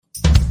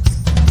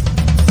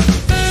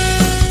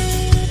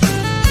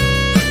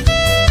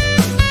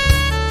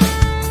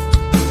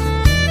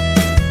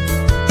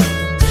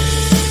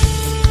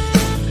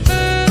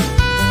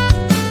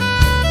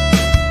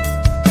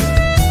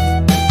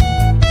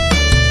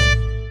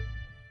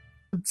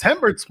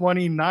September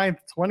 29th,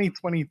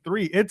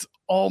 2023. It's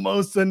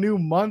almost a new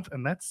month,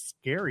 and that's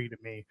scary to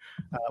me.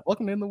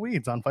 Welcome to In the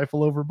Weeds on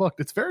Fightful Overbooked.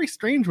 It's very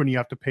strange when you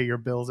have to pay your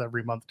bills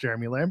every month,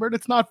 Jeremy Lambert.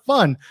 It's not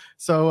fun.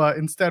 So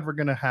instead, we're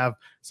going to have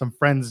some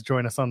friends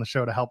join us on the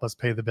show to help us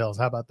pay the bills.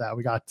 How about that?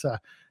 We got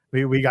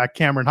we got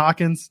Cameron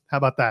Hawkins. How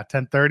about that?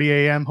 10:30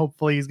 a.m.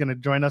 Hopefully, he's going to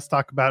join us,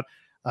 talk about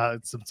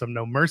some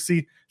No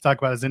Mercy, talk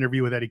about his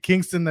interview with Eddie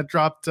Kingston that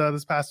dropped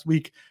this past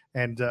week,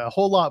 and a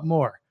whole lot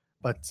more.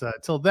 But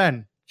till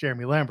then,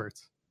 Jeremy Lambert,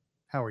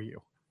 how are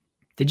you?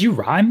 Did you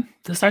rhyme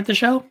to start the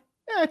show?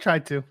 Yeah, I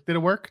tried to. Did it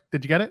work?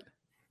 Did you get it?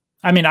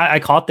 I mean, I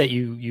caught that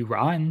you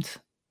rhymed.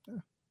 I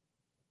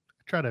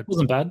try to.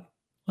 Wasn't bad.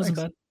 Wasn't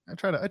bad. I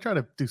try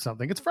to do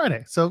something. It's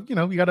Friday, so you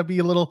got to be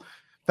a little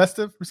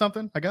festive or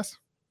something, I guess.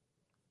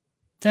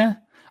 Yeah.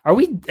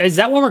 Is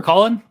that what we're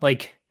calling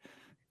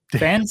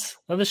fans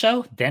of the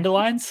show?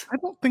 Dandelions? I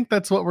don't think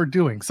that's what we're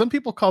doing. Some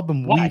people call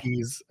them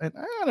weedies, and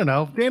I don't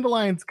know.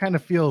 Dandelions kind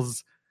of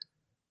feels.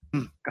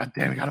 God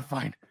damn, you gotta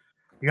find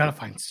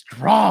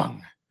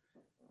strong,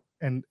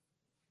 and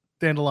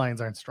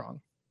dandelions aren't strong.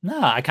 No,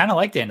 I kind of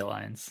like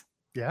dandelions.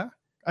 Yeah,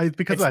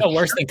 because it's still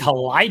worse than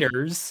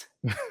colliders.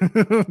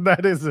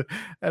 that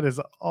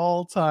is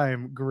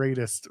all-time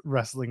greatest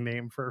wrestling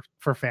name for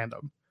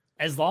fandom.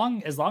 As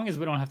long as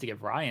we don't have to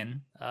give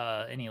Ryan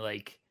any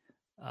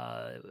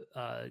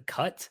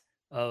cut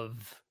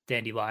of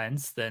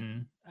dandelions,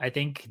 then I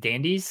think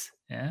dandies.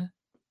 Yeah.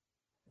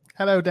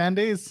 Hello,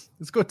 dandies.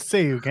 It's good to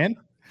see you again.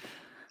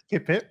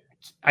 Hip hip.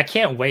 I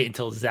can't wait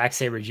until Zack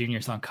Sabre Jr.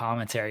 is on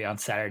commentary on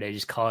Saturday,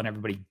 just calling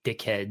everybody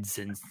dickheads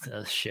and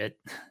shit.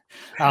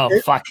 Oh,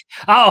 fuck.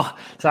 Oh,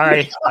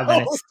 sorry. 5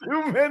 minutes.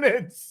 2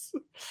 minutes.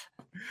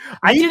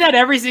 I do that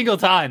every single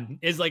time.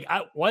 Is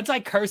once I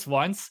curse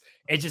once,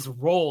 it just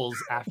rolls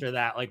after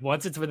that.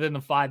 Once it's within the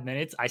 5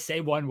 minutes, I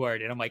say one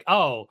word and I'm like,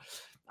 oh,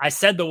 I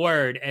said the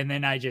word. And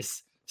then I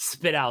just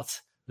spit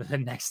out the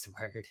next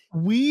word.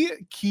 We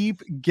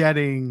keep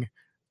getting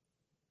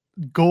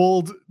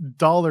gold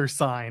dollar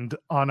signed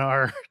on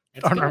our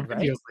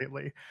videos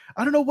lately.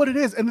 I don't know what it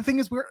is. And the thing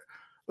is, we're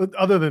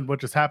other than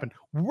what just happened,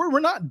 we're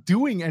not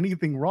doing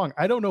anything wrong.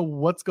 I don't know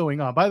what's going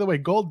on. By the way,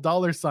 gold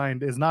dollar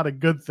signed is not a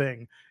good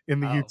thing in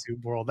the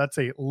YouTube world. That's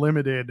a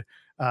limited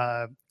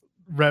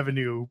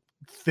revenue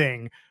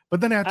thing. But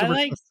then I have to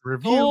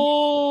review. Gold.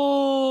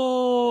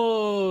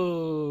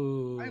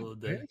 I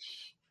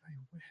wish.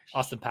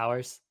 Austin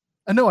Powers.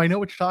 No, I know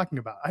what you're talking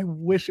about. I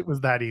wish it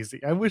was that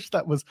easy. I wish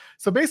that was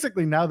so.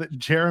 Basically, now that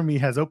Jeremy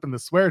has opened the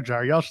swear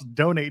jar, y'all should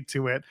donate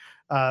to it.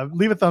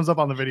 Leave a thumbs up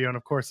on the video, and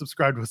of course,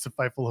 subscribe to us at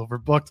Fightful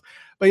Overbooked.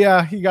 But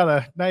yeah, you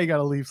gotta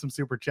leave some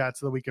super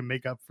chats so that we can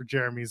make up for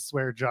Jeremy's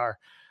swear jar.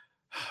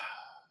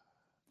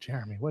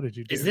 Jeremy, what did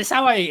you do? Is this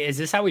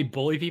how we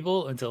bully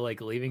people into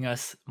leaving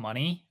us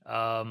money?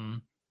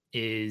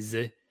 Is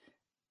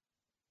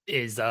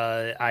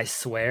I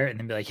swear and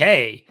then be like,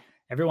 hey,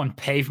 everyone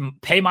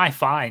pay my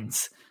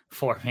fines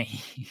for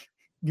me.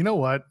 You know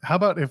what? How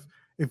about if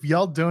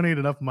y'all donate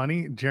enough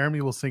money,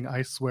 Jeremy will sing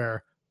 "I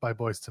Swear" by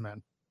Boyz II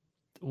Men.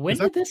 When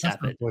did this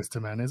happen? Boyz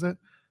II Men, is it?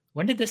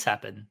 When did this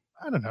happen?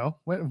 I don't know.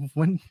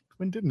 When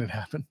didn't it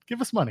happen?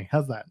 Give us money.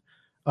 How's that?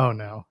 Oh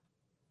no.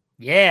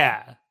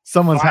 Yeah.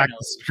 Someone's hacked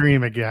the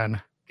stream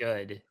again.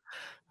 Good.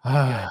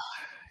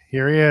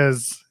 Here he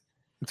is.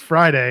 It's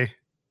Friday.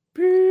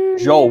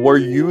 Joel, were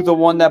you the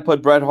one that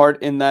put Bret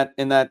Hart in that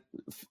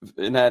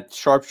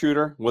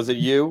sharpshooter? Was it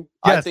you?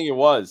 Yes. I think it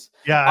was.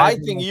 Yeah, I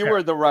think you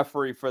were the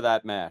referee for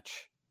that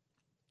match.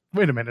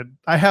 Wait a minute.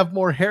 I have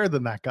more hair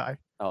than that guy.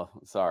 Oh,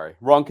 sorry.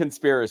 Wrong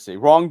conspiracy.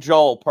 Wrong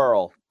Joel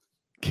Pearl.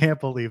 Can't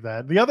believe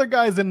that. The other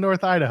guy's in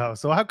North Idaho,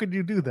 so how could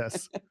you do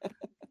this?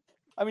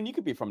 I mean, you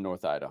could be from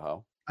North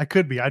Idaho. I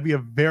could be. I'd be a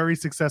very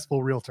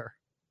successful realtor.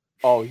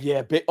 Oh,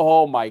 yeah.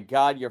 Oh, my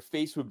God. Your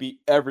face would be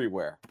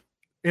everywhere.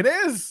 It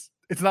is.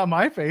 It's not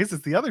my face.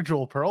 It's the other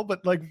Joel Pearl,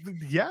 but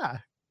yeah.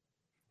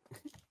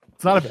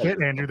 It's not a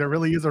bit, Andrew. There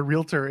really is a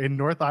realtor in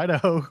North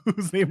Idaho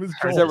whose name is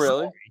Joel.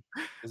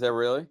 Is that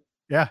really?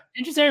 Yeah.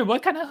 Interesting.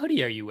 What kind of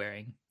hoodie are you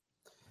wearing?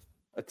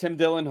 A Tim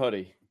Dillon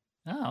hoodie.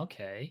 Oh,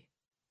 okay.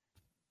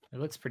 It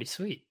looks pretty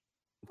sweet.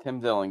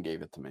 Tim Dillon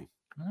gave it to me.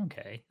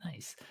 Okay,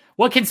 nice.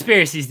 What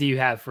conspiracies do you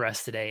have for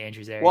us today,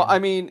 Andrew Zarian? Well, I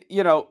mean,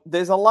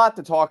 there's a lot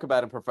to talk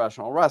about in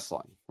professional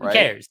wrestling, right? Who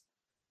cares?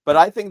 But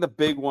I think the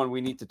big one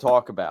we need to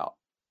talk about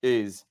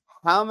is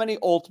how many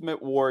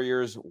Ultimate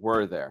Warriors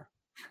were there?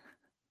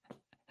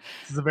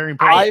 This is a very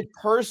important. I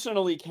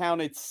personally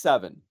counted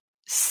 7.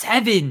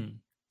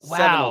 7. Wow.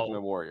 7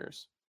 Ultimate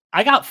Warriors.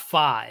 I got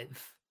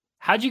 5.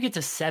 How'd you get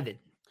to 7?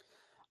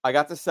 I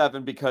got to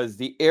 7 because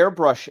the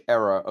airbrush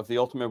era of the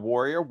Ultimate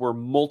Warrior were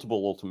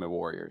multiple Ultimate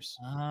Warriors,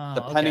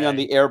 depending on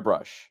the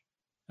airbrush.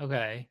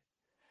 Okay.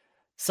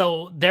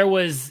 So there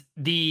was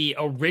the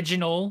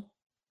original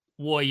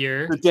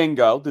Warrior. The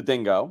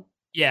Dingo.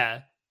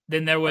 Yeah.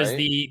 Then there was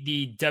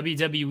the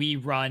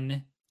WWE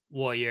run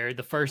Warrior,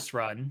 the first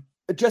run.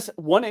 Just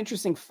one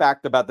interesting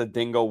fact about the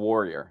Dingo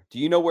Warrior. Do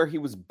you know where he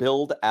was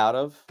billed out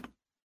of?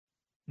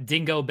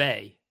 Dingo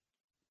Bay.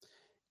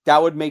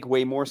 That would make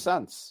way more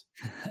sense.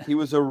 He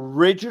was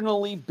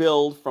originally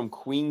billed from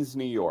Queens,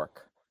 New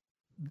York.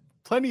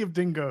 Plenty of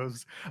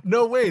dingoes.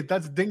 No, wait,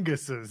 that's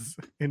dinguses.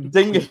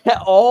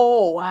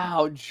 Oh,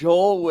 wow.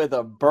 Joel with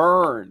a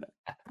burn.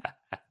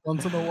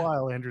 Once in a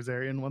while, Andrew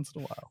Zarian, once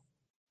in a while.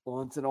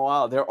 Once in a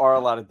while. There are a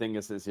lot of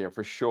dinguses here,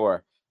 for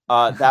sure.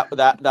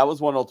 That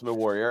was one Ultimate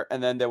Warrior.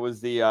 And then there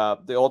was the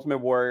Ultimate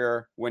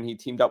Warrior when he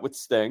teamed up with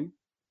Sting.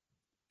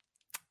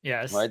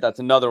 Yes. Right? That's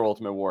another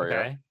Ultimate Warrior.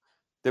 Okay.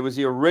 There was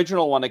the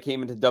original one that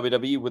came into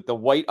WWE with the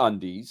white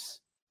undies.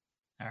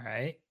 All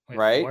right.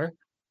 Right? 4.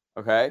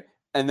 Okay.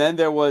 And then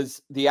there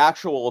was the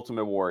actual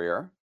Ultimate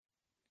Warrior.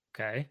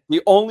 Okay.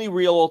 The only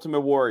real Ultimate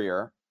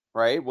Warrior,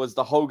 right, was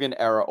the Hogan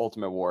era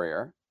Ultimate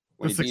Warrior.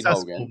 When he beat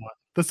Hogan.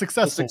 The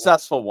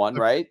successful one,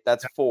 right?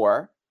 That's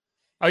 4.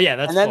 Oh, yeah,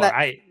 that's 4.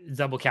 I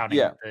double counting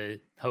the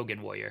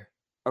Hogan Warrior.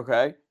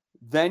 Okay.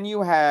 Then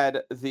you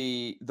had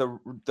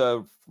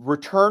the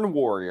Return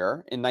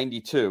Warrior in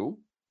 92.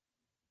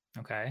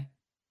 Okay.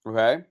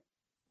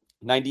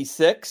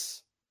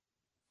 96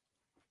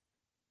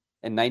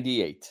 and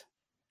 98.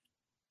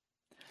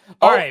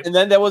 All right. And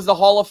then there was the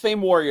Hall of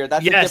Fame Warrior.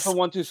 That's a different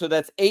one too. So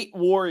that's 8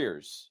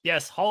 warriors.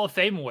 Yes, Hall of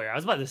Fame Warrior. I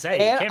was about to say.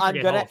 And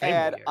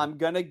I'm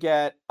gonna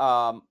get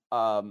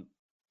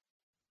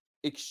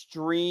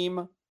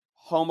extreme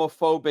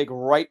homophobic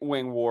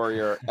right-wing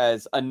warrior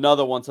as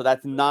another one. So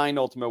that's 9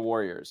 Ultimate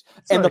Warriors.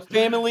 Sorry. And the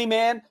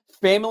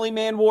Family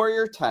Man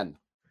Warrior, 10.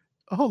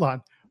 Hold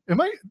on.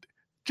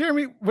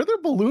 Jeremy, were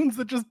there balloons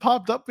that just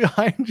popped up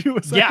behind you?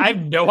 Yeah, I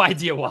have no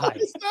idea why. What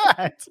is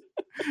that?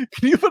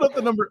 Can you put up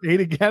the number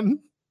 8 again?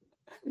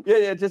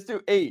 Yeah, just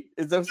do 8.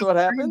 Is that what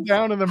happened?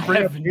 Down and then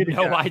bring up 8 again.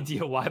 No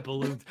idea why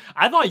balloons.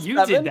 I thought you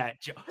 7? did that,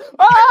 Joel.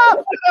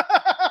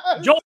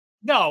 Joel,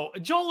 no,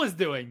 Joel is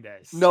doing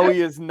this. No,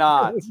 he is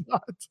not.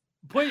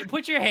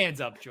 Put your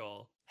hands up,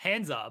 Joel.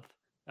 Hands up.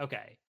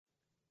 Okay.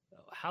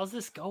 How's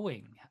this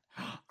going?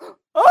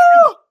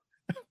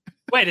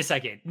 Wait a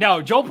second.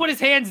 No, Joel put his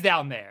hands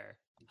down there.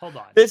 Hold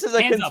on. This is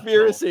a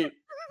conspiracy. Up,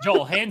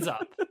 Joel, hands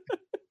up.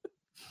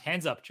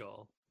 Hands up,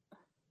 Joel.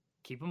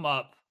 Keep them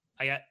up.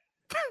 I got.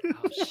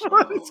 Oh,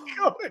 what is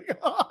going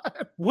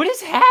on? What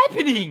is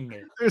happening?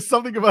 There's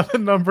something about the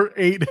number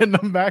 8 in the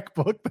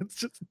MacBook that's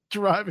just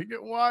driving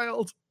it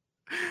wild.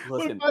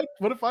 Listen,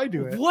 what if I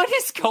do it? What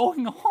is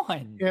going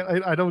on? Yeah,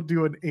 I don't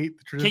do an 8.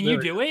 Can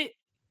you do it?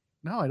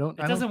 No, I don't.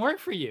 It doesn't work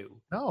for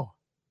you. No.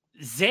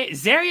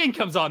 Zarian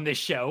comes on this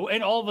show,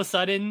 and all of a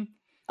sudden,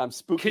 I'm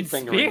spooky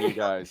fingering you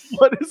guys.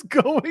 What is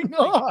going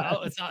on?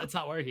 Oh, it's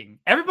not working.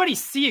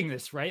 Everybody's seeing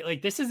this, right?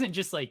 Like, this isn't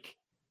just like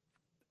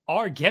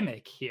our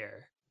gimmick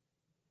here.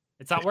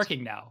 It's not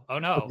working now. Oh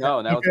no.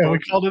 No, now we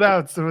called it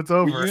out, so it's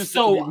over.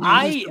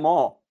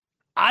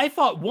 I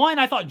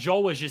thought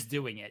Joel was just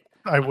doing it.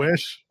 I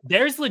wish.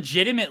 There's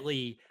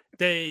legitimately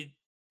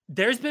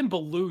there's been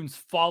balloons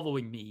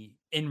following me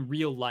in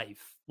real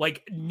life.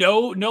 Like,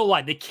 no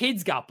lie. The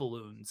kids got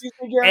balloons.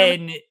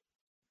 And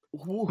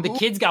the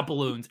kids got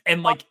balloons,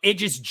 and like it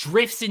just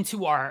drifts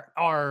into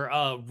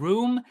our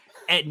room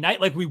at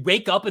night. Like, we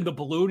wake up and the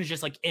balloon is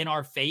just like in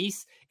our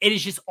face. It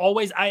is just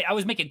always. I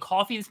was making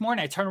coffee this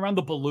morning. I turn around,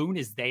 the balloon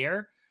is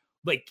there.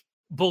 Like,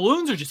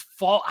 balloons are just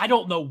fall. I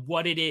don't know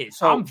what it is.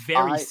 So I'm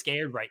very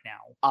scared right now.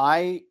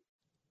 I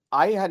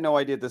had no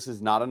idea this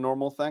is not a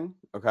normal thing.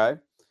 Okay.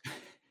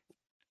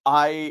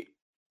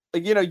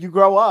 You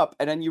grow up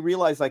and then you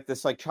realize like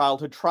this like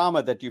childhood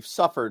trauma that you've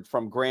suffered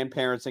from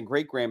grandparents and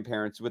great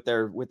grandparents with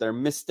their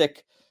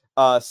mystic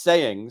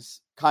sayings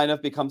kind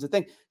of becomes a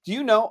thing. Do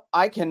you know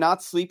I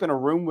cannot sleep in a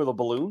room with a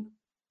balloon?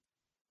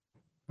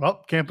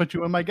 Well, can't put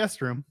you in my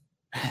guest room.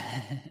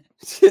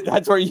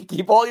 That's where you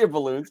keep all your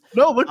balloons.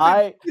 No, look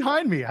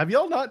behind me. Have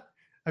y'all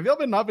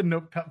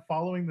been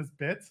following this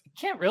bit?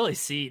 Can't really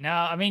see. No,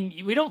 I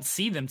mean, we don't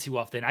see them too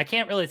often. I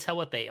can't really tell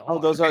what they are. Oh,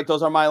 those are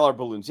Mylar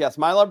balloons. Yes,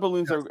 Mylar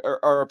balloons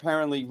are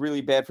apparently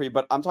really bad for you,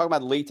 but I'm talking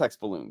about latex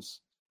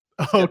balloons.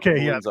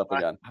 Okay, yeah. Up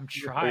again. I'm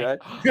trying.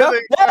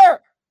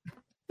 There.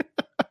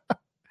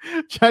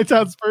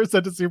 Chi-Town Spurs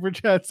sent a super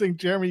chat saying,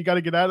 Jeremy, you got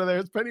to get out of there.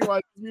 It's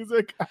Pennywise's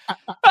music.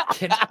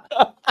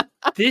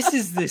 This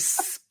is the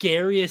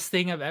scariest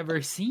thing I've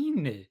ever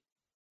seen.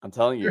 I'm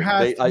telling you.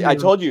 I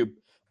told you,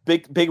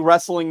 big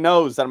wrestling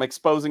knows that I'm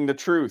exposing the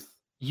truth.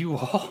 You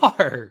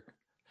are.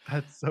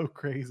 That's so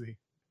crazy.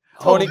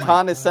 Tony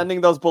Khan is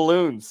sending those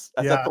balloons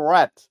as a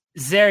threat.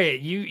 Zaria,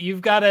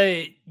 you've got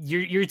to.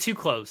 You're too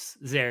close,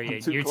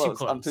 Zaria. You're too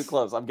close. I'm too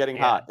close. I'm getting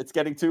hot. It's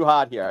getting too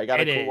hot here. I got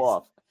to cool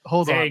off.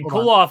 Hold on.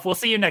 Cool off. We'll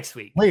see you next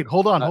week. Wait,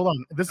 hold on.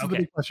 This is the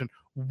big question.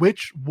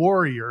 Which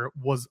warrior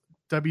was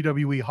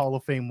WWE Hall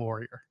of Fame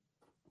warrior?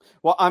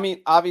 Well, I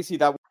mean, obviously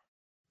that.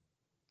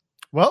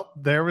 Well,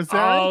 there was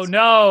that. Oh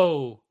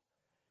no!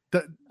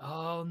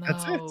 Oh no!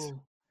 That's it.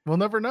 We'll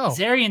never know.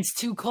 Zarian's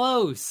too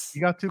close. He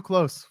got too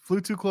close.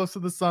 Flew too close to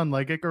the sun,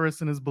 like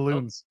Icarus and his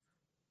balloons.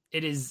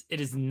 It is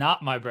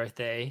not my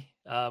birthday.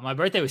 My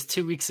birthday was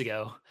 2 weeks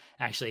ago.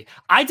 Actually,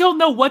 I don't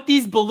know what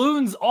these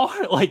balloons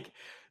are. Like,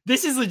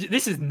 this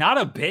is not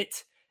a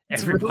bit.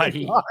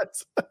 Everybody, it's really not.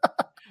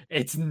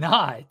 It's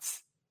not.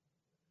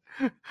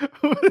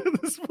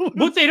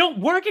 But they don't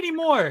work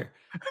anymore.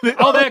 There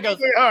it goes.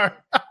 They are.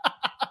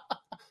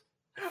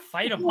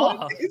 Fight them off.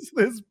 What is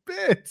this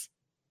bit?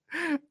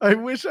 I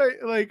wish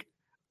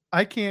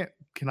I can't.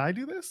 Can I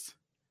do this?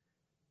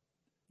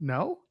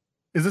 No?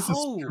 Is this a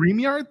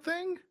StreamYard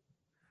thing?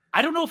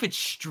 I don't know if it's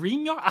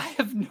StreamYard. I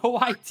have no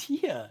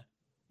idea.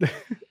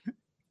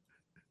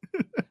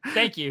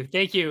 Thank you.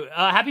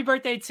 Happy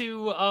birthday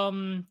to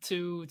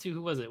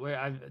who was it?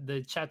 Where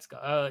the chat's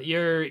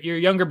your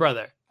younger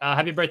brother.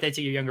 Happy birthday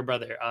to your younger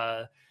brother,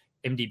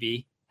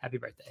 MDB. Happy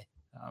birthday.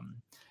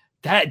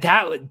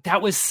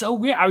 That was so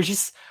weird.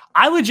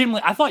 I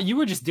legitimately thought you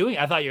were just doing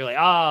it. I thought you're like,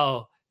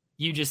 oh,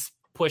 you just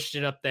pushed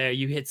it up there.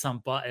 You hit some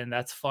button.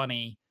 That's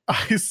funny.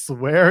 I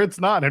swear it's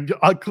not. And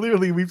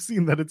clearly we've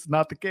seen that it's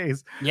not the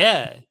case.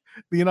 Yeah.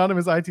 The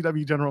anonymous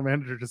ITW general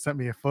manager just sent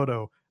me a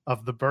photo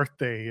of the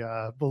birthday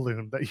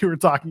balloon that you were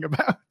talking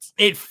about.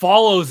 It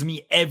follows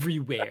me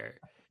everywhere.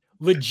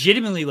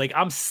 Legitimately, like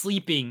I'm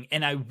sleeping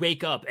and I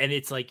wake up and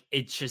it's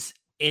just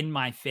in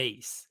my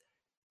face.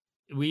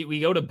 We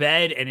go to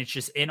bed and it's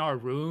just in our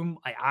room.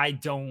 I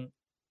don't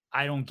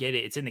get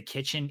it. It's in the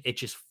kitchen. It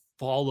just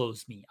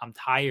follows me. I'm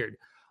tired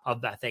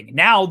of that thing.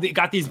 Now they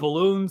got these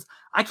balloons.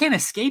 I can't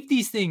escape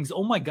these things.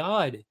 Oh my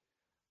God.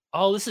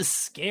 Oh, this is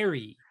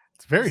scary.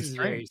 It's very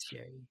scary.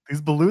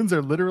 These balloons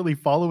are literally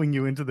following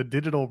you into the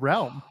digital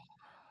realm.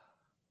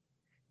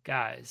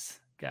 Guys,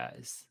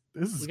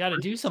 we got to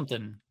do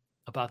something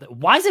about that.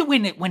 Why is it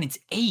when it's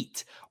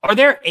 8? Are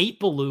there 8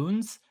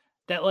 balloons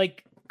that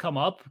come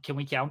up? Can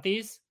we count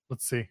these?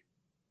 Let's see.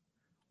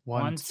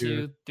 1,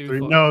 2, 3,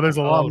 4. No, there's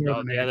a lot more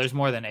than 8. Yeah, there's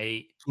more than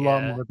 8. A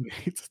lot more than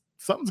 8.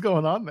 Something's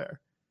going on there.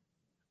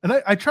 And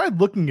I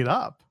tried looking it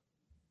up.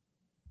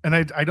 And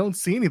I don't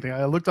see anything.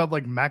 I looked up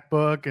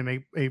MacBook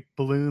and 8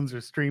 balloons or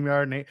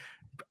StreamYard and 8.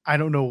 I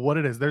don't know what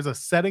it is. There's a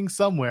setting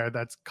somewhere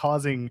that's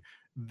causing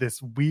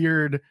this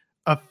weird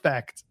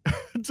effect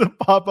to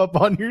pop up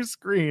on your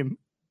screen.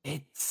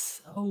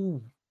 It's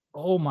so...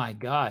 Oh my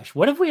gosh.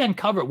 What have we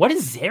uncovered? What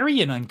has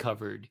Zarian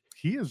uncovered?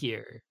 He is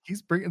here.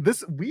 He's bringing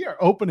this. We are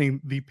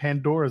opening the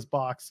Pandora's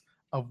box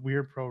of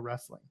weird pro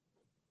wrestling.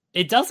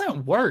 It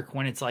doesn't work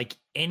when it's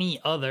any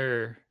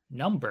other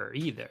number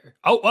either.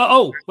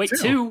 Oh, wait,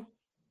 2.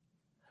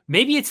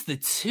 Maybe it's the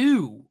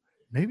 2.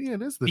 Maybe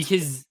it is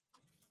because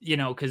 2.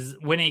 Because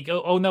when it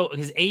go,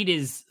 because 8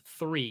 is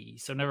 3,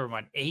 so never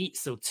mind. 8,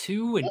 so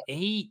 2 and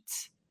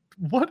 8.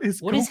 What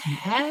is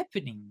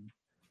happening?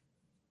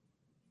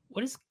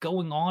 What is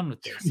going on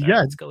with this?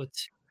 Yeah, let's go with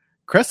 2.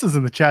 Crest is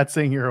in the chat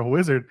saying you're a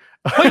wizard.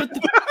 Wait,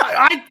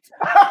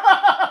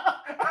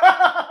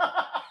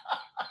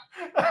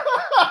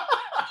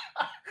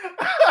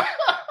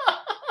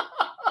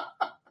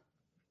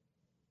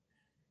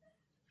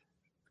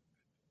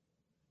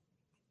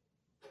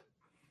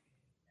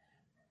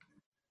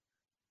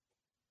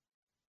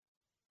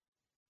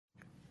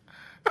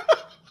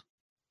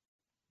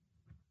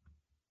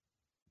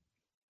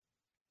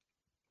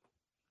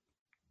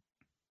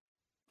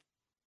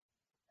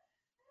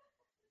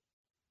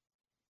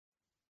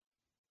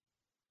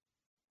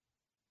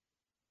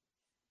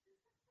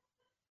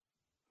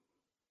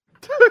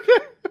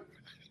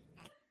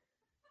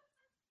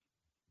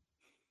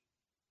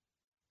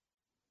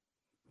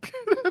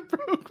 That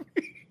broke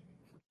me.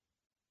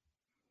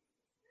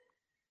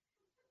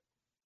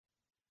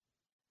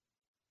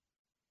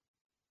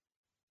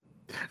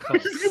 We're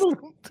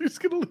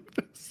just gonna leave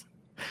this.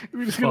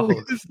 We're just gonna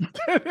leave this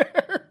dead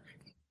air.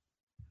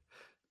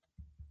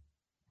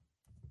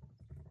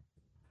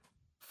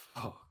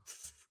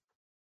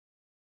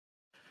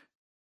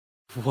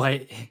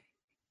 What?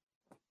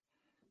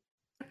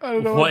 I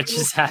don't know what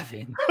just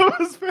happened. That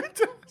was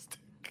fantastic.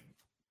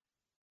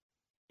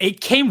 It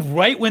came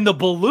right when the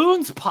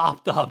balloons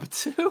popped up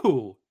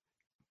too.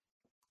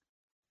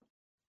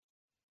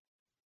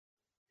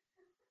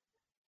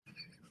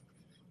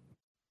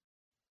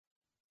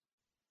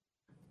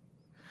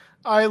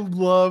 I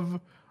love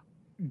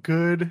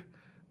good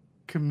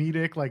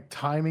comedic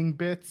timing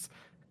bits.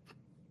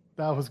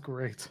 That was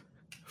great.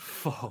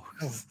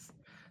 Folks.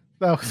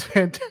 That was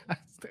fantastic.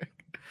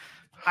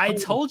 I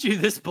told you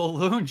this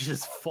balloon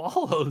just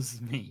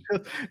follows me.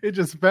 It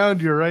just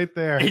found you right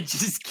there. It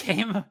just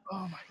came. Oh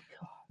my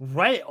God.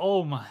 Right.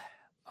 Oh my.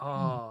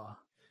 Oh.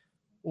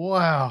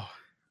 Wow.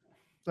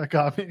 That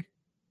got me.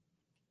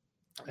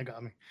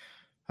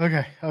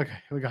 Okay.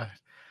 We got it.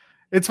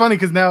 It's funny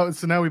because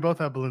now we both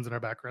have balloons in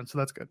our background, so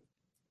that's good.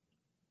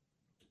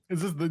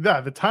 It's just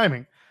the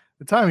timing.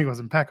 The timing was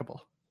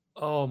impeccable.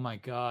 Oh my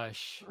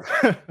gosh.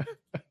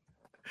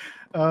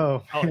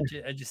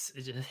 It just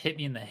hit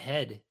me in the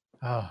head.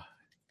 Oh.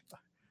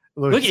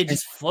 Look, it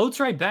just floats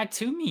right back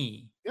to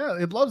me.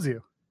 Yeah, it loves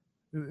you.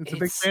 It's a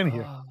big fan of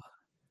you.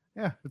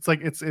 Yeah, it's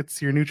like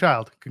it's your new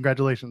child.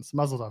 Congratulations,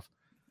 muzzle tov.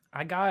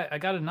 I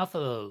got enough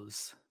of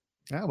those.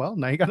 Yeah, well,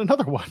 now you got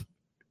another one.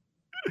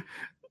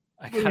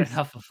 I got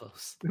enough of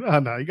those.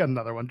 No, you got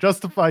another one.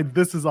 Justified.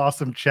 This is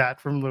awesome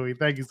chat from Louis.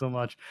 Thank you so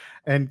much.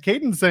 And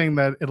Caden's saying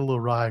that it'll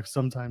arrive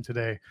sometime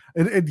today.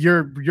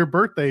 Your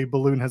birthday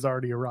balloon has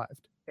already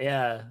arrived.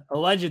 Yeah,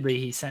 allegedly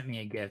he sent me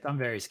a gift. I'm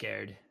very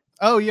scared.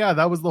 Oh yeah,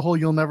 that was the whole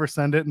you'll never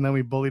send it, and then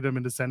we bullied him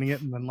into sending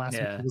it, and then last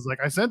week he was like,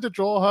 I sent it,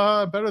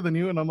 Joel, better than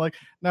you, and I'm like,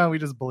 no, we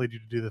just bullied you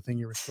to do the thing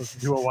you were supposed to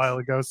do a while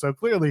ago, so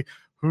clearly,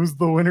 who's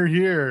the winner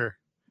here?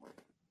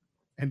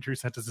 And Drew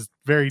sent us this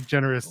very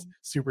generous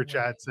super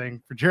chat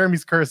saying, for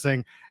Jeremy's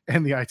cursing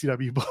and the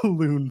ITW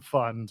Balloon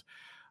Fund.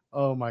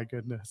 Oh my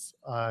goodness.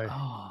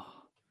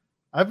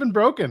 I've been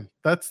broken.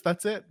 That's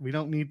it. We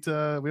don't need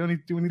to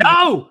do anything.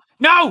 No.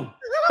 No.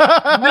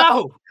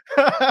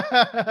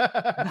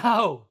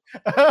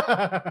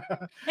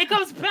 It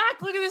comes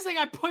back. Look at this thing.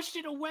 I pushed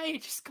it away.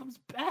 It just comes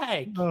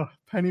back. Oh,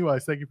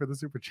 Pennywise, thank you for the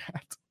super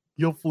chat.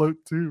 You'll float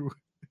too.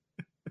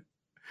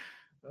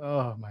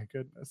 Oh my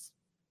goodness.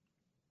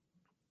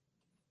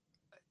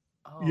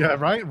 Yeah,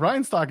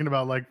 Ryan's talking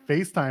about like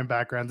FaceTime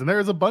backgrounds, and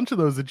there's a bunch of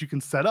those that you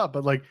can set up,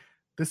 but like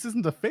this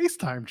isn't a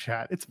FaceTime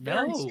chat. It's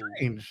very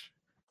strange.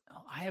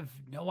 I have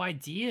no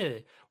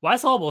idea. Well,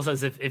 it's almost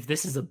as if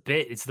this is a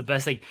bit, it's the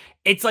best thing.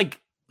 It's like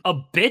a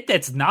bit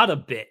that's not a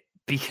bit,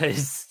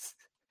 because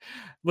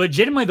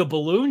legitimately the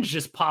balloons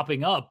just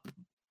popping up,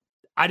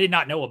 I did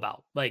not know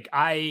about. Like,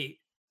 I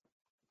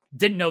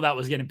didn't know that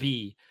was going to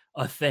be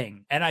a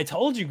thing. And I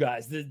told you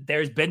guys that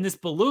there's been this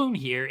balloon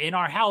here in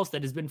our house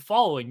that has been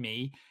following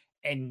me,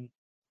 and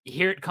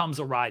here it comes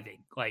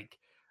arriving. Like,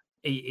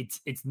 it's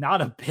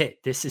not a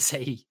bit. This is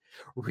a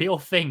real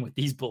thing with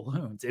these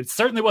balloons. It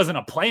certainly wasn't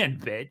a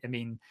planned bit. I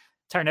mean,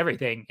 turn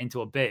everything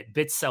into a bit.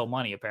 Bits sell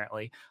money,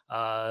 apparently.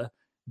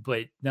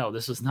 But no,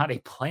 this was not a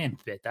planned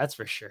bit. That's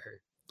for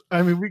sure.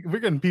 I mean, we're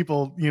getting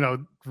people,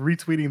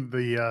 retweeting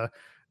the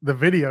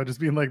video, just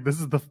being like, "This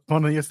is the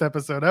funniest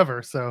episode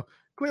ever." So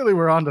clearly,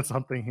 we're onto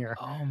something here.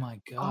 Oh my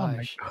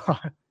gosh! Oh my god!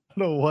 I don't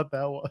know what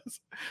that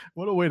was.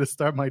 What a way to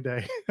start my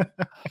day.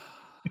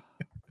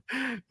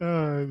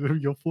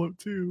 You'll float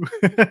too.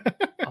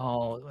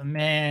 Oh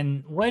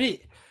man,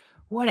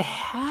 what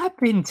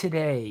happened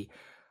today?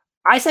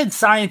 I said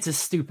science is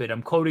stupid.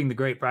 I'm quoting the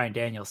great Bryan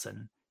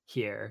Danielson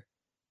here.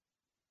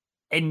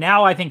 And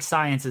now I think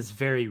science is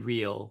very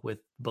real with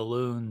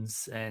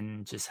balloons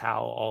and just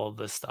how all of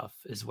this stuff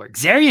is work.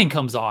 Zarian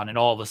comes on and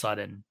all of a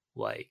sudden,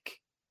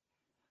 like,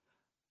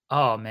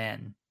 oh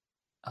man.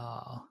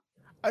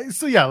 I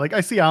see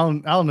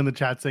Alan in the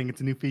chat saying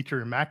it's a new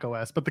feature in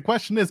macOS, but the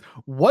question is,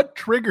 what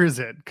triggers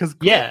it? Because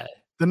the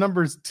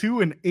numbers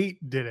 2 and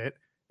 8 did it.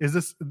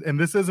 This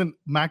isn't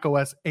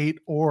macOS 8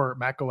 or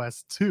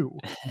macOS 2.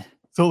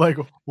 So like,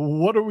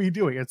 what are we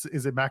doing?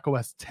 Is it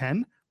macOS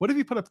 10? What if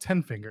you put up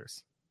 10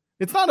 fingers?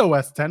 It's not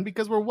OS 10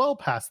 because we're well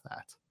past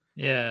that.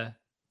 Yeah,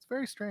 it's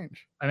very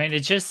strange. I mean, it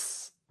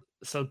just,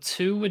 so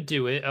 2 would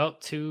do it. Oh,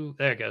 2,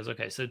 there it goes.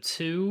 Okay, so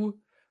 2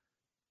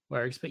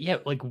 works, but yeah,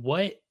 like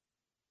what?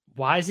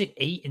 Why is it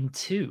 8 and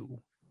 2?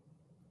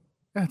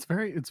 Yeah, it's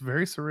very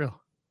surreal.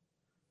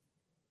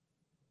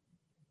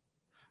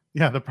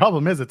 Yeah, the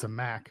problem is it's a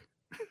Mac.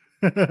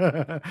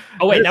 Oh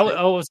wait,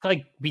 it's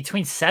like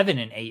between 7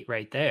 and 8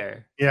 right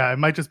there. Yeah, it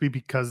might just be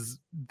because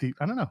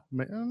I don't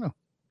know.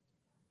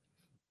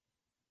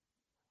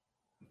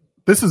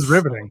 This is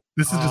riveting.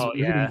 This is just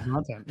riveting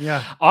content.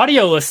 Yeah.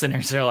 Audio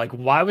listeners are like,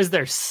 why was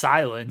there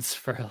silence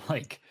for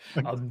like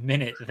a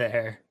minute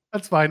there?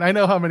 That's fine. I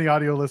know how many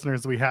audio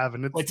listeners we have,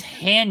 and it's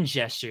hand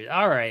gestures.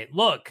 All right,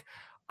 look,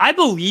 I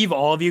believe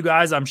all of you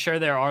guys. I'm sure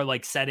there are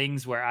like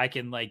settings where I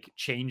can like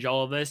change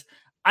all of this.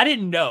 I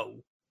didn't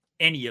know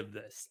any of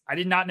this. I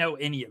did not know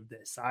any of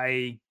this.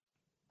 I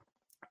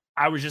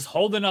was just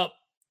holding up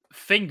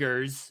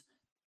fingers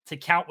to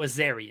count with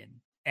Zarian,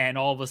 and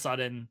all of a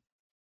sudden,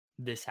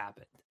 this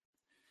happened.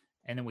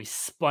 And then we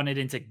spun it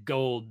into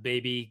gold,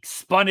 baby.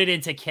 Spun it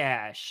into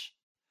cash,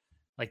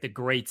 like the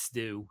greats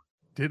do.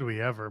 Did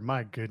we ever?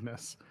 My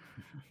goodness.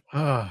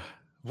 What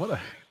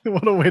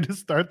a way to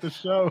start the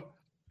show.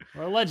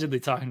 We're allegedly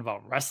talking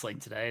about wrestling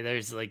today.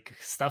 There's like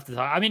stuff to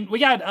talk. I mean, we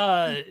got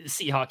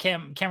Seahawk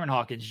Cameron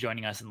Hawkins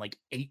joining us in like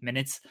 8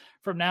 minutes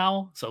from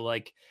now. So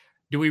like,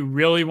 do we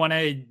really want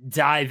to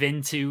dive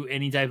into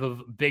any type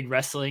of big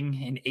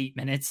wrestling in 8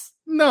 minutes?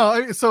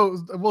 No. So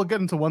we'll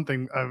get into one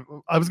thing.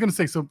 I was going to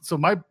say, so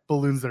my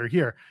balloons that are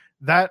here,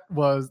 that's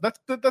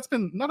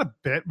been not a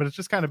bit, but it's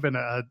just kind of been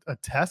a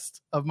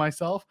test of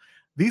myself.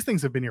 These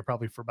things have been here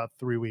probably for about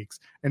 3 weeks.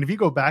 And if you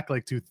go back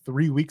like to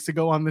 3 weeks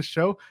ago on this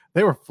show,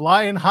 they were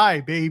flying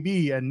high,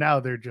 baby. And now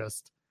they're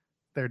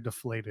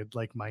deflated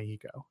like my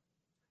ego.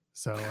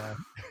 So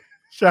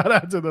shout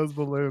out to those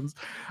balloons.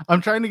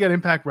 I'm trying to get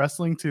Impact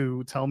Wrestling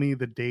to tell me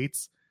the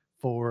dates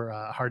for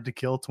Hard to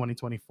Kill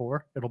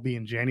 2024. It'll be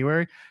in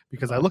January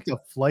because I looked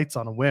up flights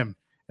on a whim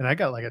and I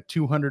got like a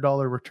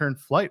 $200 return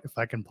flight if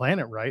I can plan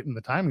it right and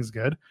the timing's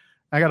good.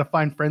 I got to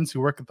find friends who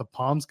work at the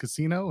Palms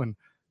Casino and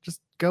just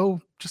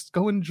go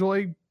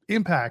enjoy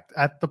Impact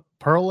at the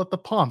Pearl at the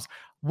Palms.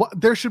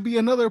 There should be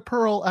another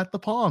Pearl at the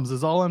Palms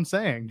is all I'm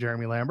saying,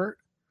 Jeremy Lambert.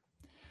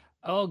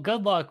 Oh,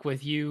 good luck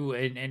with you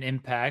and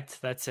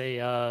Impact. That's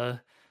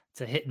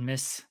it's a hit and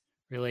miss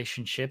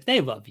relationship.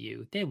 They love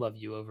you. They love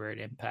you over at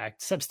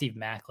Impact, except Steve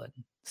Macklin.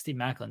 Steve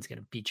Macklin's going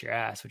to beat your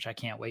ass, which I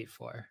can't wait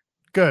for.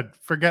 Good.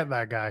 Forget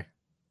that guy.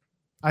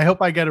 I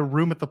hope I get a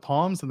room at the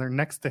Palms and they're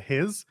next to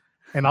his.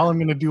 And all I'm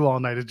going to do all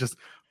night is just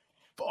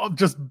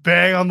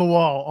bang on the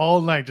wall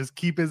all night. Just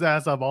keep his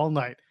ass up all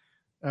night.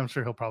 I'm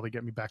sure he'll probably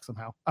get me back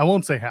somehow. I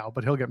won't say how,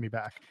 but he'll get me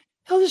back.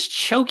 He'll just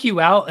choke you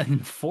out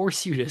and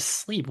force you to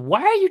sleep.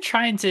 Why are you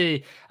trying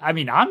to? I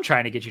mean, I'm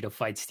trying to get you to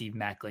fight Steve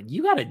Macklin.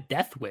 You got a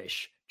death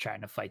wish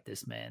trying to fight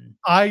this man.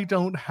 I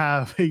don't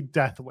have a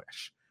death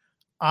wish.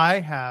 I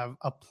have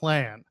a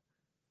plan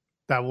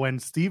that when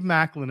Steve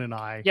Macklin and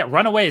I... Yeah,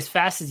 run away as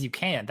fast as you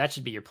can. That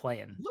should be your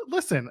plan.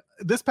 Listen,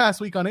 this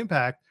past week on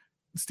Impact,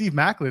 Steve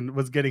Macklin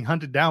was getting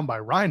hunted down by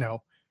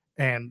Rhino,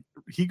 and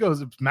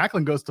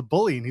Macklin goes to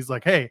Bully, and he's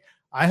like, hey,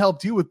 I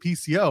helped you with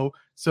PCO,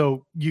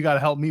 so you got to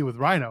help me with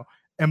Rhino.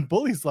 And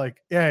Bully's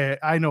like, yeah,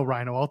 I know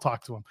Rhino. I'll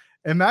talk to him.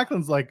 And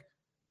Macklin's like,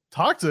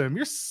 talk to him.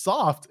 You're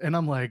soft. And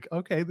I'm like,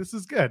 okay, this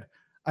is good.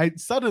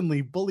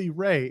 Suddenly Bully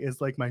Ray is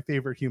like my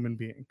favorite human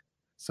being.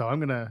 So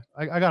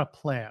I got a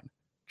plan,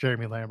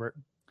 Jeremy Lambert.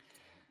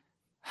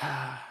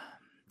 I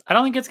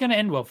don't think it's going to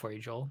end well for you,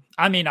 Joel.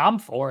 I mean, I'm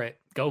for it.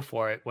 Go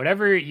for it.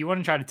 Whatever you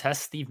want to try to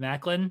test Steve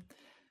Macklin,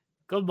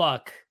 good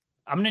luck.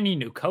 I'm going to need a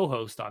new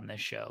co-host on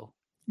this show.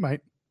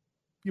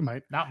 You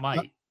might. Not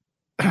might.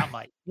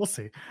 We'll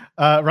see.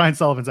 Ryan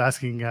Sullivan's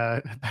asking,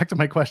 back to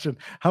my question,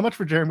 how much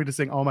for Jeremy to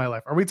sing All My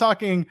Life? Are we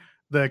talking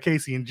the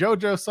Casey and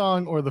JoJo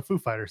song or the Foo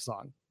Fighters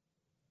song?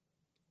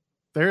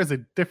 There is a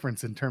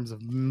difference in terms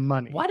of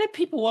money. Why did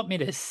people want me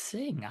to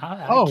sing?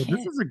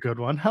 This is a good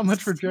one. How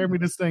much for Jeremy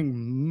to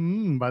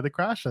sing by the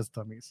Crash Test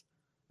Dummies?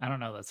 I don't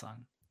know that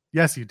song.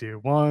 Yes, you do.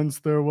 Once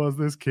there was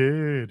this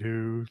kid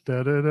who...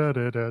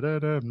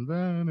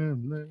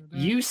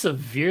 You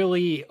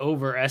severely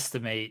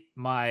overestimate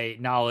my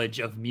knowledge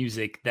of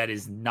music that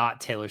is not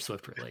Taylor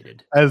Swift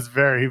related. That's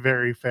very,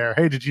 very fair.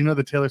 Hey, did you know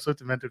that Taylor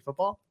Swift invented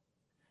football?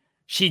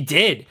 She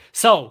did.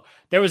 So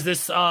there was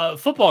this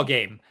football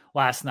game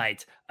last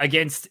night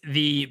against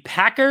the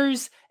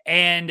Packers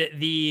and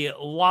the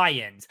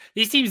Lions.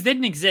 These teams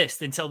didn't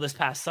exist until this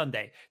past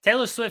Sunday.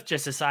 Taylor Swift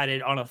just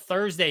decided on a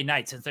Thursday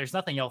night, since there's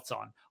nothing else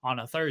on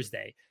a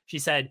Thursday, she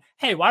said,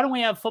 hey, why don't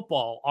we have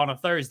football on a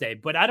Thursday?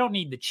 But I don't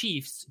need the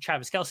Chiefs,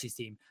 Travis Kelce's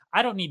team.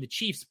 I don't need the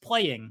Chiefs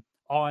playing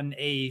on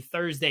a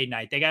Thursday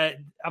night.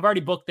 I've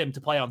already booked them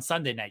to play on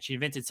Sunday night. She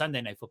invented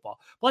Sunday night football.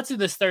 But let's do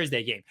this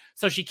Thursday game.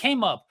 So she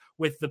came up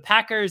with the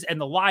Packers and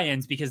the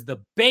Lions because the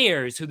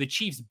Bears, who the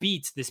Chiefs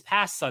beat this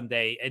past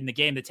Sunday in the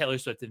game that Taylor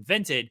Swift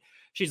invented,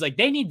 she's like,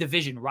 they need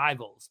division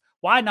rivals.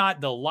 Why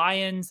not the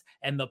Lions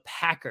and the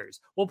Packers?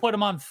 We'll put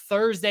them on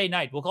Thursday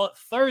night. We'll call it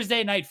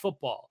Thursday night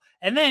football.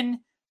 And then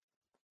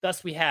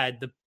thus we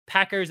had the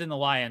Packers and the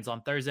Lions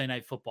on Thursday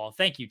night football.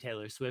 Thank you,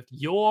 Taylor Swift.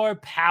 Your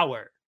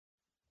power.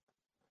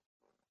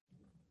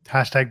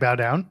 Hashtag bow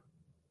down.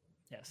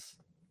 Yes.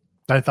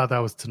 I thought that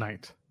was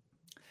tonight.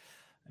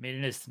 I mean,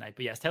 it is tonight,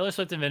 but yes, Taylor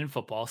Swift invented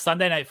football,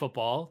 Sunday night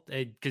football,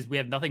 because we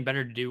have nothing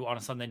better to do on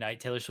a Sunday night.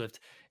 Taylor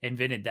Swift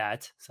invented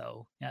that.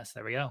 So yes,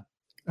 there we go.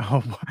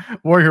 Oh,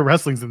 Warrior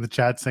Wrestling's in the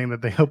chat saying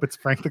that they hope it's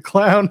Frank the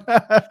Clown.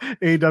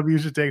 AEW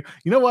should take.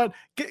 You know what?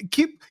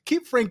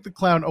 Keep Frank the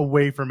Clown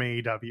away from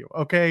AEW.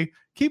 Okay.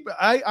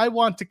 I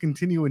want to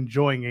continue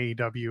enjoying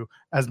AEW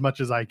as much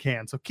as I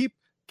can. So keep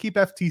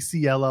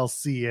FTC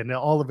LLC and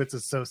all of its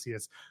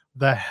associates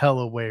the hell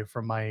away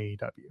from my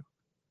AEW.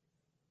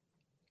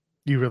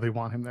 You really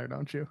want him there,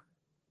 don't you?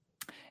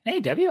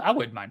 In AEW, I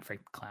wouldn't mind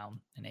Frank the Clown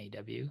in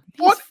AEW.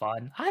 He's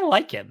fun. I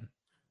like him.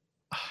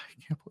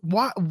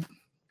 What?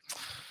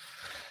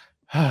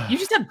 You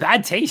just have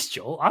bad taste,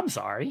 Joel. I'm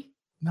sorry.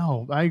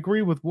 No, I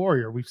agree with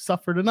Warrior. We've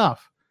suffered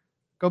enough.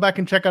 Go back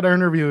and check out our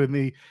interview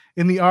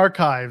in the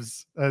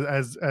archives,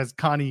 as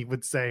Connie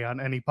would say on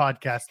any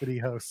podcast that he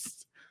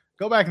hosts.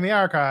 Go back in the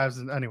archives.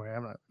 And anyway,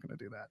 I'm not going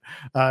to do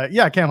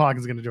that. Cam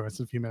Hawkins is going to join us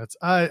in a few minutes.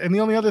 And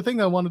the only other thing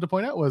that I wanted to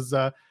point out was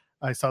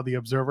I saw the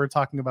Observer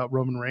talking about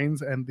Roman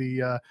Reigns and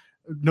the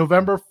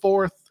November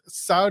 4th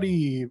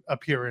Saudi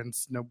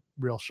appearance. No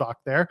real shock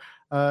there.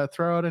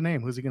 Throw out a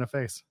name. Who's he going to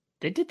face?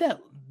 They did that.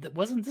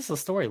 Wasn't this a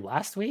story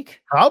last week?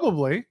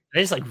 Probably.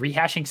 They just like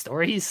rehashing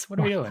stories. What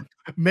are we doing?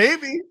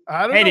 Maybe.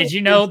 I don't know. Hey, did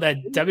you know that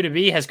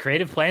WWE has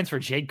creative plans for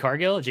Jade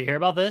Cargill? Did you hear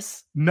about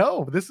this?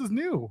 No, this is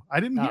new. I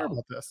didn't hear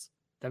about this.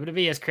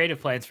 WWE has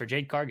creative plans for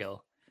Jade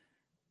Cargill.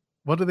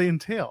 What do they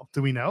entail?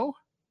 Do we know?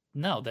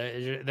 No,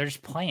 there's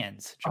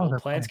plans.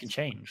 Plans can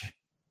change.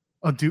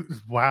 Oh, dude!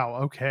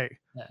 Wow. Okay.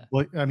 Yeah.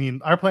 Well, I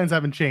mean, our plans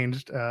haven't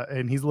changed,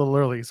 and he's a little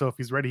early. So if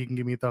he's ready, he can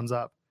give me a thumbs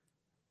up.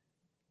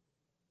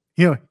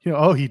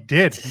 Oh, he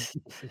did.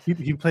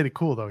 He played it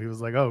cool though. He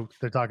was like, "Oh,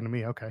 they're talking to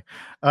me." Okay,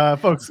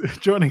 folks,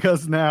 joining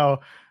us now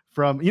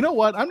from. You know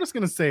what? I'm just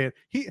gonna say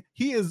it.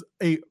 He's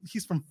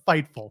from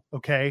Fightful.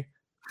 Okay.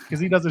 Because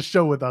he does a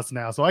show with us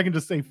now, so I can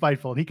just say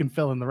Fightful, and he can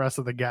fill in the rest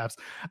of the gaps.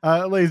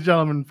 Ladies and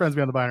gentlemen, friends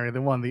beyond the binary,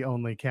 the one, the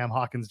only Cam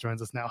Hawkins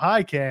joins us now.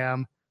 Hi,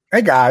 Cam.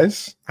 Hey,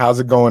 guys. How's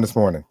it going this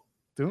morning?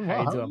 Doing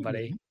well. How you doing,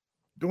 buddy?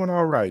 Doing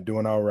all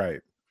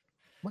right.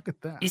 Look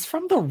at that. He's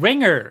from The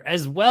Ringer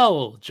as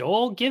well,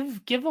 Joel. Give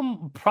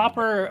him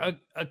proper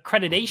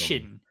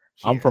accreditation.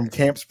 I'm from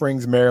Camp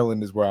Springs,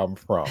 Maryland, is where I'm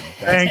from.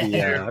 Thank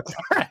you.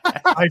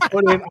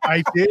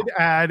 I did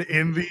add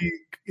in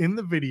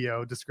the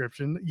video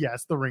description,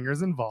 yes, the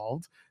Ringer's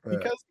involved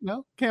because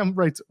Cam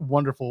writes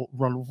wonderful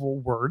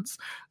words,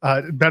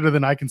 better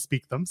than I can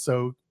speak them.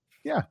 So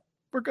yeah,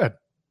 we're good.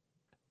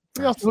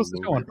 We also host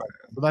the show on.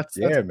 So that's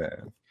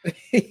man.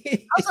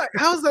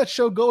 How's that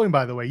show going,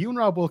 by the way? You and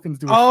Rob Wilkins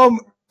do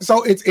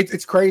so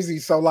it's crazy.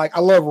 So like, I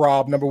love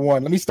Rob. Number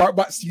one, let me start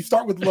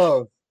with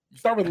love. You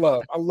start with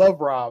love. I love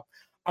Rob.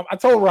 I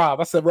told Rob,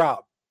 I said,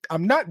 Rob,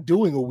 I'm not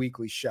doing a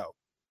weekly show.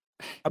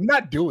 I'm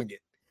not doing it.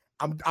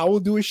 I will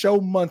do a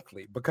show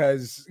monthly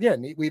because we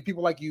have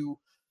people like you,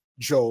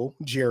 Joel,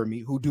 Jeremy,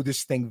 who do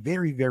this thing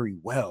very, very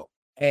well.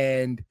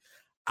 And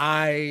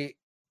I,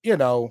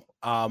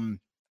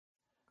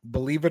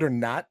 believe it or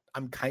not,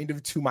 I'm kind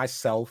of to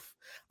myself.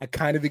 I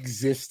kind of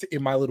exist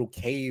in my little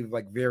cave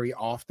like very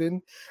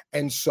often.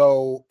 And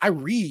so I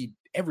read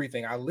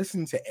everything. I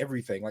listen to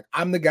everything. Like,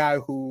 I'm the guy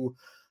who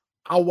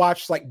I'll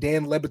watch like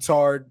Dan Le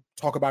Batard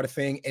talk about a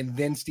thing, and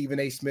then Stephen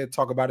A. Smith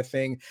talk about a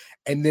thing,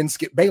 and then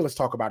Skip Bayless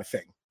talk about a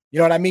thing. You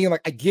know what I mean?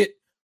 Like, I get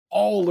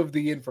all of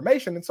the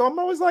information. And so I'm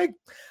always like,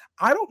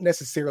 I don't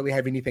necessarily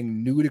have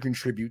anything new to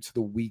contribute to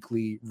the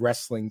weekly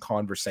wrestling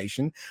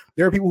conversation.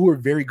 There are people who are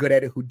very good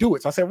at it who do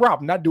it. So I said, Rob,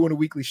 I'm not doing a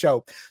weekly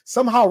show.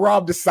 Somehow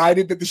Rob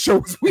decided that the show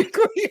was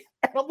weekly.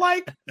 And I'm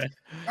like,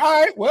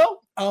 all right,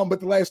 well, but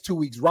the last 2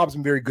 weeks, Rob's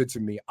been very good to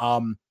me.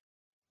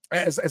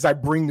 As I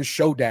bring the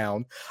show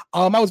down,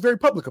 I was very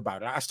public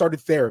about it. I started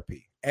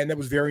therapy, and that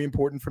was very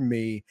important for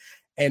me.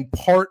 And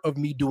part of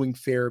me doing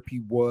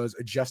therapy was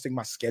adjusting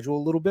my schedule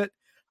a little bit.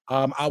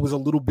 I was a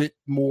little bit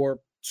more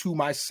to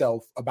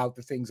myself about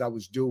the things I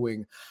was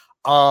doing.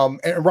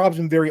 And Rob's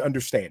been very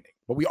understanding,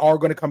 but we are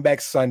going to come back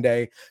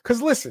Sunday.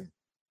 Because listen,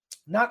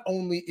 not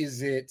only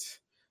is it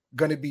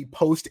going to be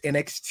post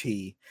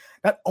NXT,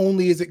 not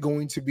only is it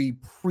going to be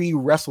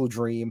pre-Wrestle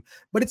Dream,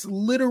 but it's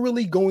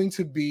literally going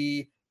to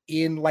be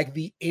in like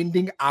the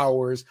ending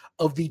hours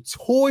of the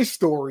Toy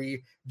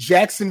Story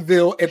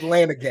Jacksonville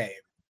Atlanta game.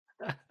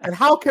 And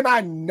how can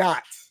I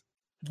not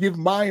give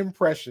my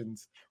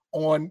impressions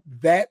on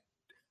that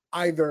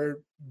either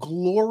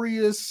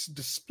glorious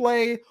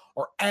display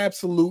or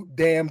absolute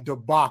damn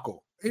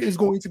debacle? It is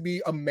going to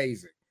be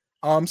amazing.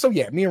 So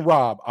yeah, me and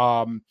Rob,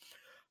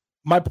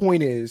 my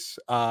point is,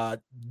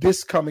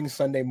 this coming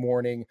Sunday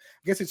morning,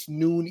 I guess it's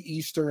noon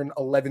Eastern,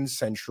 11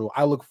 Central.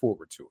 I look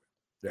forward to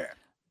it. Yeah.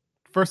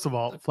 First of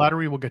all,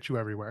 flattery will get you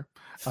everywhere.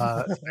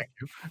 Thank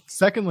you.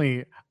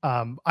 Secondly,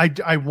 I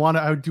do want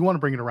to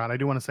bring it around. I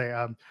do want to say,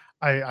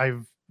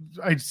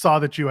 I saw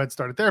that you had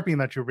started therapy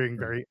and that you were being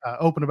very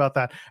open about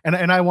that. And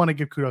I want to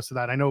give kudos to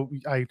that. I know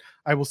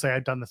I will say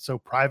I've done this so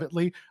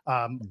privately.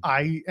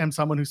 I am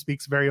someone who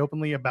speaks very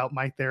openly about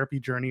my therapy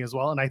journey as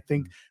well. And I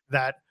think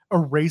that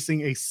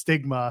erasing a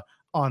stigma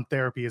on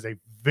therapy is a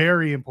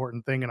very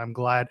important thing. And I'm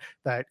glad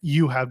that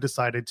you have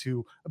decided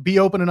to be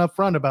open and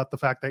upfront about the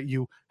fact that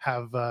you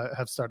have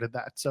started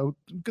that. So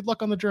good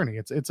luck on the journey.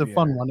 It's a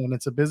fun one, and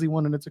it's a busy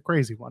one, and it's a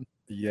crazy one.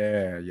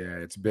 Yeah.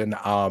 It's been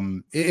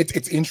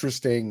it's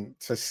interesting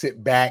to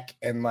sit back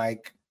and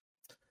like,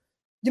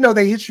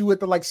 they hit you with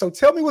the like, so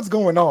tell me what's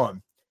going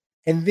on.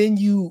 And then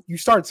you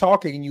start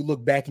talking and you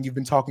look back and you've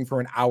been talking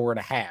for an hour and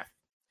a half.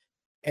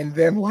 And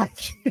then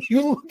like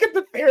you look at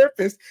the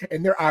therapist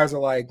and their eyes are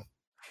like,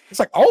 it's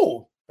like,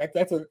 oh,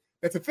 that's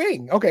a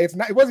thing. Okay,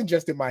 it wasn't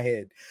just in my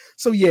head.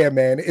 So yeah,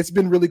 man, it's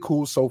been really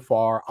cool so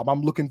far.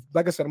 I'm looking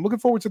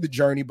forward to the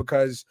journey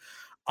because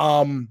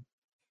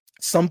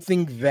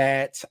something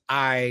that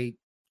I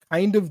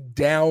kind of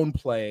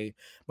downplay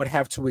but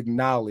have to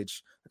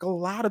acknowledge, like, a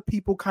lot of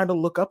people kind of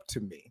look up to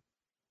me.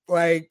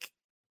 Like,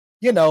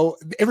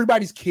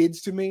 everybody's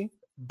kids to me,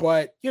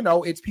 but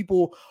it's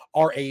people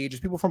our age,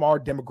 it's people from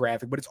our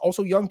demographic, but it's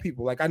also young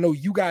people. Like, I know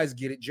you guys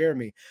get it,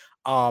 Jeremy.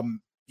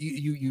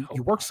 You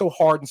work so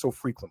hard and so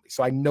frequently,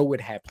 so I know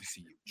it happens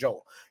to you.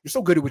 Joel, you're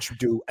so good at what you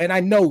do, and I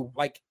know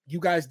like you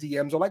guys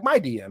DMs are like my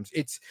DMs.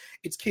 It's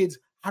kids,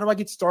 how do I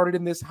get started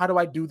in this? How do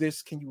I do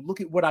this? Can you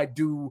look at what I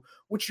do?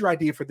 What's your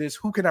idea for this?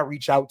 Who can I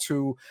reach out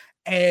to?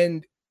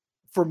 And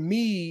for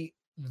me,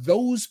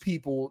 those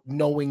people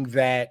knowing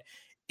that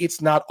it's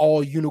not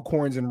all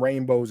unicorns and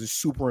rainbows is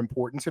super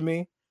important to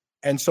me.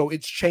 And so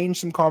it's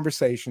changed some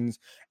conversations,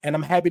 and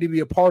I'm happy to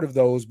be a part of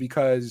those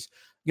because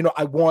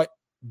I want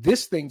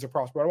this thing to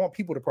prosper. I want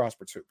people to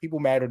prosper too. People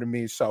matter to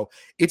me. So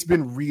it's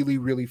been really,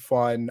 really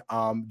fun.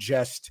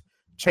 Just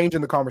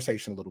changing the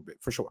conversation a little bit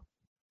for sure.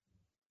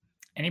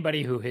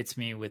 Anybody who hits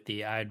me with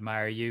the "I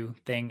admire you"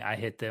 thing, I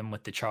hit them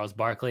with the Charles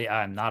Barkley.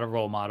 I'm not a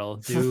role model.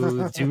 Do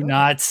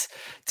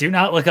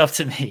not look up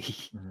to me.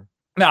 Mm-hmm.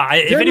 No,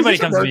 if anybody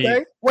comes to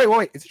me,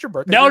 wait, is it your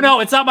birthday? No,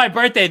 it's not my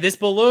birthday. This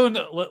balloon,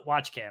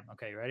 watch cam.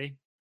 Okay, ready?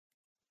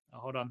 Oh,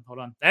 hold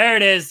on. There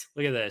it is.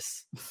 Look at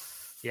this.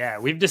 Yeah,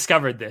 we've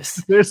discovered this.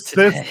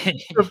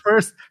 The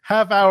first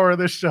half hour of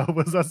this show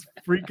was us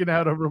freaking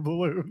out over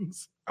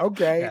balloons.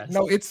 Okay. Yes.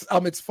 No,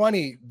 it's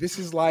funny. This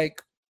is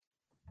like,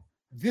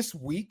 this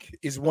week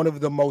is one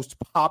of the most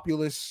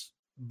populous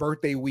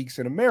birthday weeks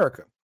in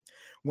America.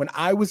 When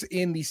I was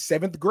in the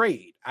 7th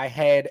grade, I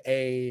had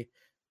a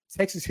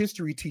Texas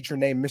history teacher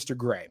named Mr.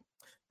 Gray.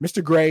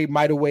 Mr. Gray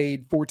might have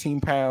weighed 14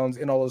 pounds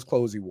in all those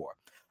clothes he wore.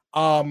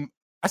 I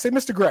say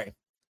Mr. Gray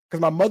because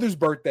my mother's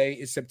birthday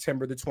is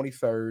September the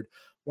 23rd.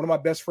 One of my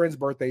best friend's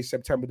birthday is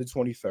September the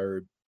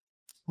 23rd.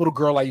 Little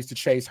girl I used to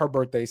chase, her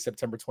birthday is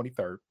September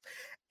 23rd.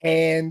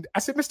 And I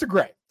said, Mr.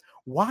 Gray,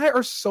 why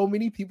are so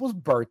many people's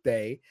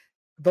birthday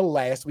the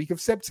last week of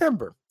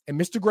September? And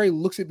Mr. Gray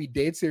looks at me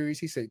dead serious.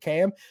 He said,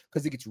 Cam,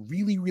 because it gets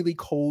really, really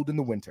cold in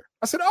the winter.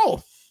 I said,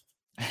 oh,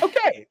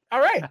 okay.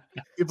 All right.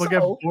 People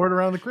get bored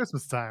around the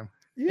Christmas time.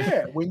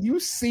 Yeah. When you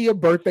see a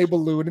birthday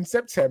balloon in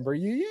September,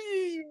 you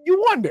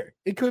wonder.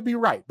 It could be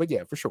right. But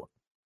yeah, for sure.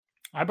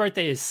 My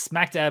birthday is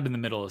smack dab in the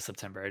middle of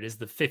September. It is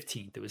the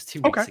 15th. It was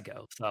 2 weeks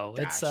ago. So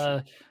it's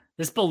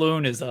this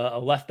balloon is a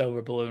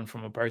leftover balloon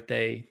from a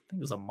birthday. I think it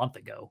was a month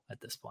ago at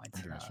this point.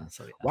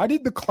 So yeah. Why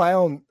did the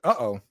clown?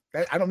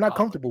 I'm not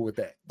comfortable with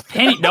that.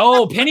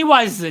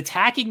 Pennywise is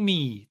attacking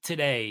me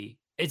today.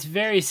 It's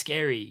very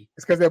scary.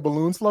 It's because that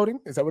balloon's floating.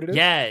 Is that what it is?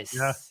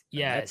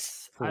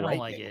 Yes. I don't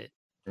like it.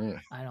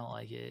 I don't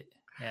like it.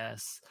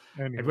 Yes.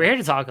 Anyway. We're here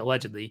to talk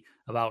allegedly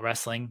about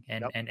wrestling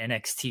and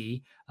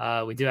NXT.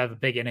 We do have a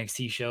big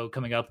NXT show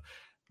coming up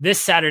this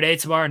Saturday,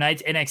 tomorrow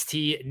night,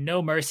 NXT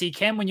No Mercy.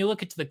 Cam, when you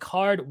look into the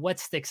card, what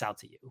sticks out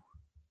to you?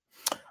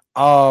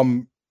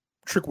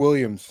 Trick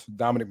Williams,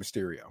 Dominic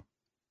Mysterio.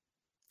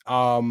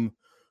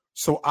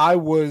 So I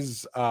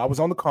was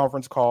on the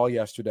conference call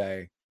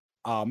yesterday.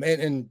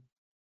 And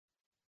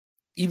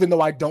even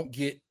though I don't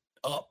get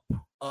up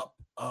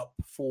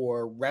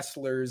for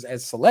wrestlers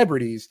as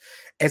celebrities,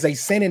 as a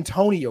San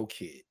Antonio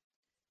kid,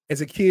 as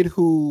a kid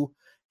who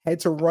had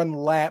to run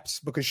laps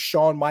because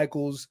Shawn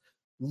Michaels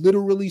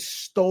literally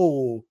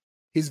stole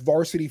his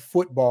varsity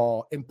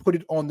football and put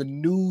it on the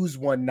news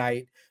one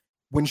night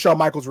when Shawn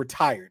Michaels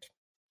retired.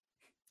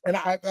 And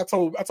I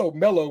told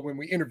Mello when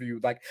we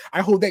interviewed, like,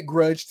 I hold that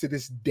grudge to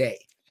this day.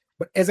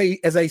 But as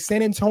a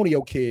San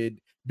Antonio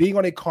kid, being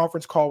on a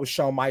conference call with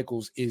Shawn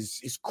Michaels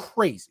is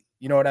crazy.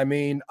 You know what I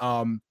mean?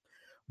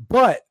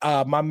 But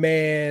my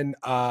man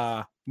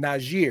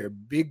Najir,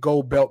 Big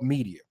Gold Belt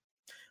Media,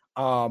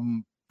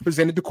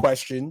 presented the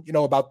question,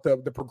 about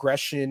the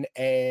progression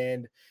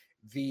and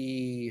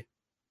the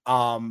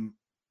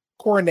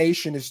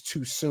coronation is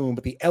too soon,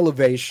 but the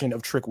elevation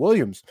of Trick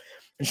Williams.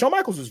 And Shawn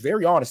Michaels was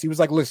very honest. He was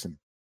like, listen,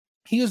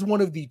 he is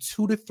one of the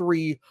 2 to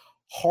 3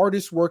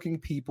 hardest working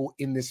people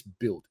in this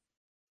building.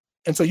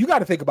 And so you got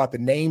to think about the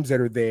names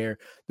that are there,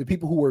 the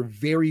people who are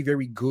very,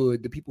 very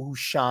good, the people who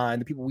shine,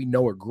 the people we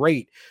know are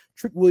great.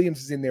 Trick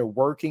Williams is in there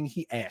working.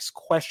 He asks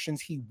questions.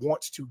 He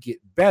wants to get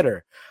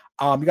better.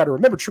 You got to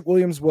remember, Trick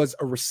Williams was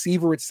a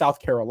receiver at South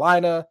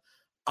Carolina.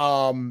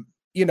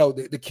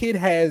 The kid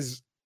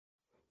has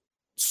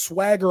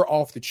swagger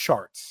off the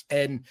charts.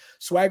 And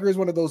swagger is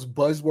one of those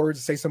buzzwords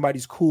to say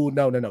somebody's cool.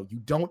 No. You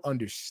don't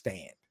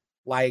understand.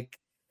 Like,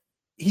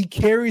 he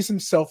carries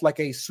himself like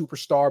a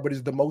superstar, but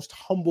is the most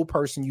humble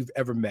person you've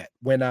ever met.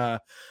 When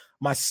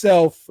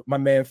myself, my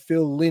man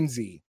Phil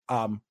Lindsay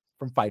from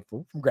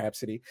Fightful, from Grab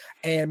City,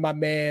 and my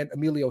man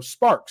Emilio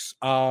Sparks,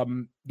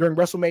 during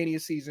WrestleMania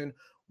season,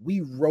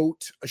 we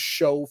wrote a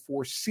show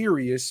for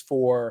Sirius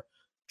for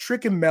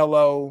Trick and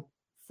Mello,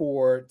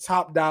 for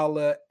Top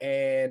Dollar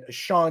and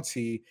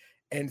Ashanti,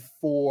 and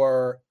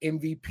for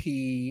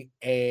MVP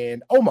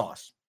and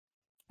Omos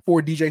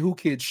for DJ Who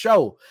Kid's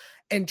show.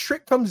 And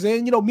Trick comes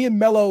in, me and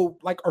Mello,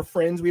 like, are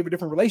friends. We have a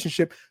different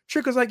relationship.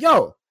 Trick was like,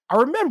 yo, I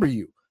remember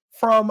you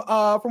from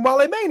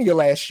Wale Mania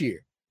last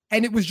year.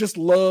 And it was just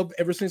love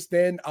ever since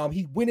then.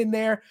 He went in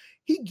there.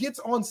 He gets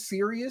on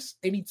Sirius,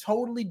 and he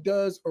totally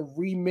does a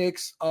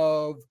remix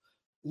of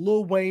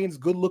Lil Wayne's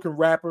Good Looking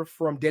Rapper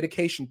from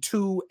Dedication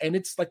 2. And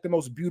it's like the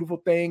most beautiful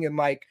thing. And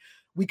like,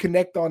 we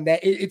connect on that.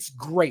 It's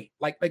great.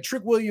 Like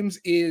Trick Williams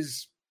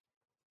is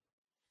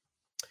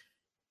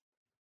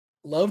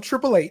love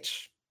Triple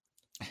H.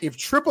 If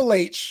Triple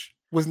H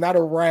was not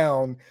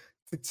around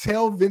to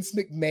tell Vince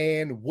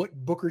McMahon what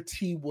Booker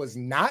T was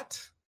not,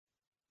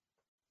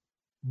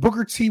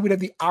 Booker T would have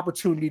the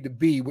opportunity to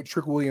be what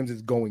Trick Williams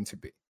is going to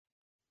be.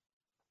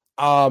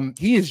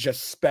 He is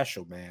just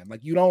special, man.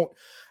 Like, you don't,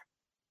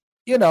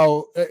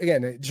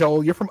 again,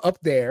 Joel, you're from up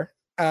there.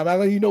 I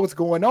know you know what's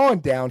going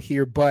on down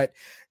here, but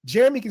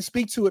Jeremy can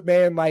speak to it,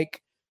 man.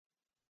 Like,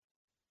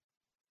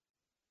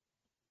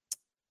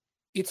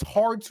 it's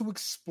hard to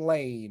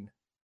explain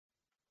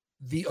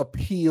the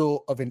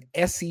appeal of an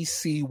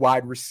SEC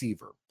wide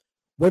receiver,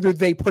 whether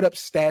they put up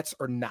stats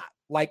or not.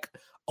 Like,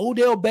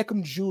 Odell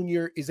Beckham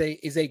Jr. is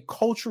a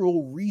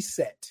cultural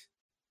reset,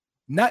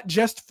 not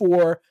just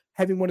for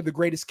having one of the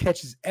greatest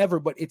catches ever,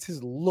 but it's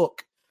his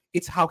look.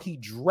 It's how he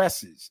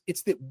dresses.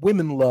 It's that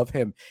women love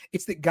him.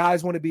 It's that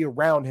guys want to be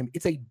around him.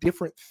 It's a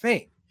different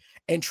thing.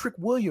 And Trick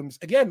Williams,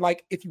 again,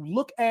 like, if you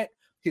look at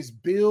his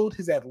build,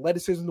 his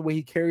athleticism, the way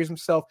he carries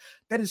himself,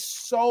 that is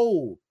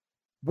so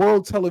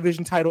world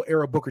television title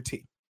era Booker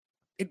T.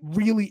 It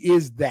really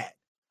is that.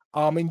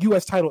 And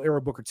U.S. title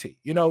era Booker T.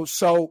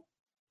 So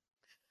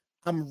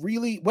I'm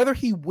really, whether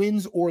he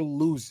wins or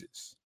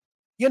loses,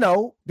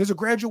 there's a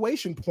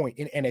graduation point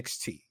in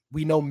NXT.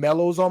 We know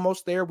Melo's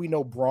almost there. We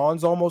know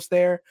Braun's almost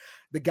there.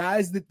 The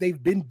guys that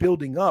they've been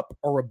building up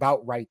are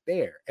about right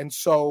there. And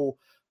so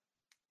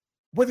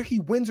whether he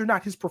wins or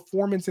not, his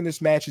performance in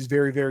this match is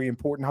very, very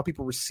important. How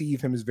people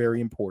receive him is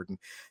very important.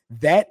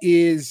 That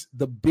is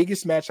the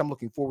biggest match I'm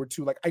looking forward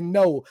to. Like, I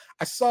know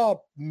I saw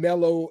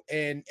Melo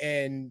and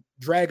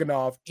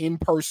Dragunov in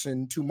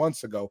person 2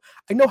 months ago.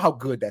 I know how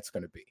good that's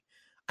going to be.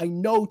 I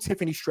know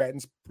Tiffany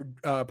Stratton's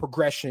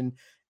progression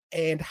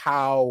and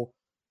how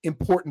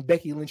important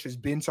Becky Lynch has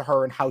been to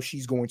her and how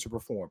she's going to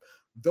perform.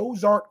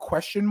 Those aren't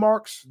question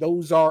marks.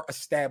 Those are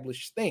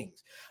established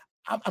things.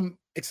 I'm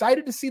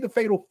excited to see the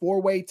Fatal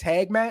 4-Way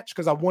tag match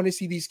because I want to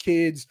see these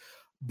kids,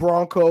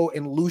 Bronco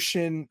and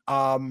Lucian.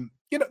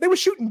 They were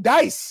shooting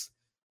dice.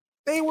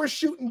 They were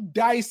shooting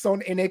dice on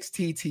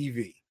NXT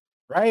TV,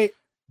 right?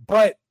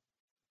 But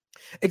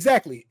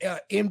exactly,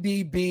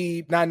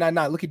 MDB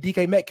 999. Look at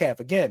DK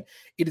Metcalf again.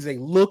 It is a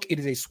look. It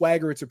is a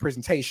swagger. It's a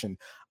presentation.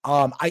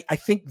 I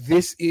think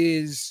this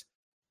is.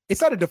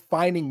 It's not a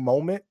defining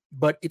moment,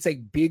 but it's a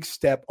big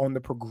step on the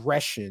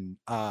progression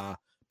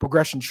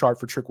chart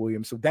for Trick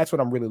Williams. So that's what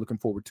I'm really looking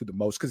forward to the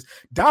most. Because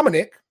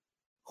Dominic,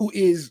 who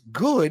is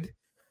good,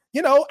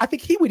 I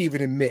think he would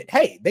even admit,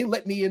 hey, they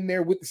let me in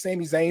there with the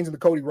Sami Zayns and the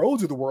Cody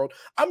Rhodes of the world.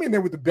 I'm in there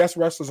with the best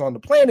wrestlers on the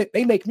planet.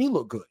 They make me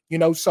look good,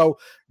 So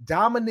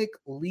Dominic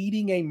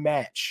leading a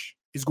match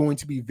is going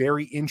to be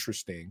very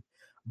interesting.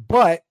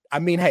 But I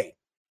mean, hey,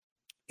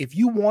 if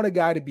you want a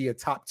guy to be a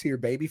top tier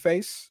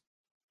babyface,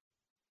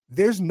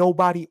 there's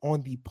nobody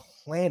on the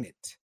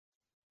planet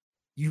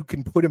you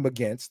can put him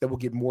against that will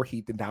get more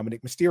heat than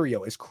Dominic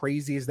Mysterio, as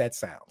crazy as that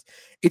sounds.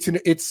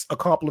 It's a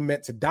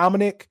compliment to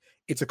Dominic.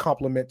 It's a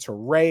compliment to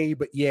Ray.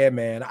 But yeah,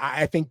 man,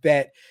 I think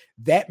that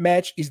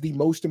match is the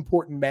most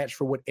important match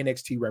for what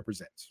NXT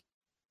represents.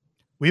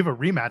 We have a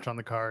rematch on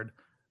the card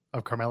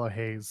of Carmelo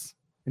Hayes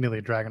and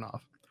Ilya Dragunov.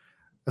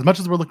 As much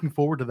as we're looking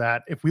forward to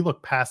that, if we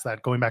look past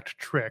that, going back to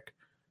Trick,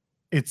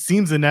 it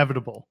seems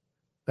inevitable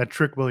that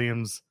Trick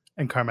Williams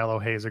and Carmelo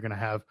Hayes are going to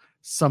have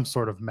some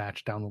sort of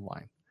match down the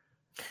line.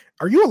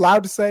 Are you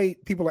allowed to say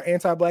people are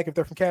anti-Black if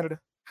they're from Canada?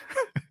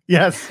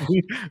 Yes.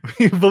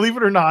 We believe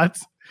it or not,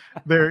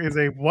 there is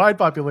a wide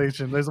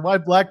population. There's a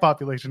wide Black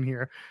population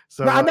here.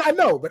 So no, I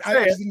know, but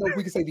I just didn't know if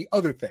we could say the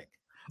other thing.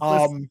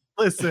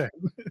 Listen.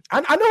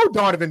 I know who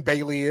Donovan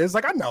Bailey is.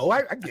 Like, I know.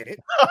 I get it.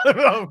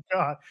 Oh,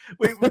 God.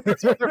 Wait,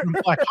 they're from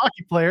Black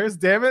hockey players.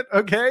 Damn it.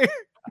 Okay.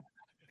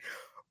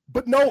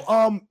 But no,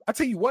 I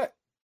tell you what.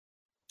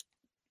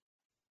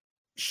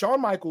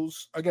 Shawn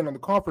Michaels, again, on the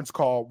conference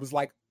call, was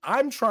like,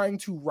 I'm trying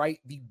to write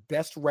the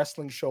best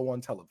wrestling show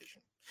on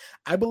television.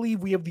 I believe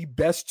we have the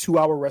best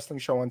 2-hour wrestling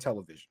show on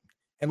television.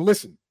 And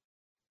listen,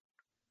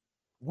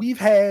 we've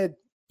had,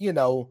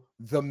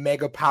 the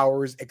mega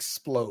powers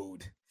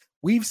explode.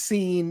 We've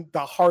seen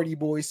the Hardy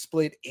Boys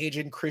split, Edge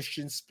and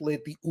Christian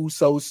split, the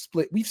Usos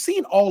split. We've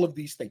seen all of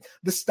these things.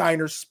 The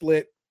Steiners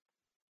split.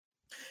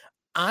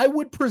 I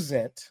would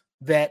present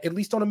that, at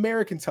least on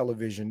American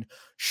television,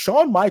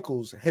 Shawn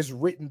Michaels has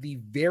written the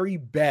very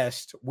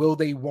best will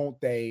they,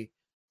 won't they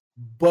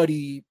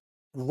buddy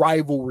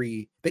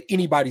rivalry that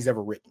anybody's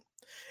ever written.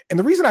 And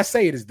the reason I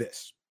say it is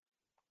this.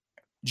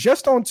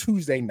 Just on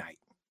Tuesday night,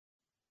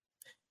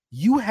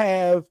 you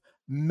have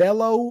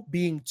Melo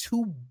being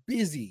too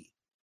busy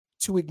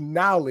to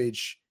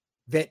acknowledge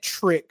that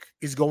Trick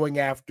is going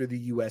after the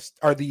US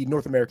or the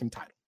North American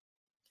title.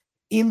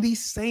 In the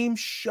same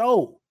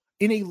show,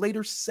 in a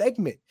later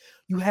segment,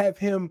 you have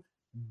him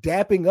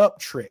dapping up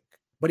Trick,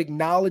 but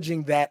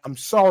acknowledging that, I'm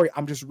sorry,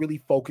 I'm just really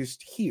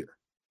focused here.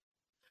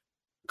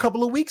 A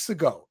couple of weeks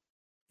ago,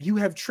 you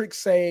have Trick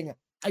saying,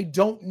 I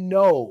don't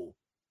know,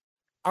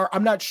 or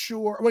I'm not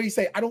sure. What do you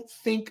say? I don't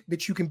think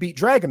that you can beat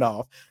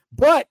Dragunov,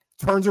 but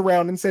turns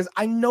around and says,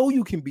 I know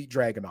you can beat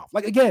Dragunov.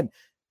 Like, again,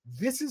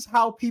 this is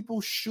how people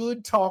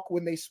should talk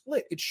when they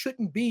split. It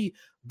shouldn't be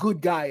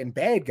good guy and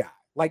bad guy.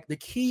 Like, the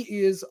key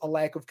is a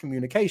lack of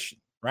communication,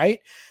 right?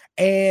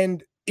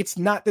 And it's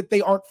not that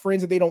they aren't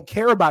friends and they don't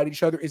care about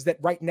each other. Is that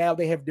right now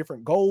they have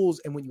different goals.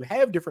 And when you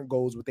have different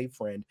goals with a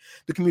friend,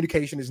 the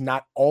communication is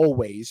not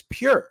always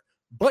pure,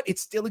 but it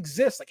still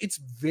exists. Like, it's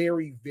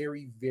very,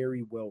 very,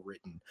 very well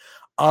written.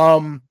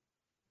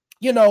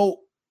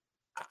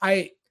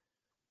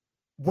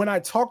 When I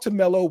talked to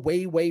Melo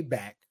way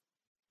back,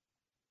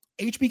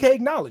 HBK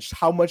acknowledged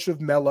how much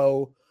of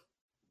Melo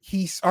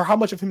how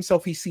much of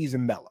himself he sees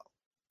in Melo.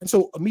 And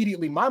so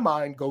immediately my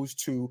mind goes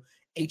to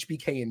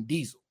HBK and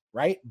Diesel,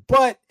 right?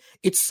 But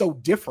it's so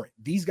different.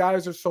 These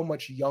guys are so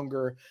much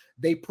younger.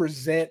 They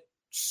present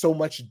so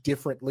much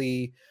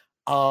differently.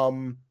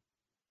 Trick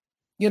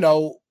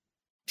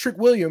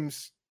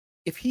Williams,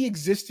 if he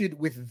existed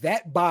with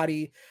that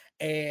body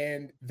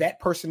and that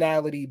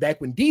personality back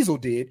when Diesel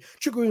did,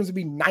 Trick Williams would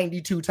be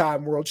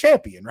 92-time world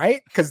champion,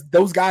 right? Because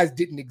those guys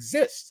didn't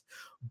exist.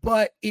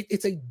 But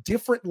it's a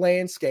different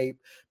landscape.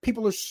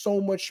 People are so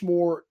much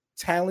more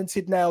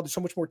talented now. They're so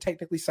much more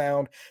technically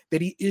sound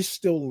that he is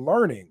still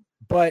learning.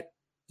 But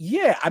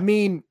yeah, I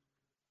mean,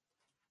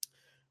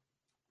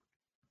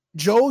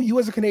 Joe, you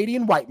as a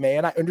Canadian white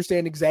man, I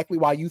understand exactly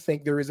why you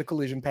think there is a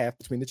collision path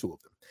between the two of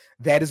them.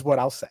 That is what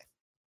I'll say.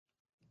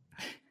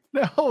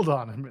 Now, hold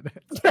on a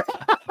minute.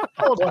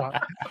 Hold on.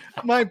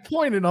 My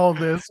point in all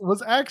this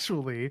was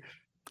actually,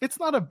 it's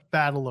not a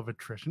battle of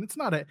attrition. It's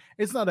not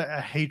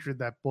a hatred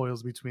that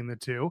boils between the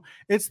two.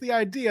 It's the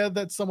idea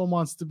that someone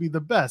wants to be the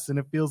best, and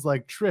it feels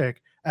like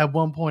Trick at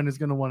one point is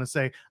going to want to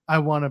say, I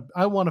want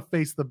to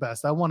face the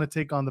best. I want to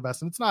take on the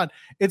best. And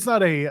it's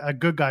not a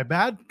good guy,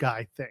 bad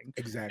guy thing.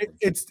 Exactly.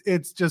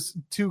 It's just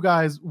two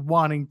guys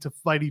wanting to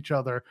fight each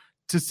other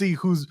to see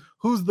who's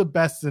the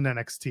best in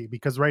NXT,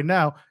 because right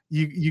now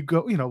you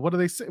go, what do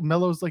they say?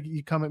 Melo's like,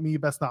 you come at me, you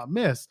best not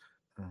miss.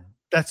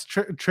 That's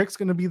Trick's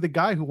going to be the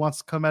guy who wants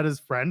to come at his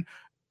friend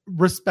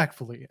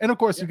respectfully. And of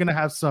course, you're going to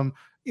have some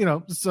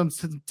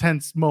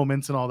tense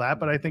moments and all that.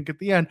 But I think at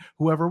the end,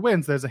 whoever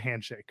wins, there's a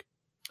handshake.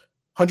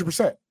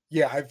 100%.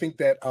 Yeah, I think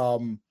that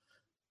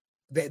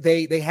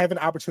they have an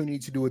opportunity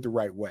to do it the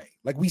right way.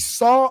 Like, we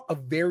saw a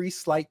very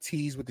slight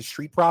tease with the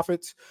Street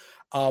Profits,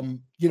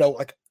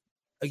 like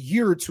a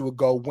year or two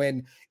ago,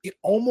 when it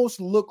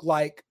almost looked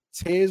like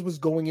Tez was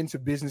going into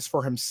business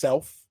for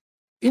himself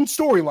in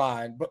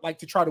storyline, but like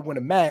to try to win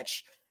a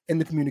match,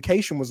 and the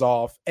communication was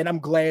off. And I'm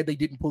glad they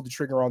didn't pull the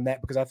trigger on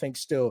that, because I think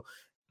still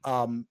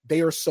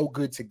they are so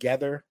good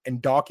together.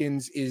 And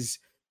Dawkins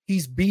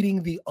he's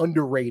beating the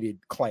underrated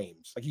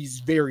claims. Like, he's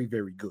very,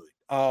 very good.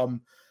 But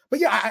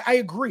yeah, I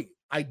agree.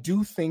 I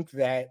do think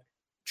that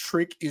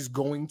Trick is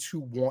going to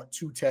want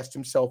to test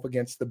himself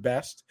against the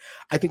best.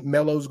 I think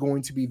Melo's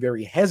going to be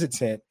very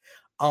hesitant.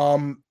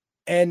 And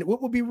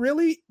what would be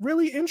really,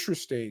 really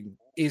interesting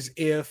is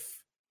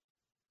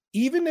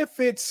even if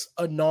it's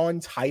a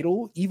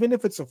non-title, even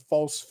if it's a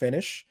false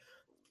finish,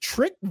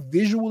 Trick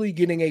visually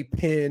getting a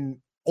pin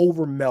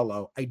over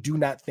Melo, I do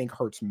not think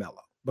hurts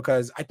Melo,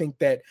 because I think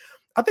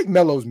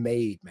Melo's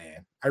made,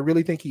 man. I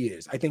really think he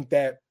is. I think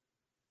that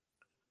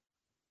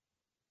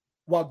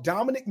while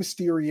Dominic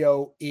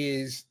Mysterio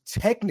is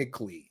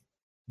technically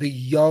the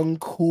young,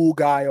 cool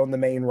guy on the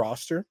main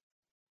roster,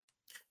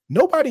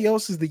 nobody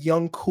else is the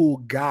young, cool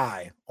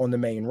guy on the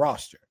main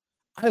roster.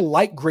 I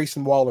like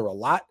Grayson Waller a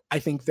lot. I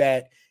think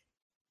that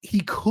he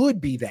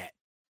could be that.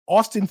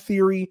 Austin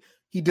Theory,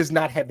 he does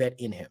not have that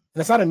in him. And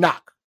that's not a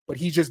knock, but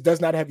he just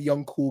does not have the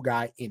young, cool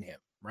guy in him,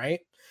 right?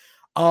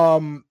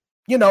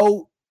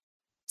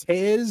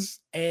 Tez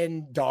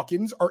and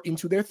Dawkins are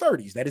into their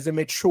 30s. That is a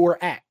mature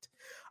act.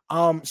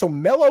 So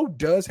Melo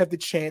does have the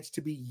chance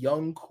to be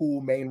young,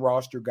 cool main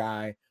roster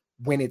guy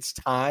when it's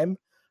time.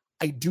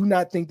 I do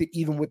not think that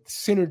even with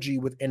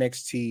synergy with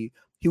NXT,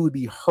 he would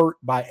be hurt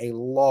by a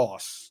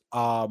loss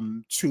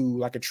to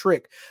like a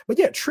Trick. But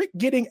yeah, Trick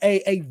getting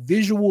a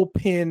visual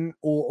pin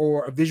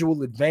or a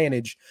visual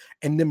advantage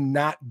and them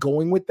not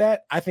going with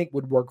that, I think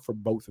would work for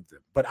both of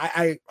them. But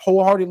I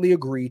wholeheartedly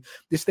agree.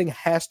 This thing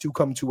has to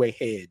come to a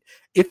head.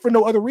 If for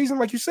no other reason,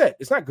 like you said,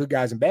 it's not good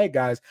guys and bad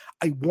guys.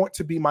 I want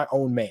to be my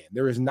own man.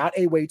 There is not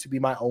a way to be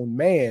my own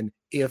man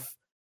if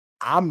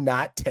I'm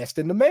not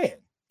testing the man.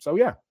 So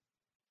yeah.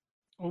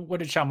 What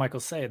did Shawn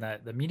Michaels say in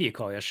the media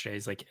call yesterday?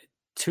 He's like,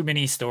 too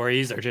many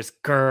stories are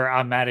just, grr,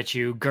 I'm mad at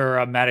you,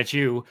 grr, I'm mad at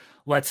you,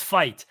 let's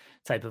fight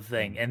type of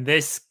thing. And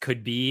this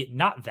could be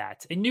not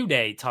that. And New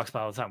Day talks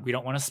about all the time, we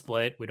don't want to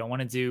split. We don't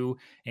want to do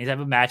any type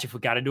of match. If we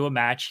got to do a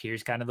match,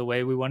 here's kind of the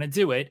way we want to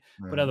do it.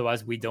 Right. But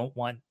otherwise, we don't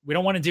want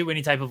to do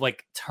any type of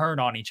like turn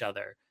on each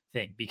other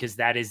thing, because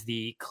that is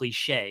the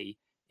cliche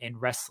in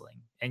wrestling.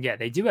 And yeah,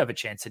 they do have a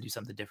chance to do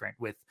something different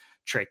with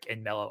Trick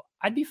and Melo.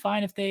 I'd be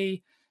fine if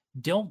they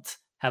don't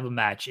have a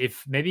match.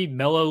 If maybe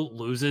Melo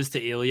loses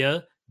to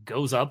Ilya,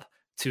 goes up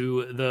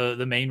to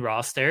the main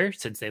roster,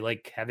 since they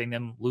like having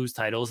them lose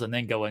titles and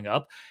then going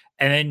up,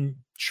 and then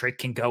Trick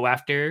can go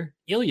after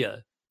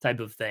Ilya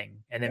type of thing.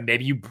 And then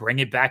maybe you bring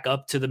it back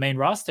up to the main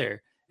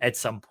roster at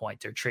some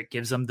point, or Trick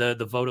gives him the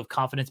vote of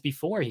confidence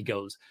before he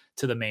goes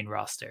to the main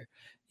roster.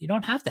 You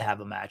don't have to have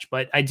a match,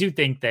 but I do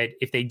think that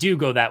if they do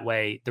go that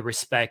way, the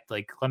respect,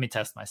 like, let me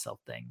test myself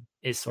thing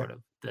is sort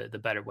of the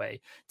better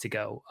way to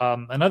go.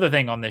 Another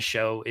thing on this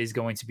show is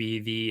going to be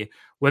the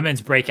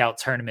women's breakout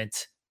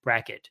tournament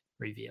bracket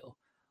reveal.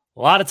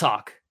 A lot of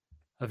talk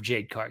of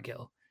Jade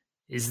Cargill.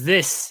 Is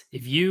this,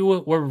 if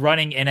you were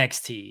running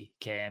NXT,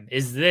 Cam,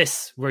 is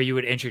this where you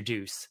would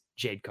introduce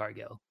Jade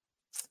Cargill?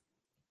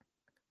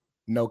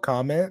 No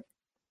comment.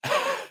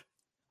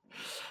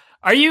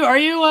 Are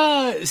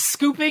you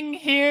scooping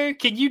here?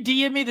 Can you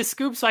DM me the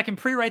scoop so I can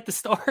pre-write the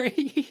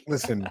story?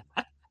 Listen,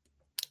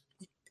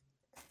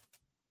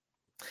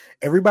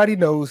 everybody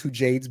knows who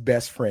Jade's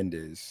best friend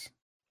is,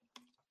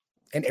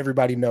 and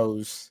everybody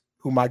knows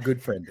who my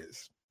good friend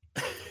is.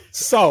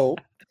 So,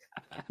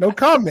 no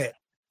comment.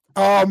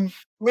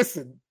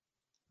 Listen,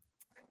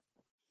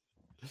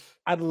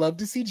 I'd love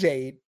to see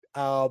Jade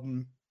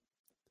in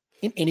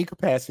any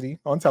capacity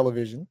on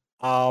television.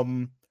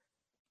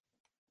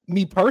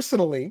 Me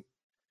personally,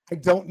 I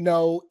don't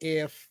know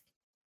if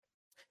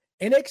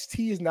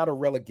NXT is not a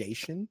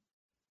relegation.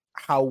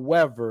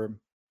 However,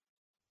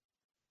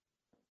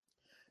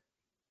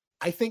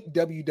 I think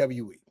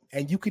WWE,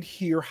 and you could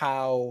hear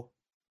how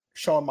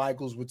Shawn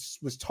Michaels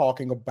was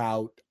talking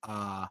about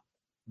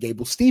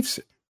Gable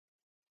Steveson.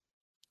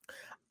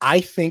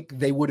 I think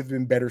they would have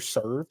been better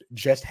served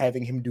just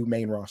having him do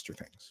main roster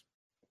things.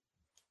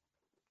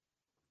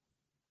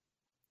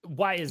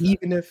 Why is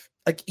even if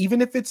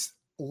it's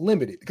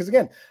limited? Because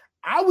again,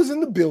 I was in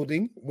the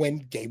building when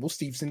Gable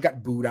Steveson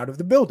got booed out of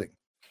the building.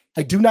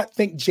 I do not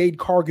think Jade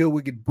Cargill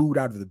would get booed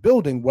out of the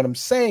building. What I'm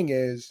saying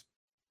is,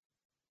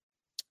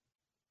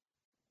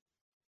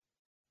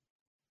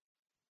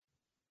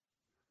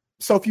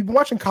 so if you've been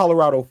watching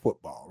Colorado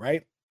football,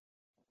 right?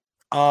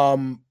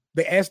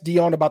 They asked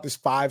Dion about this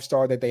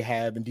 5-star that they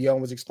have, and Dion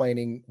was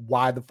explaining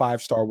why the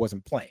 5-star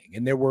wasn't playing.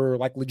 And there were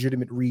like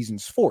legitimate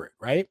reasons for it,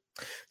 right?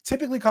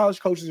 Typically, college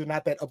coaches are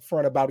not that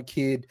upfront about a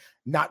kid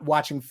not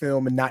watching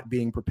film and not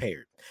being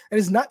prepared. And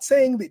it's not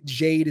saying that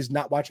Jade is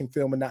not watching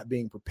film and not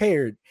being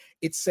prepared.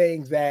 It's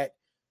saying that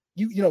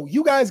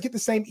you guys get the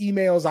same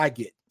emails I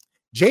get.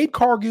 Jade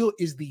Cargill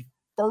is the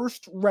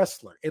first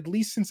wrestler, at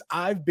least since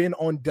I've been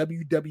on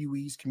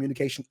WWE's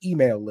communication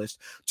email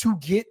list, to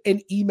get an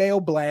email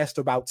blast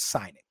about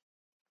signing.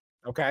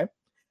 Okay.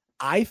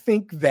 I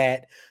think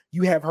that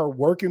you have her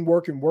work at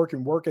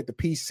the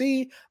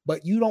PC,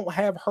 but you don't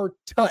have her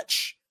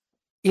touch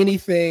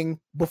anything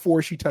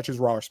before she touches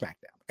Raw or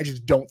SmackDown. I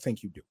just don't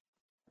think you do.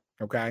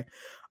 Okay.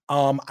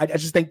 I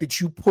just think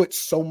that you put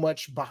so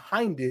much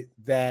behind it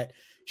that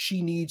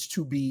she needs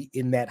to be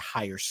in that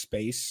higher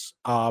space.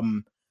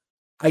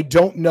 I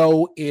don't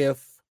know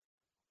if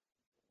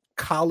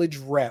college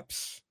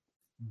reps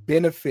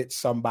benefit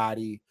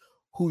somebody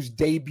whose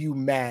debut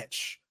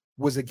match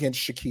was against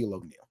Shaquille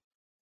O'Neal.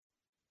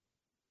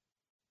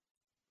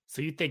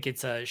 So you think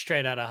it's a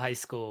straight out of high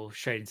school,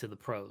 straight into the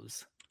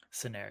pros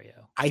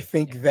scenario? I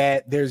think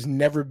that there's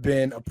never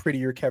been a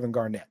prettier Kevin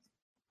Garnett.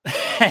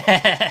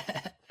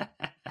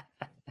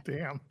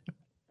 Damn.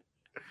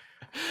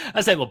 I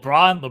say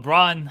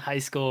LeBron, high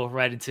school,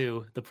 right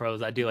into the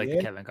pros. I do like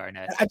the Kevin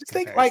Garnett. I just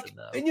think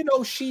and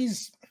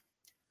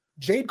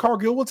Jade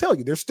Cargill will tell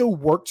you there's still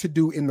work to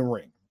do in the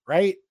ring,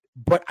 right?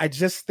 But I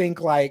just think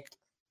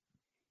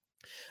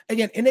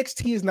again,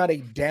 NXT is not a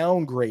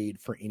downgrade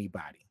for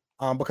anybody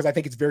because I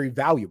think it's very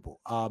valuable.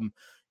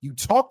 You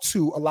talk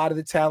to a lot of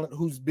the talent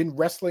who's been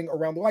wrestling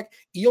around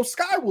Io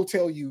Sky will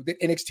tell you that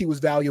NXT was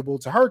valuable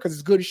to her because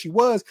as good as she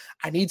was,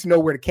 I need to know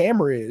where the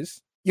camera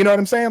is. You know what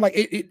I'm saying?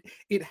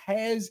 It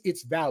has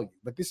its value,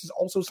 but this is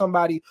also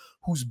somebody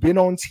who's been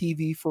on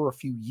TV for a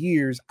few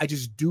years. I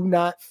just do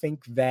not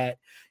think that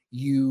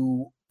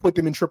you put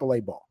them in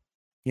AAA ball.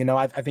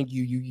 I think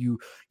you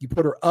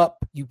put her up,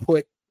 you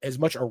put as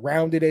much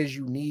around it as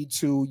you need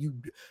to. You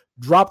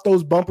drop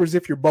those bumpers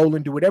if you're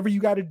bowling, do whatever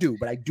you got to do.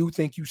 But I do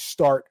think you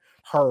start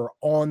her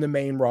on the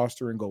main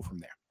roster and go from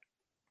there.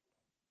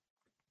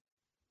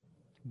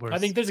 I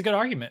think there's a good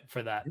argument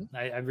for that.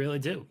 I really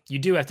do. You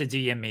do have to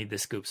DM me the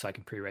scoop so I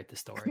can pre-write the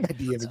story. I'm not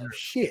DMing you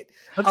shit.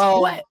 That's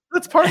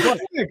part of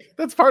it.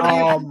 That's part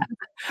of it.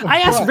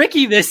 I asked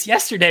Ricky this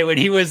yesterday when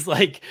he was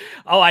like,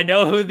 "Oh, I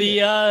know who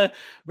the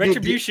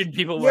Retribution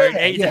people were."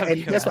 Yeah,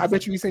 and guess what? I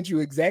bet you he sent you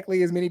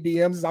exactly as many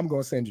DMs as I'm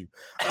going to send you.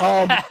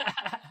 But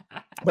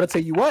I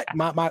tell you what,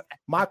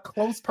 my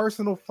close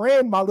personal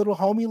friend, my little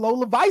homie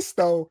Lola Vice,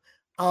 though,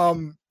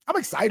 I'm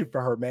excited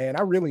for her, man.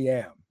 I really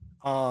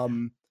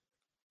am.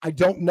 I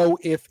don't know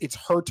if it's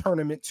her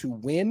tournament to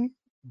win,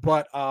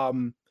 but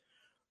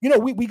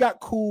we got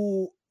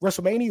cool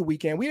WrestleMania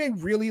weekend. We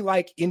didn't really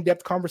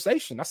in-depth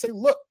conversation. I say,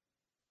 look,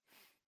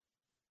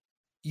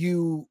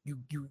 you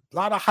a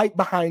lot of hype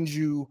behind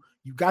you.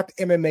 You got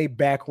the MMA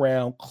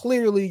background.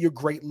 Clearly, you're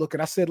great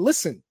looking. I said,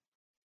 listen,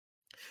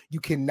 you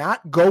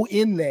cannot go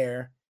in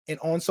there and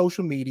on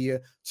social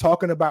media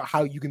talking about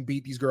how you can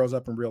beat these girls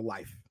up in real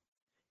life.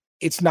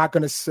 It's not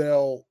going to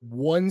sell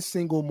one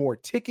single more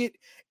ticket.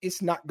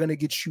 It's not going to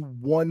get you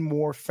one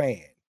more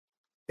fan.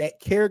 That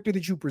character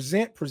that you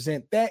present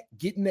that,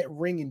 get in that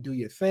ring and do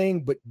your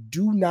thing, but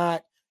do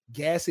not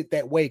gas it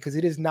that way because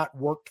it has not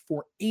worked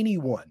for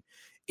anyone.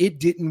 It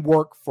didn't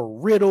work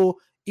for Riddle.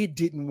 It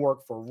didn't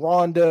work for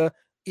Ronda.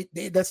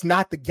 That's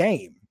not the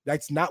game.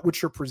 That's not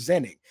what you're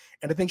presenting.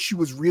 And I think she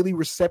was really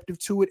receptive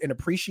to it and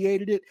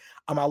appreciated it.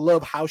 I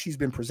love how she's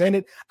been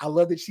presented. I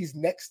love that she's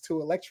next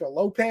to Elektra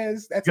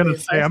Lopez. That's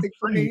fantastic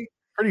for me.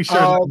 Pretty sure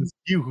that was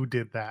you who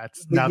did that.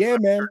 Yeah,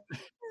 man.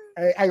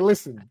 Hey,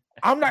 listen,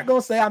 I'm not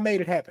going to say I made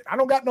it happen. I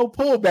don't got no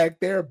pullback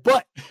there,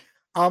 but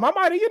I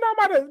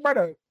might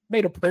have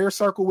made a prayer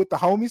circle with the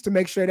homies to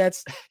make sure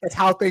that's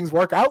how things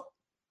work out.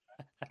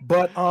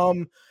 But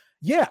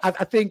yeah,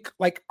 I think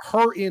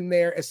her in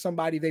there as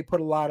somebody they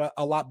put a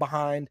lot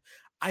behind.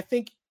 I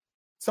think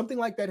something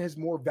like that has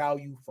more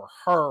value for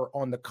her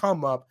on the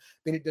come up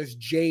than it does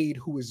Jade,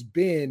 who has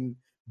been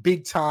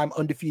big time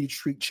undefeated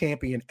streak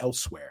champion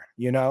elsewhere.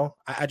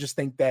 I just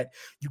think that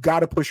you got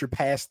to push her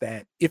past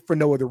that. If for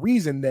no other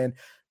reason, then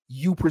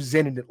you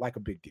presented it like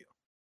a big deal.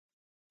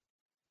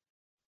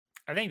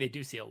 I think they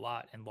do see a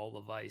lot in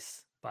Lola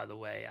Vice. By the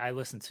way, I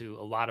listen to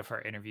a lot of her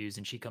interviews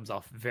and she comes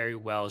off very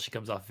well. She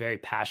comes off very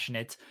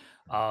passionate.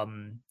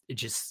 It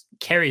just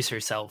carries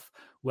herself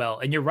well.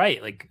 And you're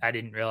right. Like, I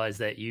didn't realize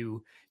that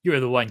you were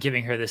the one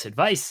giving her this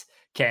advice,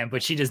 Cam,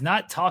 but she does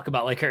not talk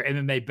about like her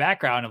MMA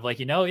background of like,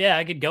 yeah,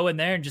 I could go in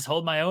there and just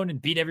hold my own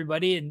and beat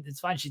everybody and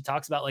it's fine. She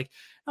talks about like,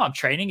 no, I'm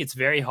training. It's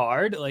very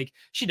hard. Like,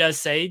 she does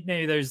say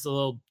maybe there's a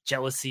little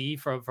jealousy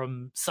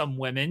from some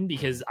women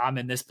because I'm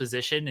in this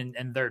position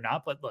and they're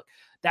not. But look,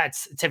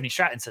 that's Tiffany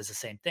Stratton says the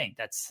same thing.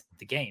 That's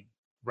the game,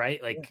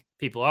 right? Like,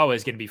 people are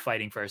always going to be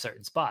fighting for a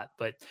certain spot,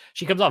 but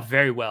she comes off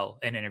very well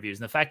in interviews.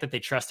 And the fact that they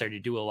trust her to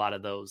do a lot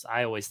of those,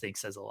 I always think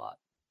says a lot.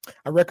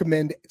 I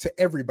recommend to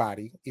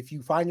everybody, if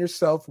you find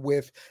yourself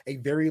with a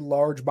very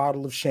large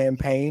bottle of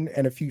champagne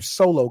and a few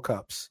solo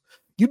cups,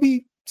 you'd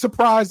be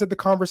surprised at the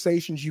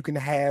conversations you can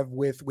have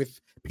with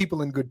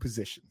people in good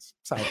positions.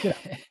 So,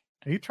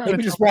 are you trying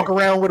to just walk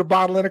around with a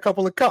bottle and a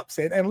couple of cups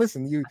and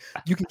listen, you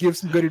can give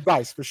some good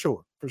advice for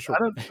sure.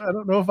 I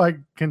don't know if I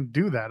can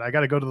do that. I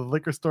got to go to the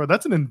liquor store.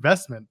 That's an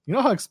investment. You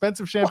know how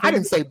expensive champagne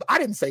I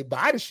didn't say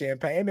buy the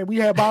champagne. I mean, we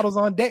had bottles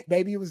on deck,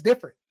 baby. It was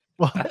different.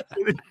 Well,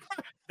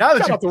 now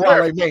that you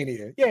Wale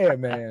Mania. Yeah,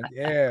 man.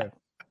 Yeah.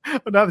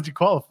 But now that you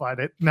qualified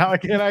it, now I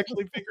can't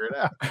actually figure it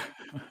out.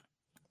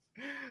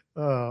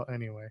 Oh,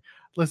 anyway.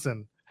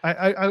 Listen,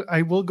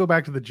 I will go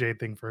back to the Jade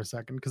thing for a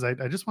second because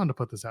I just wanted to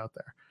put this out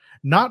there.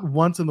 Not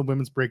once in the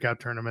women's breakout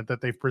tournament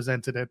that they've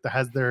presented it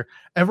has there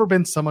ever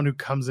been someone who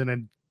comes in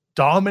and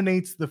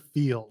dominates the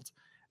field.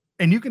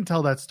 And you can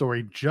tell that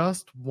story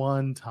just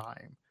one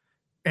time.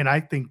 And I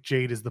think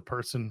Jade is the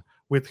person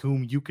with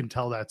whom you can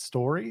tell that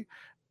story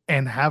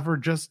and have her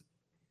just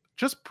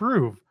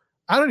prove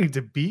I don't need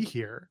to be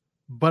here,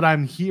 but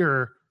I'm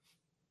here,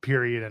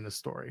 period, in a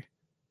story.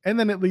 And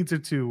then it leads her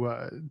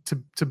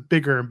to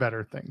bigger and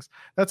better things.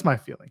 That's my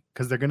feeling,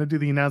 because they're going to do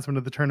the announcement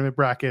of the tournament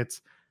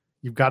brackets.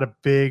 You've got a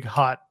big,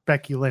 hot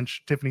Becky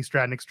Lynch, Tiffany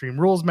Stratton Extreme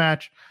Rules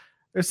match.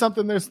 There's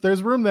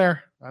room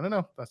there. I don't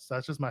know. That's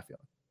just my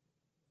feeling.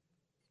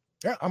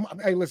 Yeah,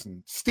 hey,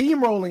 listen,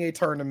 steamrolling a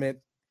tournament,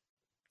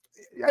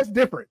 that's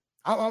different.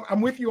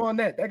 I'm with you on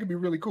that. That could be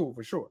really cool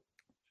for sure.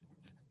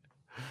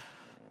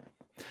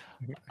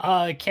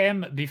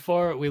 Cam,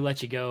 before we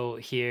let you go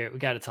here, we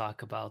got to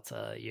talk about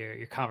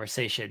your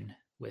conversation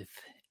with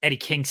Eddie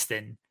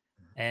Kingston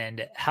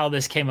and how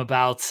this came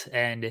about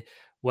and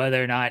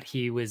whether or not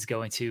he was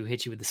going to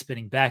hit you with the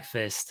spinning back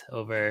fist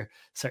over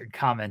certain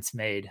comments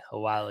made a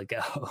while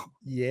ago.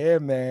 Yeah,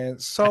 man.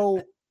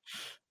 So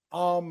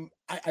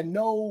I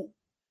know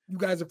you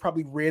guys have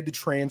probably read the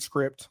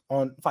transcript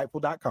on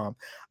Fightful.com.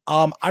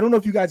 I don't know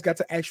if you guys got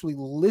to actually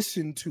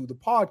listen to the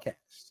podcast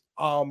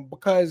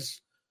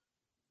because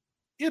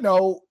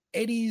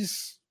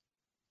Eddie's,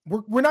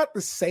 we're not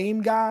the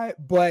same guy,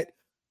 but,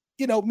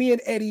 me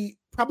and Eddie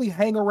probably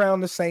hang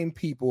around the same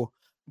people,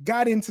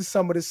 got into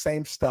some of the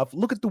same stuff,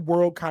 look at the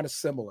world kind of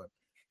similar.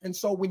 And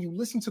so when you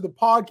listen to the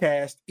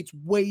podcast, it's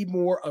way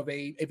more of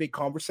a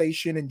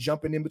conversation and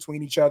jumping in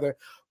between each other.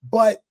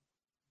 But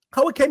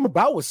how it came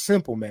about was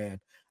simple,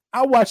 man.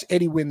 I watched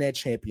Eddie win that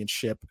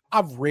championship.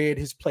 I've read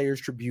his Players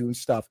Tribune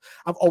stuff.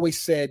 I've always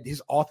said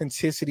his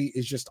authenticity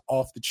is just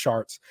off the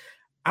charts.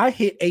 I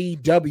hit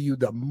AEW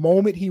the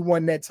moment he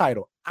won that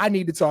title. I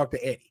need to talk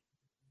to Eddie.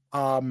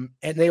 And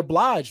they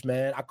obliged,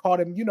 man. I caught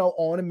him,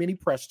 on a mini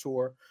press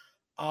tour.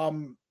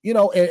 And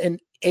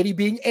Eddie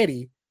being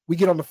Eddie, we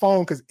get on the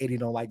phone because Eddie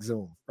don't like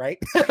Zoom, right?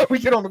 We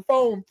get on the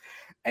phone.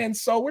 And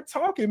so we're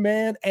talking,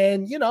 man.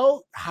 And,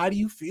 how do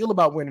you feel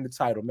about winning the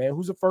title, man?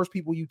 Who's the first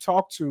people you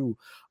talk to?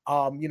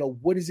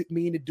 What does it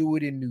mean to do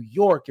it in New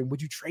York? And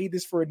would you trade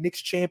this for a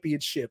Knicks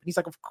championship? And he's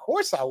like, of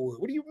course I would.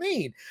 What do you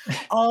mean?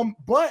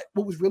 But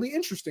what was really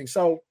interesting,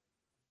 so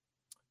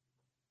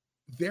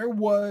there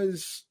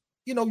was,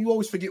 you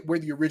always forget where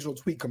the original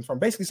tweet comes from.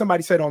 Basically,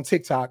 somebody said on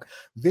TikTok,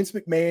 Vince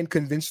McMahon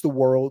convinced the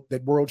world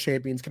that world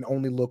champions can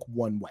only look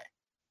one way.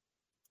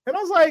 And I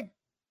was like,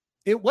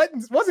 it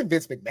wasn't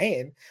Vince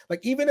McMahon. Like,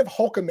 even if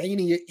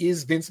Hulkamania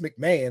is Vince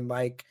McMahon,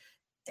 like,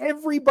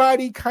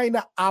 everybody kind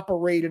of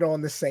operated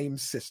on the same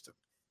system.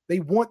 They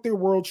want their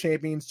world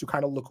champions to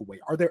kind of look away.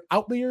 Are there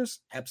outliers?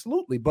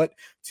 Absolutely. But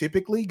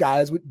typically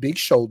guys with big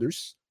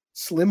shoulders,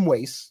 slim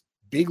waists,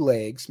 big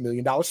legs, $1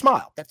 million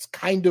smile. That's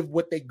kind of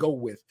what they go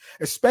with,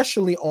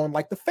 especially on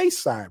like the face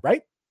side,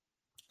 right?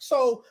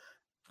 So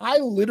I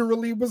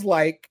literally was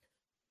like,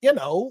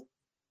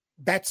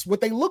 that's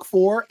what they look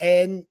for.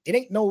 And it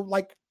ain't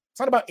it's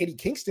not about Eddie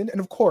Kingston.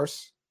 And of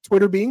course,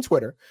 Twitter being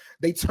Twitter,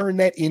 they turn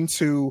that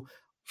into,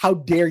 how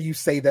dare you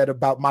say that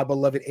about my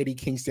beloved Eddie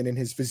Kingston and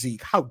his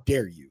physique? How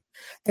dare you?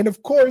 And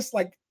of course,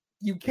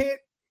 you can't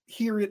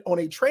hear it on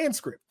a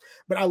transcript,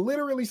 but I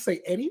literally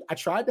say, Eddie, I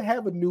tried to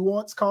have a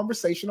nuanced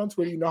conversation on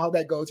Twitter. You know how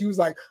that goes. He was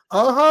like,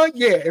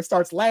 yeah, and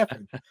starts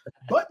laughing.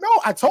 But no,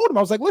 I told him,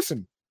 I was like,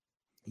 listen,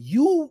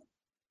 you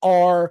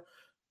are,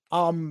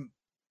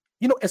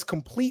 as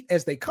complete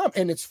as they come.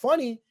 And it's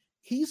funny,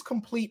 he's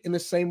complete in the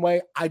same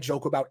way I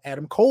joke about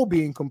Adam Cole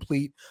being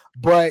complete,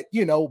 but,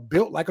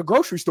 built like a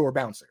grocery store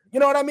bouncer. You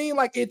know what I mean?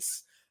 Like,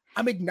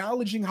 I'm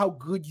acknowledging how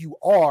good you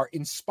are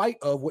in spite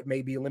of what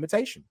may be a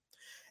limitation.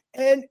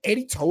 And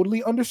Eddie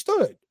totally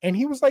understood. And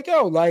he was like,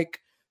 yo,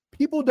 like,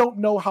 people don't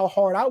know how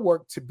hard I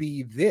work to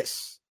be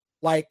this.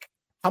 like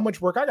how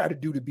much work I got to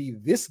do to be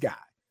this guy.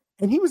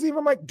 And he was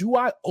even like, do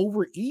I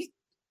overeat?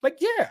 Like,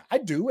 yeah, I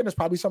do. And it's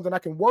probably something I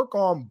can work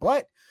on,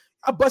 but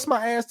I bust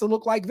my ass to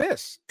look like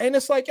this. And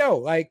it's like, yo,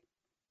 like,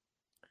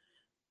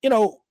 you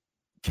know,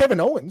 Kevin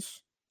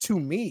Owens to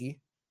me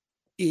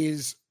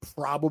is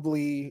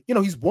probably, you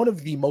know, he's one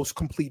of the most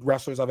complete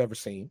wrestlers I've ever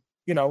seen.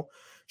 You know,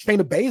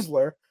 Shayna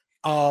Baszler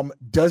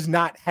does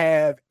not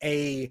have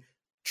a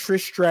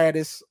Trish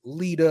Stratus,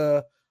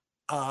 Lita,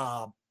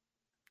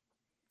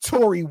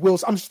 Tori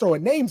Wilson. I'm just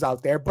throwing names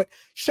out there, but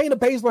Shayna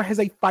Baszler has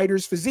a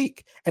fighter's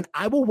physique, and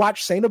I will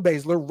watch Shayna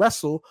Baszler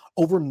wrestle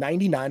over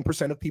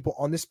 99% of people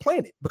on this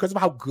planet because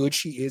of how good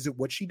she is at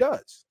what she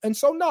does. And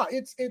so, no,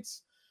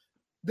 it's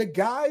the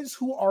guys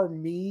who are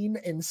mean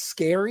and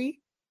scary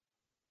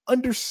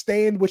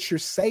understand what you're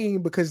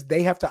saying because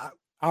they have to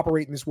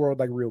operate in this world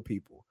like real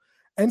people.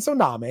 And so,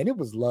 nah, man, it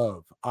was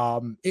love.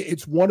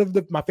 It's one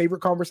of my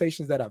favorite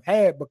conversations that I've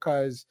had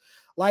because,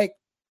 like,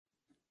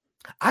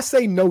 I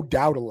say no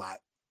doubt a lot.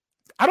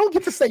 I don't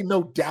get to say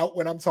no doubt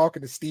when I'm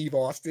talking to Steve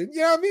Austin.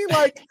 You know what I mean?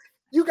 Like,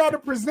 you got to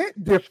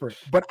present different.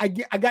 But I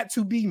got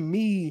to be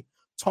me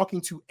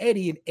talking to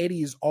Eddie, and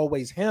Eddie is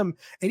always him.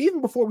 And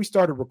even before we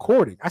started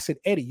recording, I said,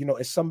 Eddie, you know,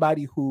 as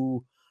somebody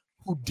who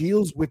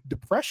deals with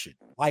depression,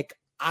 like,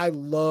 I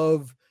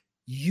love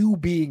you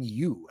being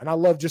you. And I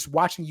love just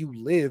watching you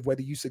live,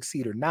 whether you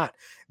succeed or not.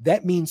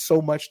 That means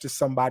so much to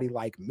somebody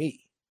like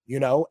me, you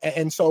know?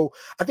 And so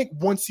I think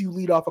once you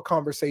lead off a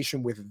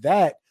conversation with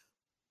that,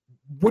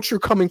 what you're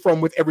coming from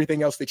with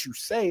everything else that you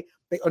say,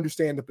 they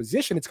understand the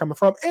position it's coming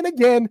from. And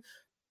again,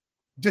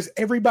 does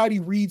everybody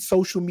read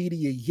social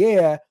media?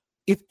 Yeah.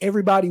 If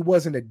everybody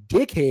wasn't a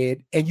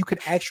dickhead and you could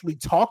actually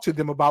talk to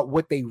them about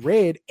what they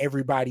read,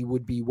 everybody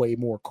would be way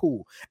more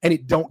cool. And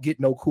it don't get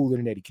no cooler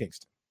than Eddie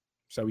Kingston.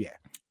 So yeah.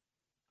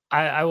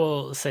 I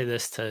will say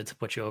this to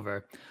put you over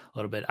a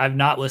little bit. I've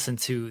not listened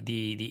to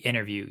the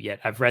interview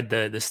yet. I've read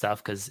the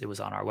stuff because it was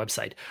on our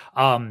website.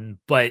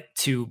 But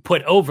to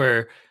put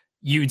over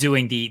you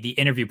doing the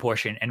interview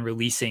portion and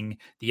releasing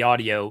the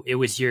audio, it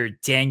was your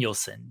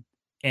Danielson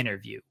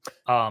interview.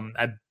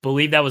 I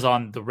believe that was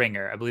on The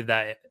Ringer. I believe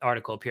that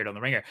article appeared on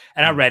The Ringer,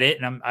 and I read it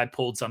and I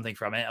pulled something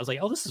from it. I was like,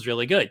 oh, this is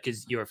really good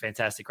because you're a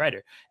fantastic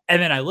writer. And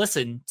then I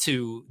listened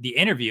to the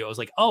interview. I was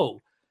like,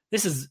 oh,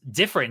 this is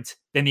different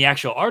than the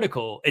actual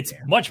article. It's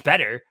much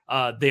better.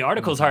 The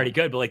article is already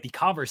good, but like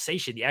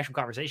the actual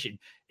conversation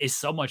is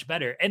so much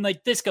better. And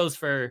like, this goes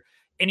for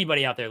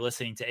anybody out there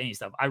listening to any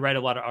stuff. I write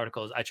a lot of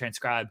articles. I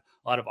transcribe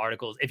a lot of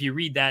articles. If you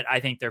read that, I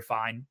think they're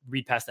fine.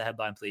 Read past the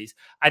headline, please.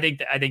 I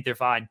think they're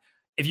fine.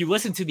 If you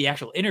listen to the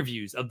actual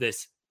interviews of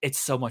this, it's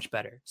so much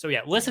better. So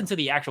yeah, listen to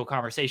the actual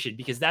conversation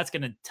because that's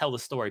going to tell the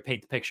story,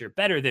 paint the picture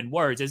better than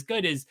words. As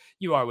good as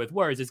you are with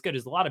words, as good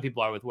as a lot of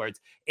people are with words,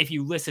 if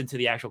you listen to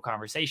the actual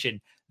conversation,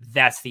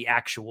 that's the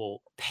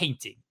actual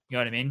painting. You know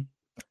what I mean?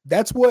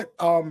 That's what,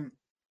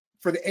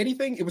 for the Eddie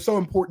thing, it was so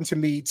important to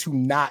me to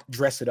not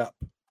dress it up.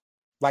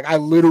 Like I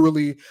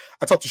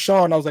talked to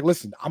Sean. I was like,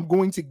 listen, I'm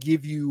going to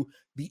give you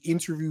the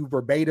interview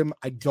verbatim.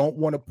 I don't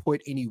want to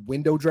put any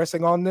window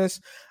dressing on this.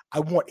 I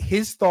want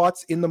his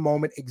thoughts in the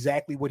moment,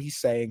 exactly what he's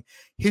saying.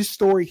 His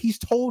story, he's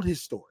told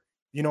his story.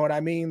 You know what I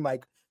mean?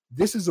 Like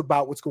this is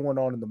about what's going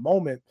on in the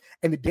moment.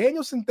 And the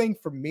Danielson thing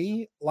for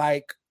me,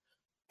 like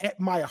at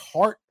my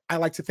heart, I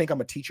like to think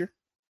I'm a teacher.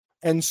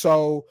 And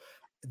so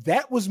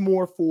that was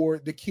more for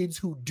the kids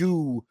who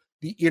do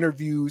the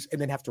interviews and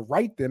then have to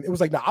write them. It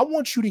was like, now I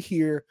want you to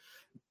hear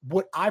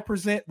what I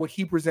present, what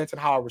he presents,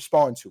 and how I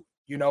respond to it,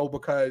 you know,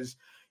 because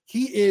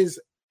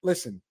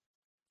listen,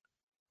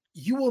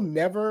 you will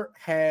never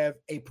have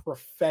a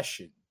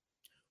profession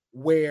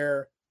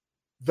where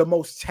the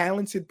most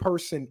talented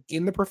person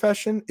in the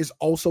profession is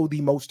also the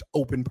most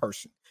open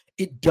person.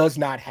 It does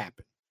not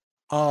happen.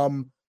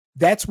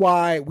 That's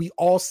why we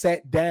all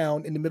sat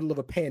down in the middle of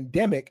a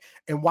pandemic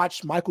and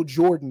watched Michael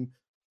Jordan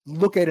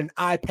look at an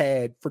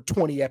iPad for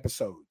 20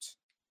 episodes.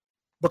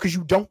 Because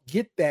you don't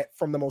get that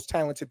from the most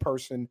talented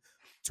person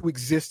to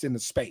exist in the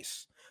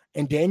space.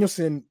 And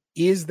Danielson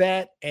is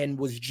that and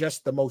was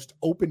just the most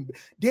open.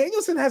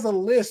 Danielson has a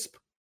lisp.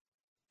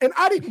 And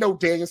I didn't know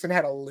Danielson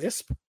had a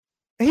lisp.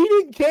 And he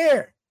didn't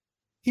care.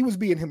 He was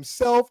being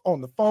himself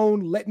on the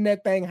phone, letting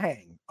that thing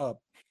hang up,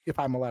 if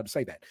I'm allowed to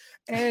say that.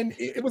 And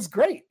it was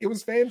great. It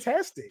was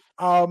fantastic.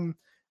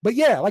 But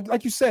yeah,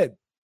 like you said,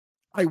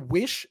 I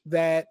wish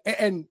that,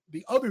 and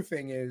the other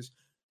thing is,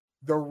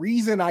 the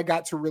reason I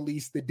got to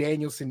release the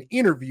Danielson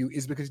interview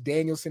is because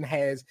Danielson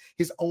has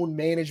his own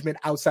management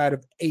outside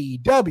of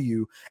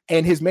AEW,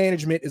 and his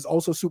management is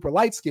also super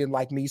light-skinned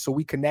like me, so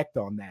we connect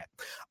on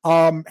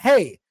that.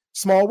 Hey,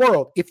 small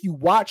world, if you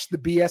watch the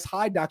BS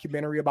High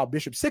documentary about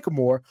Bishop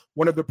Sycamore,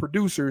 one of the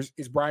producers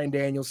is Bryan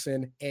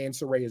Danielson and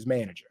Soraya's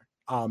manager.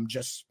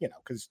 Just, you know,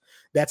 because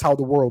that's how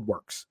the world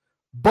works.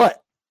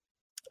 But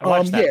I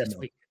watched that this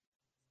week.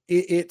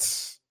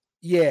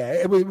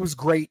 It was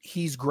great.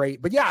 He's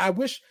great. But yeah, I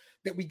wish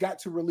that we got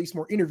to release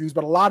more interviews,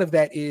 but a lot of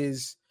that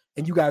is,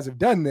 and you guys have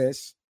done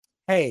this,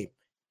 hey,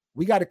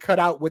 we got to cut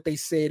out what they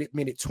said at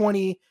minute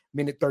 20,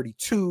 minute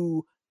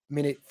 32,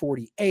 minute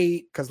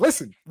 48. Because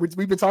listen, we've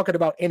been talking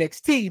about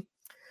NXT.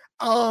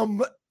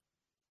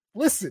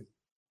 Listen,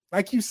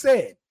 like you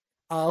said,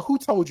 who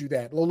told you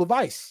that? Lola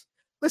Vice.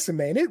 Listen,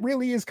 man, it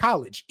really is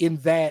college in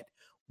that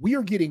we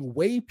are getting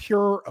way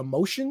pure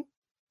emotion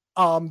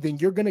than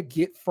you're going to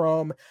get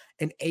from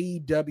an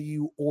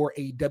AEW or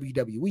a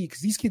WWE,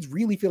 because these kids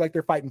really feel like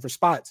they're fighting for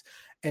spots,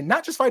 and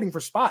not just fighting for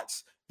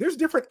spots. There's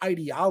different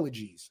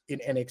ideologies in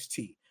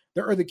NXT.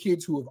 There are the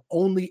kids who have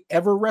only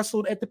ever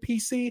wrestled at the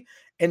PC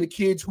and the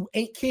kids who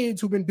ain't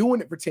kids who've been doing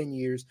it for 10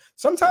 years.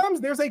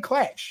 Sometimes there's a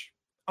clash.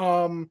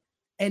 And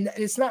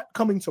it's not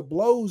coming to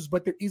blows,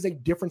 but there is a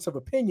difference of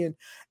opinion.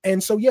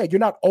 And so, yeah, you're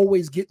not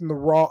always getting the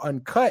raw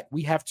uncut.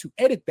 We have to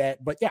edit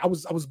that. But yeah, I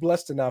was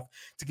blessed enough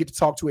to get to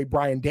talk to a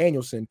Bryan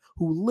Danielson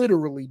who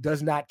literally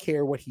does not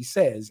care what he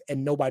says,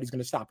 and nobody's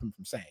going to stop him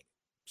from saying it.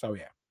 So,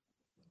 yeah.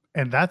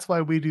 And that's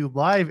why we do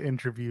live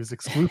interviews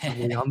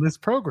exclusively on this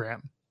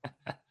program.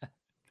 There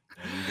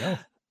you go.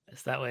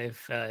 So that way,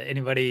 if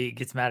anybody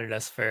gets mad at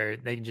us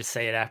they can just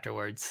say it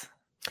afterwards.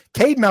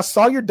 Caden, I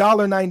saw your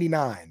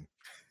 $1.99.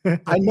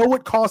 I know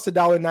it costs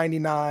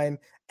 $1.99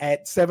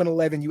 at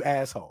 7-Eleven, you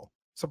asshole.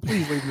 So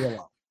please leave me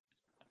alone.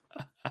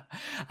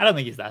 I don't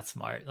think he's that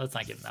smart. Let's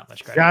not give him that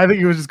much credit. Yeah, I think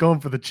he was just going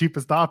for the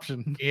cheapest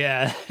option.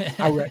 Yeah.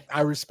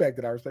 I respect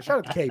it. Shout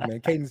out to Caden, man.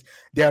 Caden's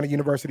down at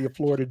University of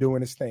Florida doing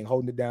his thing,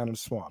 holding it down in the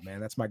swamp, man.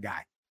 That's my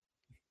guy.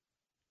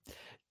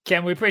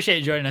 Ken, we appreciate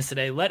you joining us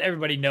today. Let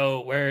everybody know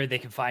where they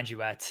can find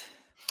you at.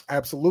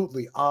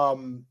 Absolutely.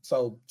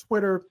 So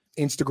Twitter,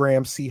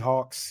 Instagram,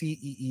 Seahawk,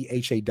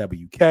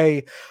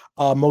 CEEHAWK.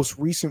 Most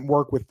recent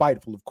work with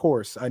Fightful, of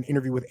course, an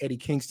interview with Eddie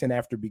Kingston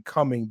after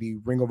becoming the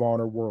Ring of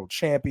Honor World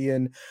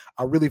Champion.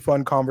 A really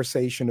fun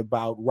conversation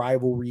about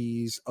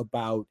rivalries,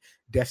 about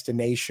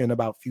destination,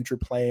 about future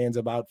plans,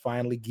 about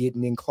finally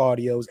getting in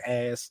Claudio's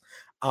ass.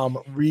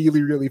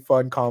 Really, really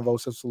fun convo.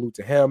 So salute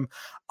to him.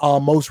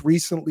 Most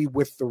recently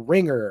with The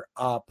Ringer,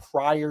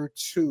 prior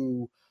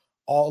to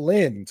All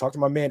In, talk to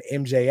my man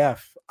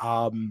MJF.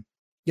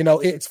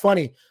 It's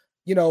funny.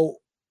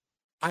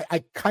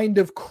 I kind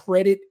of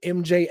credit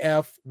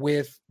MJF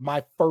with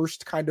my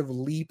first kind of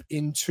leap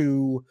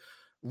into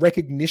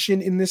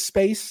recognition in this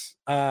space.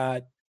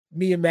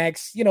 Me and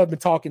Max, have been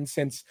talking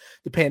since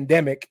the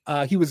pandemic.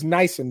 He was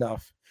nice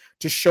enough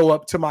to show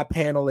up to my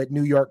panel at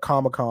New York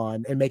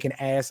Comic-Con and make an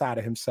ass out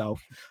of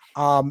himself.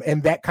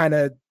 And that kind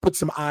of put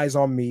some eyes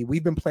on me.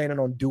 We've been planning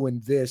on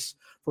doing this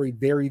for a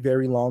very,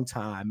 very long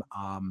time.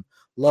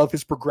 Love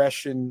his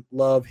progression,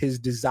 love his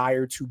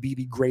desire to be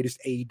the greatest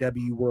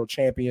AEW world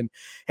champion.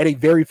 Had a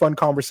very fun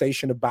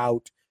conversation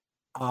about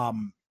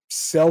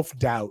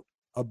self-doubt,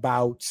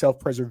 about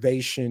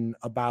self-preservation,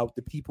 about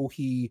the people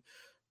he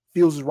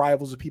feels as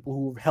rivals, the people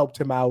who have helped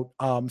him out.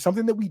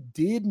 Something that we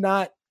did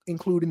not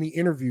include in the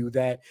interview,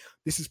 that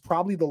this is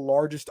probably the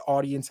largest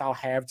audience I'll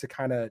have to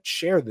kind of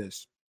share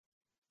this.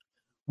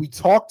 We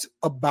talked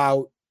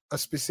about a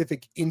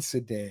specific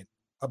incident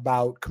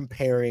about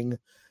comparing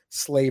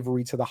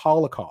slavery to the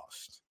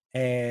Holocaust.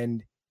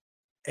 And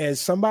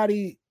as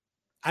somebody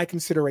I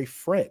consider a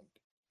friend,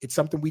 it's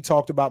something we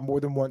talked about more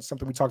than once,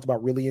 something we talked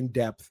about really in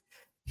depth.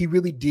 He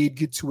really did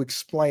get to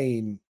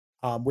explain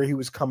where he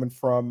was coming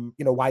from,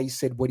 why he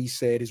said what he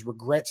said, his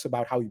regrets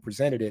about how he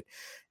presented it.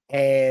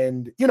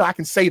 And, I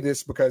can say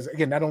this because,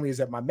 again, not only is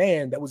that my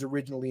man, that was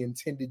originally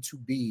intended to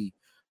be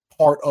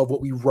part of what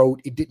we wrote.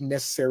 It didn't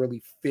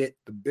necessarily fit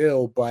the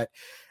bill, but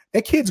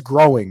that kid's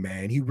growing,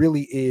 man. He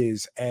really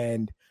is.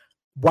 And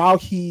while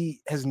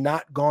he has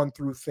not gone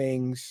through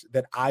things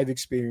that I've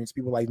experienced,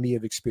 people like me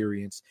have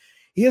experienced,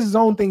 he has his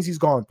own things he's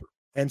gone through.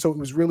 And so it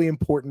was really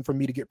important for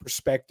me to get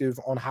perspective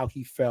on how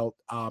he felt.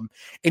 And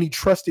he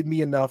trusted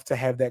me enough to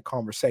have that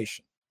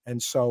conversation.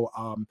 And so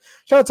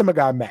shout out to my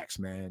guy, Max,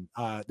 man.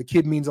 The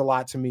kid means a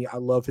lot to me. I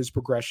love his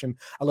progression.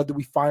 I love that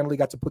we finally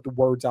got to put the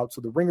words out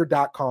to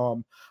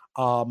theringer.com,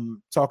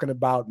 talking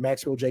about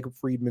Maxwell Jacob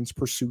Friedman's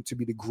pursuit to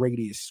be the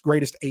greatest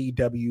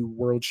AEW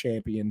world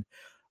champion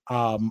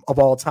of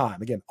all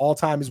time. Again, all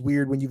time is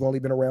weird when you've only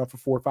been around for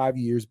 4 or 5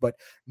 years, but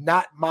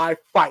not my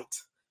fight.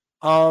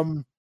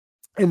 And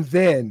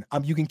then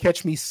you can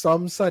catch me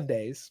some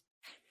Sundays,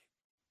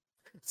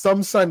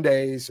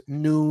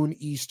 noon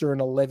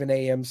Eastern, 11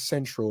 a.m.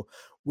 Central,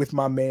 with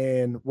my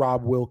man,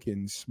 Rob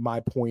Wilkins. My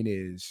point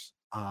is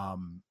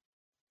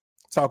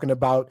talking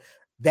about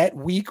that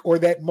week or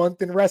that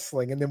month in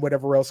wrestling, and then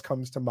whatever else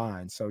comes to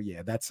mind. So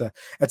yeah, that's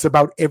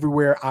about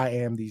everywhere I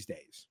am these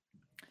days.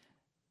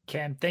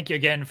 Cam, thank you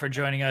again for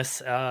joining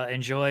us.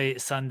 Enjoy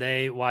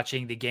Sunday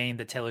watching the game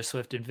that Taylor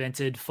Swift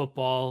invented,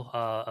 football,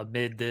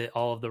 amid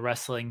all of the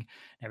wrestling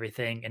and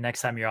everything. And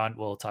next time you're on,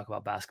 we'll talk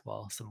about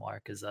basketball some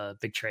more, because a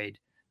big trade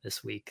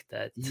this week.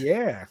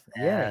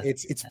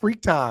 It's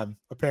freak time,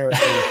 apparently.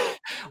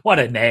 What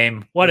a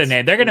name.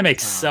 They're going to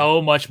make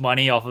so much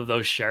money off of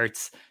those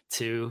shirts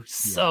too.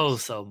 So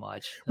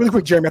much. Really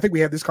quick, Jeremy, I think we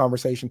had this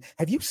conversation.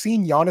 Have you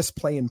seen Giannis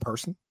play in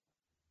person?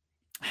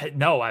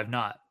 No, I've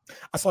not.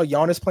 I saw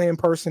Giannis play in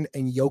person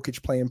and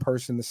Jokic play in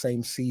person the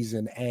same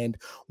season. And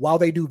while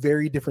they do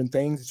very different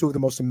things, it's two of the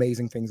most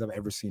amazing things I've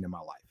ever seen in my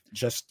life.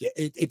 Just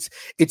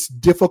it's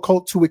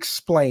difficult to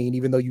explain,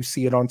 even though you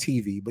see it on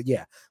TV. But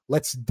yeah,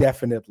 let's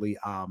definitely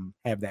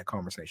have that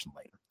conversation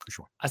later for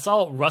sure. I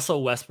saw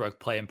Russell Westbrook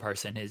play in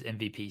person his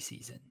MVP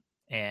season,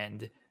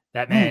 and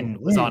that man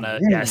was on a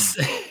yes.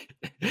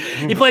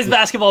 He plays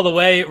basketball the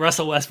way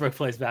Russell Westbrook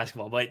plays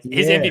basketball, but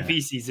his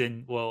MVP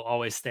season will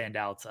always stand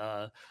out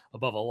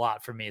above a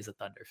lot for me as a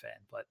Thunder fan.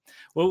 But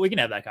we can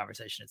have that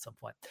conversation at some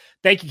point.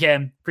 Thank you,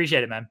 Cam.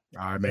 Appreciate it, man.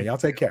 All right, man. Y'all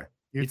take care.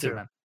 You too,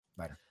 man.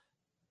 Later.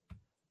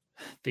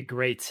 The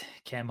great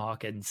Cam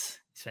Hawkins.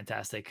 He's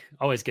fantastic.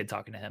 Always good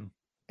talking to him.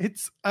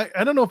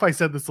 I don't know if I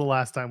said this the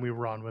last time we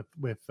were on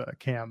with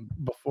Cam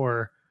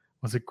before.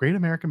 Was it Great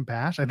American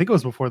Bash? I think it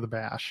was before the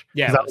Bash.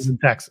 Yeah, that was in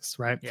Texas,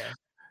 right? Yeah.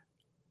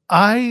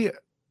 I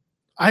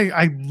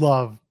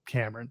love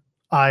Cameron.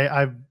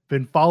 I've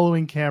been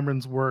following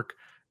Cameron's work,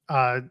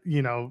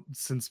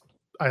 since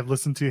I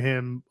listened to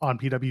him on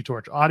PW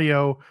Torch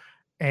Audio.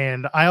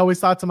 And I always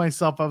thought to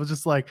myself, I was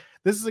just like,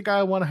 this is a guy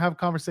I want to have a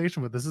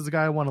conversation with. This is a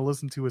guy I want to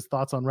listen to his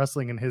thoughts on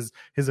wrestling and his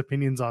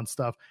opinions on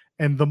stuff.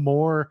 And the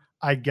more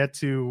I get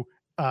to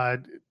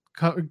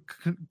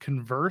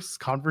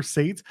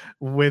conversate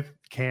with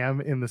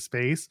Cam in the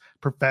space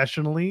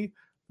professionally,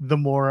 the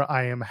more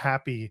I am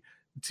happy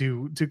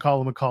to call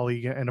him a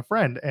colleague and a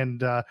friend.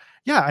 And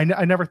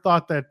I never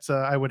thought that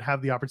I would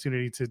have the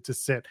opportunity to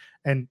sit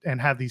and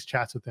have these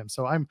chats with him.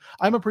 So I'm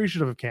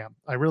appreciative of Cam.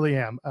 I really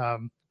am.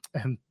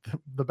 And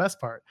the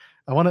best part,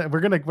 we're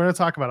gonna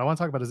talk about. I want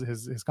to talk about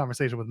his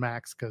conversation with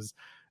Max, because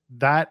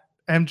that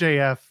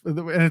MJF,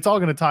 and it's all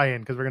going to tie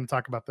in because we're going to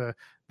talk about the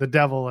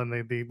devil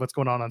and the what's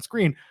going on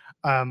screen.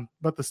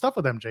 But the stuff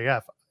with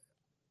MJF,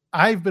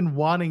 I've been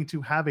wanting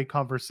to have a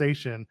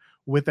conversation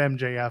with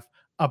MJF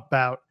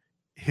about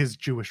his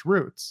Jewish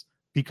roots,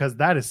 because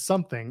that is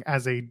something,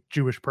 as a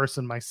Jewish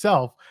person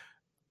myself,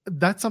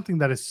 that's something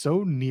that is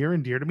so near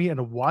and dear to me. And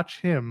to watch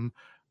him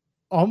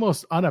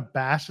almost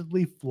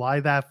unabashedly fly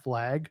that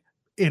flag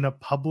in a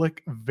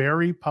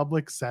very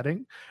public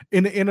setting,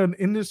 in an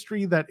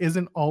industry that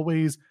isn't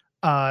always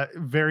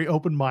very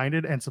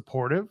open-minded and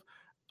supportive,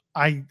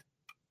 I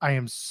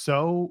am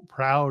so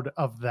proud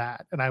of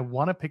that, and I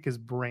want to pick his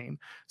brain.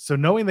 So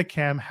knowing that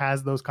Cam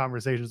has those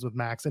conversations with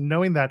Max, and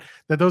knowing that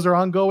those are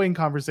ongoing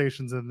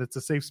conversations and it's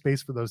a safe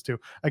space for those two,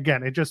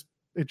 again, it just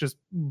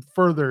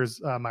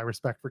furthers my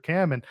respect for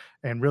Cam,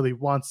 and really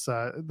wants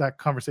that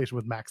conversation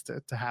with Max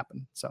to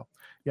happen. So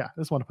yeah, I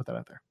just want to put that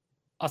out there.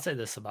 I'll say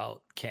this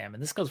about Cam,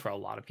 and this goes for a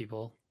lot of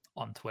people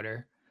on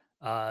Twitter.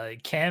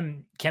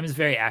 Cam is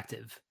very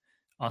active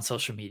on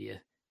social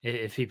media,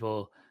 if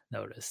people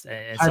notice.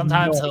 And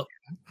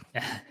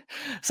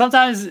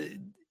sometimes,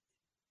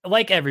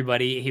 like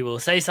everybody, he will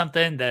say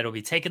something that'll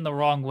be taken the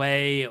wrong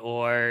way,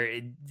 or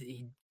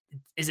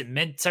is it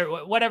meant to,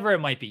 whatever it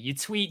might be. You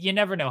tweet, you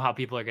never know how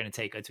people are going to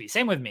take a tweet.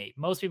 Same with me.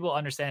 Most people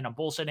understand I'm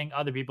bullshitting.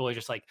 Other people are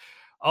just like,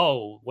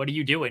 oh, what are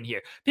you doing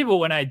here? People,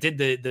 when I did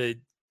the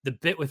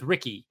bit with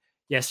Ricky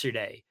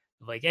yesterday,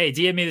 like, hey,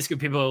 DM me this group,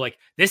 people are like,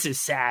 this is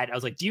sad. I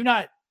was like, do you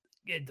not?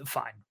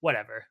 Fine,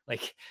 whatever.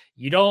 Like,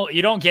 you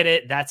don't get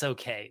it. That's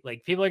okay.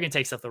 Like, people are going to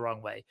take stuff the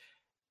wrong way.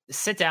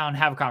 Sit down,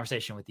 have a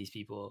conversation with these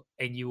people,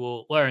 and you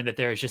will learn that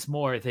there is just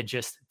more than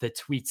just the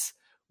tweets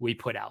we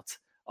put out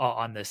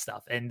on this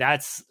stuff. And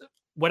that's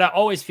what I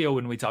always feel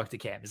when we talk to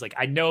Cam, is like,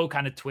 I know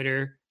kind of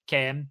Twitter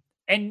Cam,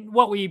 and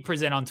what we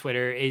present on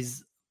Twitter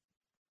is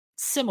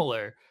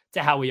similar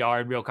to how we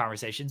are in real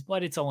conversations,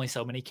 but it's only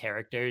so many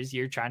characters.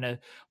 You're trying to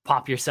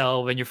pop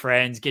yourself and your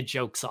friends, get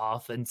jokes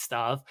off and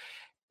stuff.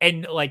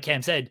 And like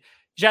Cam said,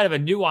 you should have a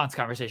nuanced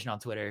conversation on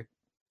Twitter.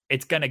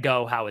 It's going to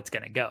go how it's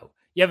going to go.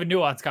 You have a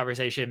nuanced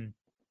conversation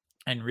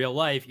in real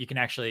life, you can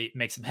actually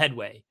make some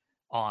headway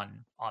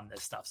on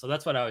this stuff. So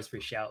that's what I always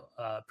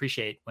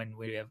appreciate when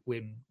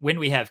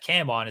we have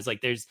Cam on, is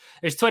like, there's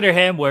Twitter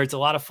him where it's a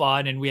lot of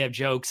fun and we have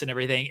jokes and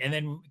everything. And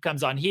then it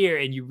comes on here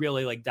and you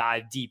really like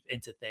dive deep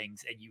into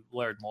things and you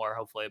learn more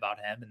hopefully about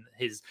him and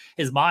his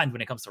mind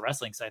when it comes to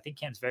wrestling. So I think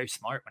Cam's very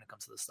smart when it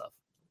comes to this stuff.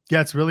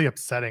 Yeah, it's really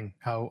upsetting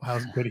how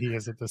good he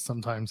is at this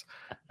sometimes.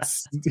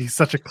 He's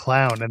such a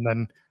clown. And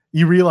then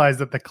you realize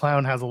that the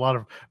clown has a lot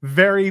of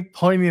very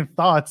poignant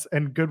thoughts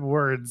and good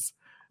words.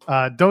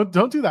 Don't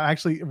do that.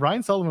 Actually,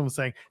 Ryan Sullivan was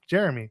saying,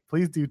 Jeremy,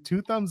 please do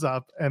 2 thumbs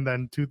up and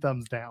then 2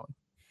 thumbs down.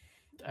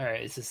 All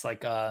right. Is this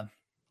like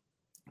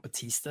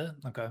Batista?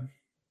 Okay.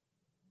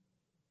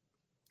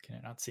 Can I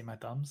not see my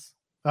thumbs?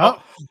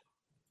 Oh.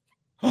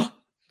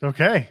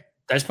 Okay.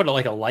 I just put a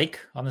like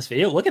on this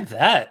video. Look at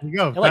that. There you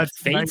go. Like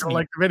fades me.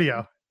 Like the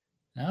video.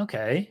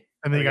 Okay.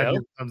 And then you got to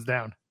do thumbs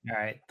down. All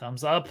right.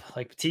 Thumbs up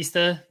like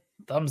Batista.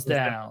 Thumbs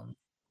down.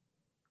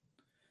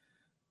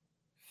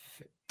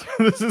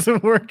 This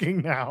isn't working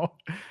now.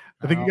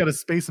 I think you got to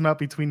space them out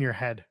between your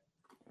head.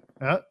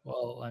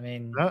 Well, I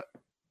mean,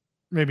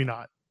 maybe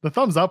not. The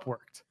thumbs up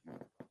worked.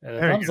 The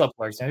thumbs up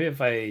works. Maybe if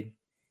the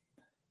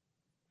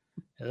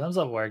thumbs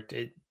up worked.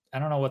 I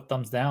don't know what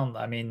thumbs down.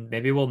 I mean,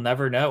 maybe we'll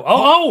never know.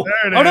 Oh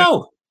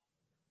no!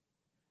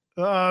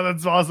 Oh,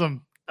 that's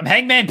awesome. I'm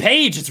Hangman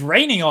Page. It's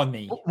raining on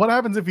me. What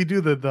happens if you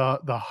do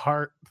the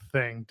heart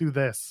thing? Do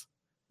this.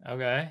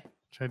 Okay.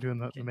 Try doing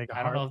the make a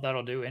I don't know if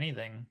that'll do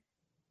anything.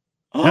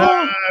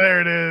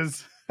 There it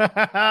is.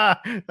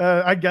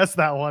 I guessed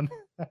that one.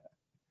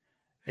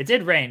 It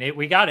did rain.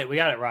 We got it. We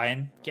got it,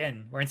 Ryan.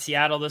 Again, we're in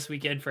Seattle this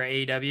weekend for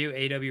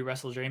AEW. AEW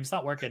Wrestle Dream. It's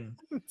not working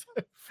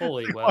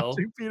fully well.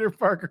 Peter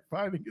Parker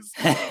finding his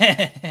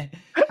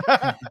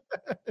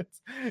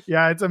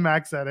yeah, it's a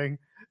max setting.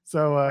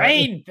 So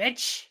rain,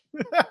 bitch.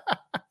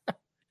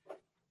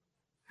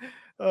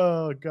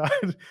 Oh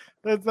god,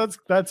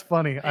 that's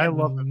funny. I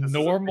love that.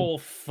 Normal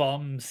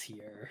thumbs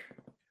here.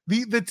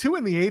 The 2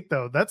 and the 8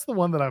 though, that's the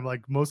one that I'm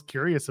like most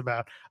curious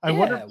about. I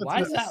wonder why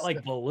is that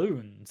like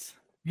balloons?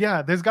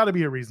 Yeah, there's got to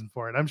be a reason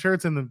for it. I'm sure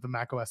it's in the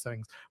macOS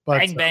settings. But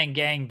bang bang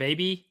gang,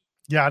 baby.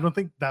 Yeah, I don't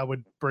think that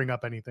would bring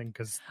up anything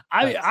because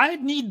I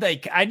need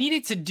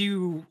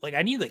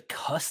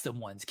custom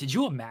ones. Could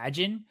you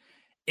imagine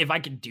if I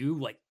could do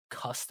like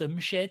custom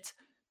shit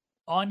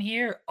on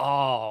here?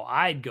 Oh,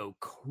 I'd go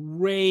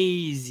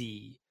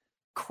crazy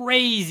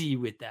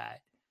with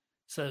that.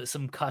 So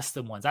some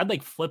custom ones. I'd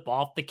like flip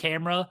off the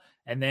camera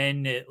and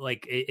then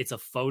it's a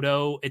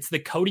photo. It's the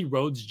Cody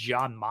Rhodes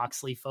John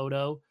Moxley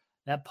photo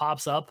that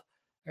pops up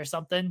or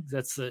something.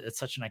 It's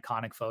such an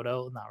iconic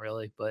photo. Not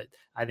really, but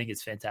I think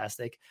it's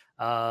fantastic.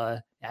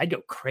 I'd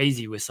go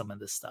crazy with some of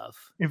this stuff.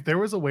 If there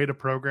was a way to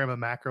program a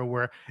macro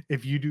where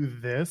if you do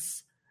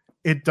this,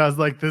 it does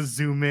like the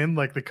zoom in,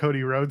 like the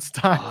Cody Rhodes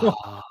style.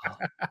 Oh,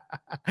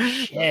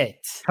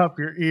 shit. Up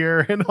your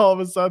ear, and all of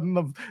a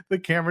sudden the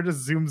camera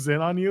just zooms in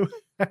on you.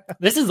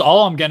 This is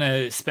all I'm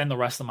gonna spend the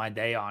rest of my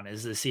day on,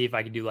 is to see if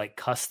I can do like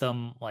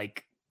custom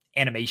like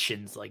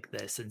animations like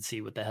this and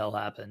see what the hell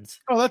happens.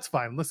 Oh, that's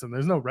fine. Listen,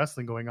 there's no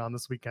wrestling going on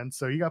this weekend,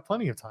 so you got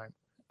plenty of time.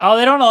 Oh,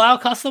 they don't allow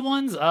custom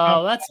ones?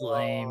 Oh, that's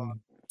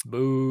lame.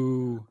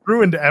 Boo.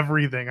 Ruined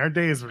everything. Our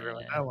days were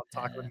ruined. I don't want to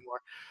talk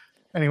anymore.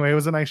 Anyway, it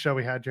was a nice show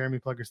we had. Jeremy,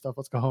 plug your stuff.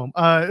 Let's go home.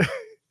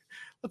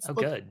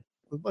 Good.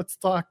 Let's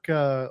talk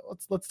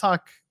let's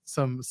talk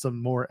some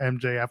more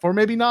MJF, or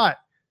maybe not.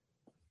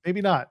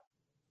 Maybe not.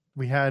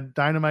 We had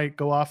Dynamite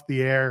go off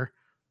the air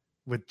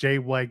with Jay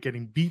White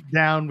getting beat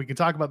down. We can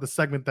talk about the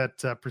segment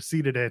that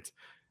preceded it,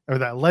 or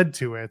that led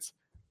to it.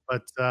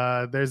 But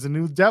there's a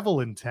new devil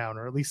in town,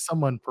 or at least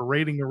someone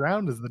parading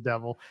around as the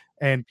devil,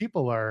 and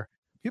people are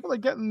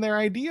getting their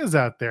ideas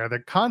out there,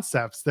 their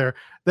concepts. They're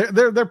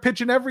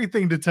pitching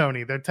everything to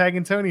Tony. They're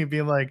tagging Tony and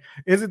being like,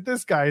 "Is it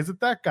this guy? Is it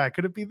that guy?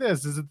 Could it be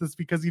this? Is it this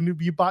because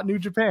you bought New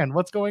Japan?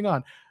 What's going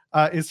on?"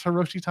 Is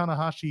Hiroshi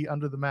Tanahashi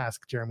under the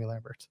mask, Jeremy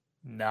Lambert?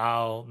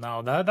 No,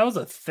 that was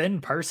a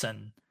thin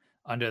person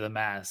under the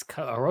mask.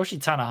 Hiroshi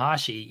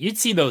Tanahashi, you'd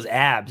see those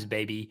abs,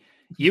 baby.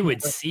 You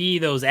would see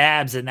those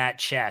abs in that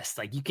chest.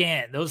 Like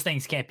those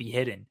things can't be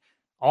hidden.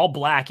 All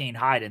black ain't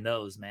hiding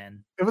those,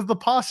 man. It was the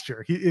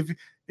posture.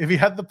 If he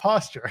had the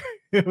posture,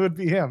 it would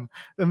be him.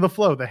 Then the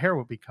flow, the hair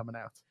would be coming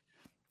out.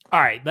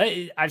 All right,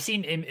 I've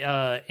seen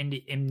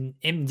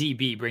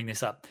MDB bring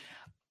this up.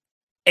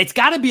 It's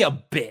got to be a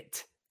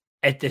bit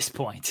at this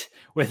point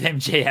with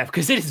MJF,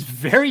 because it is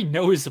very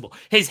noticeable.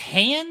 His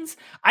hands,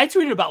 I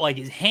tweeted about like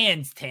his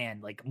hands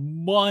tanned like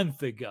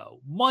months ago,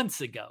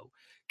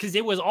 because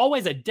it was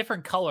always a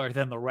different color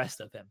than the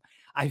rest of him.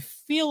 I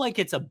feel like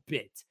it's a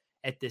bit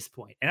at this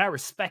point, and I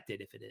respect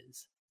it if it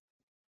is.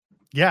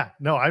 Yeah,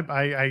 no,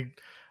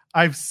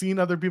 I've seen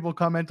other people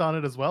comment on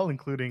it as well,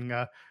 including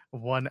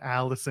one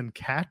Allison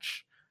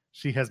Catch.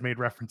 She has made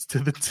reference to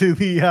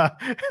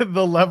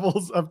the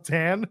levels of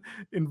tan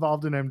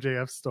involved in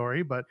MJF's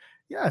story. But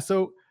yeah,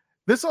 so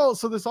this all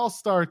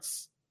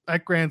starts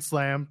at Grand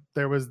Slam.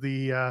 There was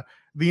the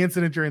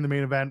incident during the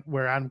main event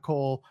where Adam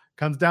Cole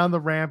comes down the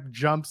ramp,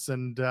 jumps,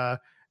 and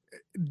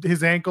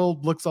his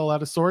ankle looks all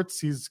out of sorts.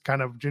 He's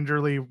kind of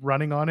gingerly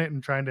running on it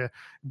and trying to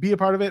be a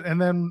part of it.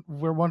 And then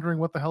we're wondering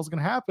what the hell's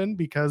going to happen,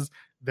 because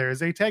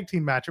there's a tag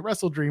team match at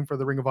Wrestle Dream for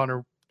the Ring of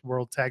Honor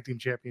World Tag Team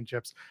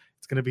Championships.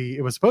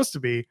 It was supposed to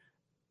be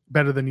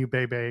Better Than You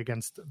Bebe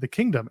against the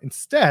Kingdom.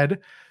 Instead,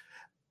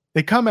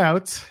 they come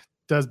out,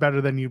 does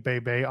Better Than You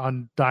Bebe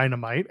on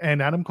Dynamite,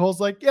 and Adam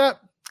Cole's like, "Yeah,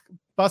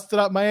 busted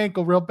up my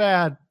ankle real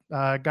bad.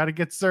 Got to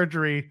get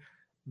surgery.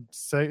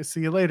 See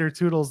you later,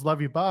 Toodles.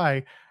 Love you,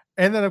 bye."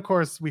 And then, of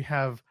course, we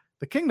have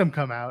the Kingdom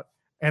come out,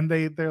 and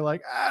they're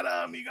like,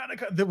 "Adam, you gotta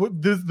cut."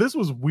 This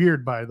was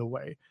weird, by the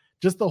way.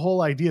 Just the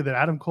whole idea that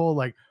Adam Cole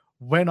like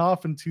went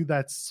off into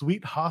that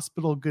sweet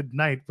hospital good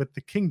night with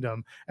the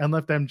Kingdom and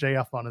left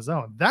MJF on his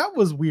own. That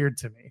was weird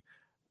to me.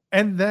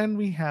 And then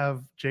we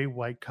have Jay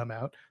White come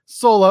out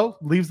solo,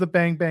 leaves the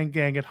Bang Bang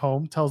Gang at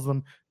home, tells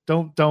them,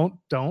 don't.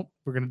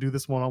 We're going to do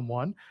this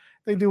one-on-one.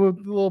 They do a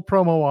little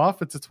promo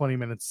off. It's a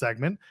 20-minute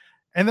segment.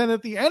 And then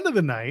at the end of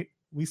the night,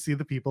 we see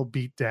the people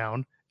beat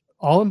down,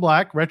 all in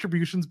black.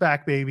 Retribution's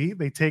back, baby.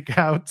 They take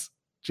out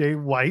Jay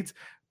White,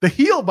 the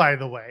heel, by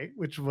the way,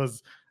 which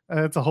was,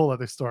 it's a whole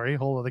other story, a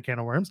whole other can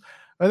of worms.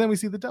 And then we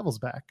see the Devil's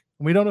back.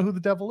 And we don't know who the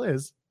Devil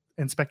is,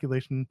 and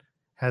speculation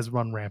has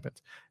run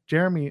rampant.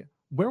 Jeremy,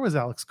 where was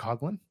Alex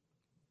Coughlin?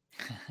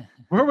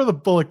 Where were the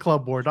Bullet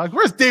Club War Dogs?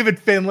 Where's David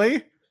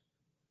Finlay?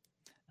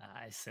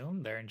 I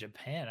assume they're in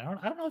Japan. I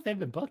don't know if they've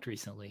been booked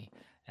recently,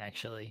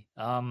 actually.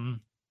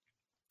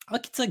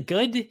 Look, it's a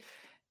good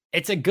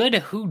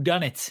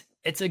whodunit.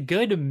 It's a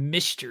good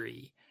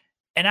mystery.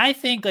 And I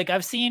think like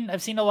I've seen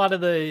a lot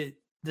of the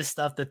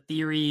stuff, the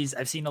theories.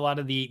 I've seen a lot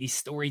of the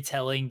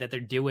storytelling that they're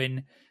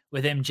doing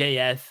with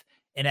MJF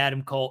and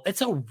Adam Cole.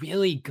 It's a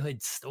really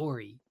good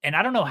story. And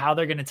I don't know how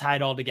they're going to tie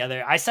it all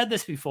together. I said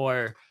this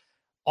before,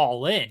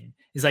 All In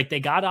is like they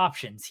got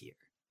options here.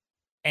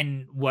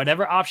 And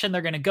whatever option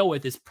they're going to go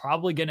with is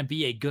probably going to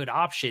be a good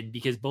option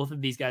because both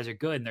of these guys are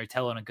good and they're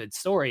telling a good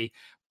story.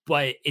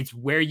 But it's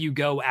where you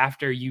go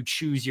after you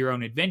choose your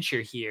own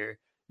adventure here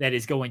that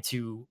is going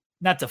to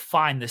not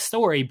define the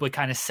story, but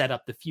kind of set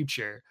up the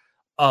future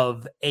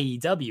of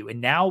AEW. And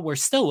now we're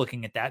still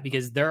looking at that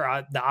because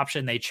the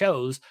option they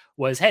chose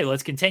was, hey,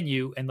 let's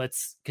continue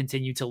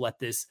to let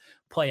this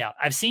play out.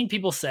 I've seen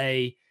people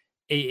say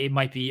it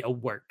might be a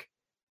work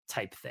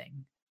type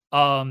thing.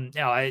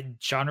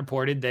 Sean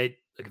reported that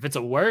if it's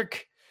a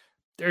work,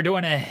 they're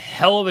doing a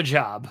hell of a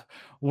job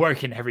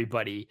working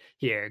everybody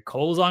here.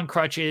 Cole's on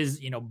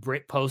crutches.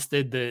 Britt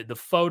posted the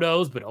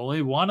photos, but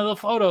only one of the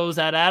photos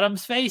had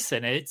Adam's face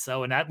in it.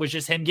 So, and that was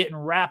just him getting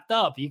wrapped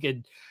up. You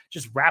could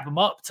just wrap him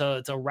up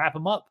to wrap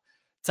him up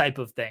type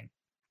of thing.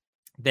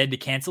 Then to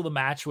cancel the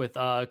match with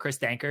Chris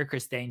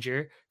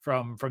Danger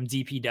from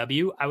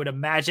DPW. I would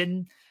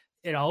imagine,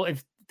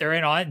 if they're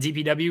in on it,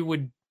 DPW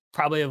would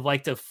probably have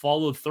liked to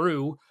follow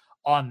through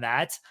on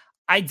that.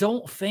 I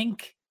don't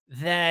think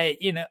that,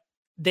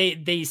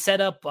 they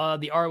set up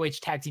the ROH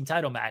tag team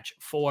title match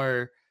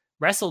for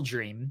Wrestle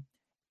Dream,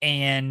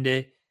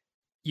 and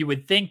you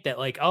would think that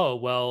like, oh,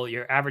 well,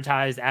 you're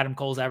advertised, Adam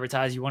Cole's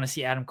advertised, you want to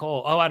see Adam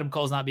Cole. Oh, Adam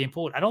Cole's not being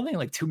pulled. I don't think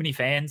like too many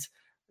fans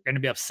are going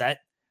to be upset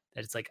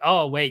that it's like,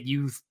 oh, wait,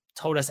 you've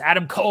told us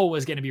Adam Cole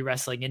was going to be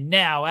wrestling and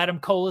now Adam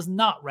Cole is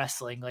not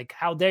wrestling. Like,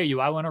 how dare you?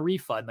 I want a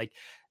refund. Like,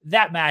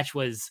 that match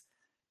was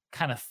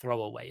kind of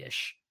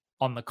throwaway-ish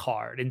on the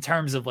card in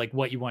terms of like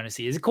what you want to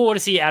see. Is it cool to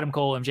see Adam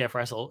Cole and MJF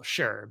wrestle?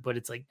 Sure. But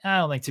it's like, I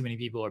don't think too many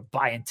people are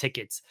buying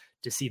tickets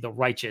to see the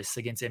Righteous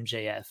against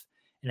MJF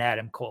and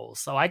Adam Cole.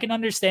 So I can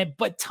understand,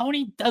 but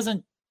Tony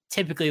doesn't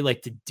typically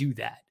like to do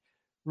that,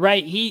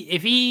 right?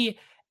 If he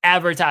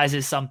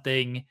advertises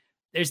something,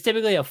 there's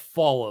typically a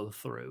follow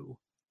through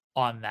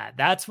on that.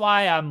 That's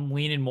why I'm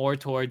leaning more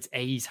towards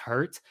he's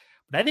hurt,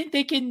 but I think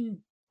they can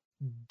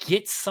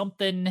get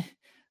something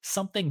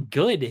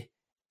good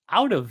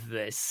out of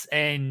this,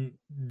 and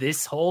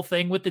this whole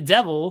thing with the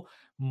devil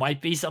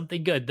might be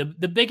something good.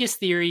 The biggest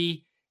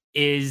theory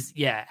is,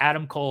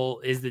 Adam Cole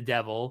is the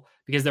devil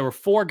because there were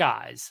 4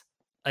 guys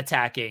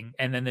attacking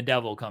and then the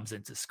devil comes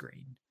into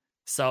screen.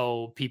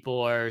 So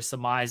people are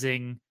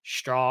surmising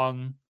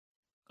Strong,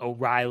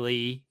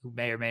 O'Reilly, who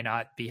may or may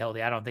not be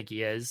healthy. I don't think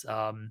he is.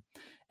 And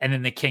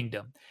then the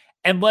Kingdom.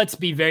 And let's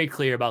be very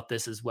clear about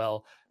this as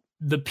well.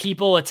 The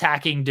people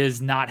attacking does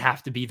not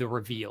have to be the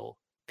reveal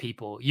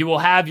people. You will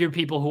have your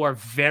people who are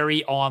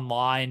very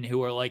online,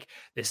 who are like,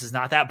 this is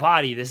not that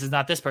body, this is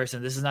not this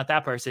person, this is not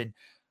that person.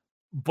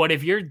 But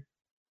if you're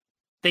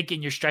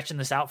thinking you're stretching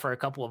this out for a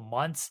couple of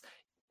months,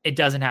 it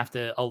doesn't have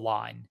to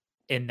align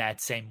in that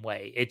same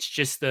way. It's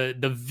just the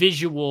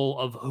visual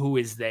of who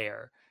is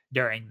there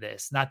during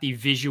this, not the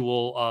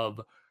visual of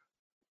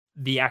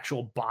the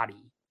actual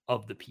body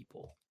of the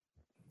people.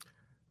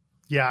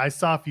 Yeah, I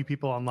saw a few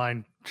people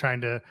online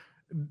trying to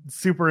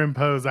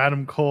superimpose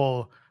Adam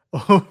Cole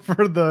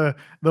over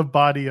the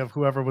body of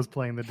whoever was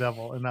playing the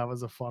devil, and that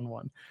was a fun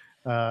one.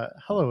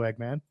 Hello,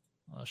 Eggman.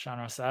 Well, Sean,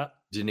 what's that?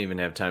 Didn't even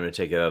have time to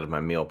take it out of my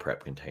meal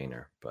prep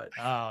container, but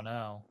oh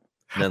no.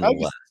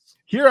 Nonetheless.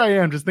 Here I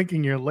am just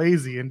thinking you're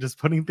lazy and just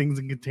putting things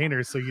in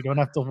containers so you don't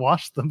have to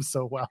wash them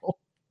so well.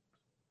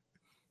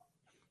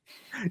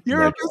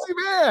 You're a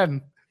busy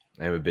man.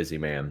 I'm a busy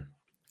man.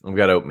 I've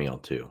got oatmeal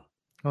too.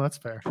 Oh, that's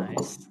fair.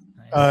 Nice.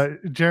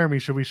 Jeremy,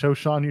 should we show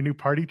Sean your new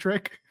party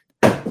trick?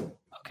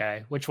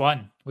 Okay. Which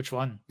one?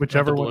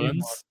 Whichever one you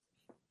want.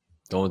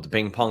 Going with the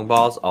ping pong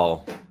balls?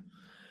 Oh.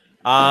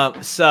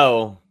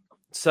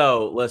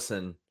 So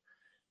listen.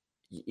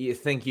 You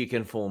think you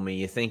can fool me.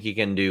 You think you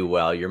can do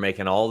well. You're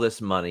making all this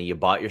money. You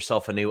bought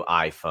yourself a new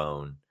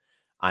iPhone.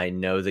 I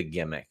know the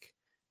gimmick.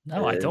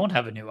 No, I don't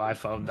have a new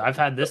iPhone. I've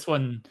had this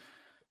one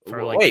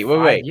for like wait.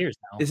 5 years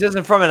now. This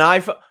isn't from an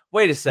iPhone.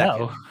 Wait a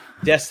second. No.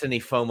 Destiny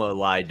FOMO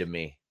lied to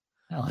me.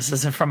 No, this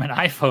isn't from an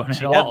iPhone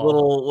She at got all.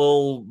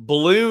 little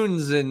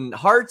balloons and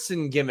hearts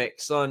and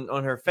gimmicks on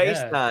her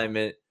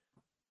FaceTime. And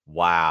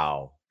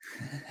wow.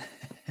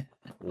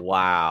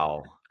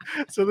 Wow.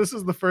 So this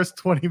is the first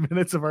 20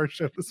 minutes of our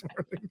show this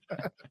morning.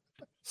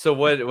 So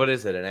what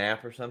is it? An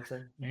app or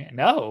something?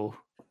 No.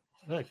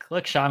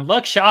 Look, Sean. Oh,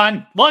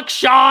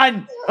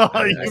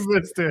 you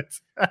missed it.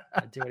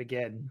 I'll do it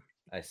again.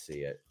 I see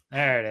it.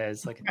 There it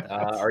is. Look at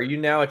that. Are you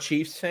now a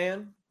Chiefs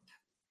fan?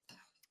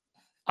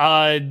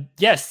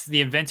 Yes,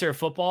 the inventor of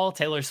football,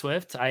 Taylor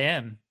Swift. I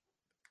am.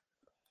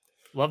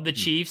 Love the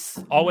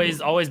Chiefs.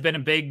 Always been a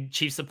big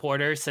Chiefs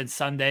supporter since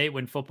Sunday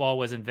when football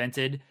was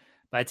invented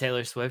by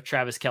Taylor Swift.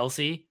 Travis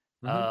Kelce.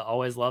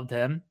 Always loved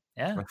him.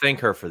 Yeah. I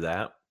thank her for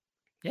that.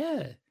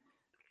 Yeah.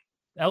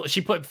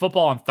 She put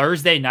football on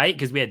Thursday night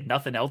because we had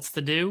nothing else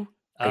to do.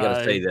 I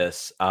gotta say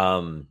this.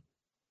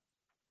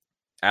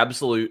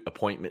 Absolute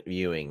appointment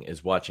viewing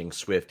is watching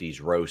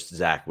Swifties roast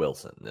Zach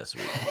Wilson this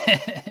week.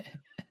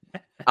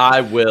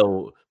 I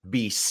will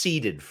be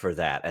seated for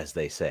that, as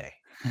they say.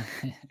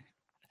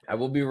 I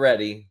will be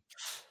ready.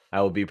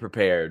 I will be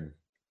prepared.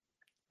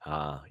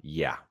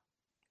 Yeah,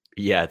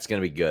 it's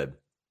gonna be good.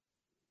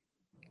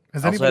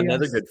 I also had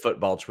another good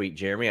football tweet,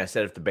 Jeremy. I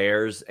said if the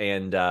Bears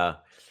and the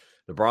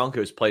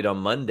Broncos played on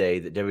Monday,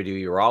 that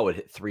WWE Raw would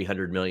hit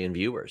 300 million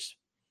viewers.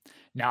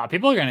 Now,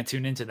 people are going to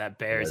tune into that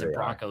Bears and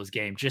Broncos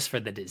game just for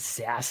the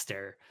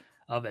disaster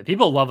of it.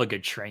 People love a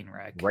good train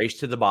wreck. Race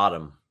to the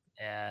bottom.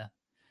 Yeah.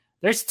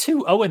 There's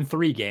 2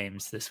 0-3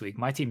 games this week.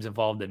 My team's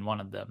involved in one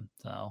of them.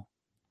 So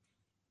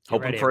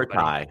hoping for a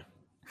tie.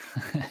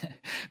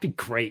 Be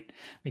great.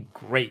 Be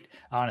great,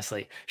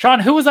 honestly. Sean,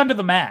 who was under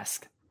the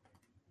mask?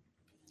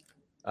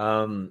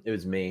 It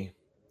was me.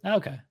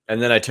 Okay. And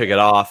then I took it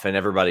off and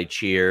everybody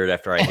cheered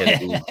after I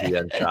hit DDT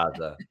on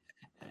Shaza.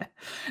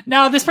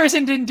 No, this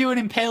person didn't do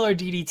an impaler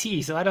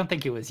DDT, so I don't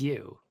think it was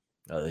you.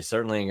 No, they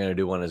certainly ain't going to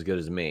do one as good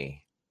as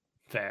me.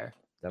 Fair.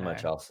 That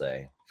much I'll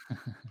say.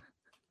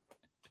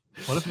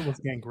 What if it was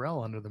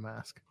Gangrel under the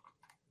mask?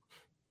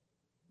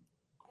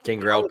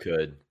 Gangrel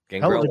could.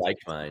 Gangrel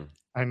liked mine.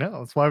 I know.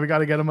 That's why we got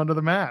to get him under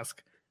the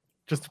mask.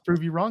 Just to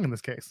prove you wrong in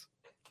this case.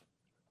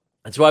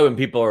 That's why when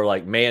people are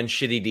like, man,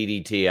 shitty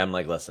DDT, I'm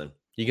like, listen,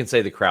 you can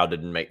say the crowd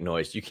didn't make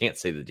noise. You can't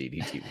say the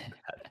DDT was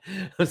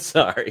bad. I'm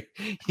sorry.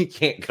 You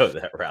can't go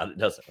that route. It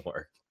doesn't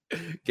work.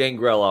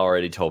 Gangrel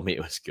already told me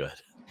it was good.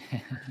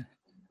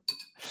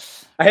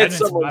 I had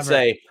someone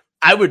say,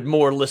 I would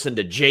more listen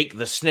to Jake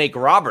the Snake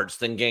Roberts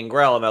than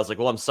Gangrel. And I was like,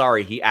 well, I'm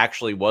sorry. He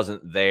actually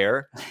wasn't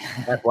there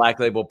at Black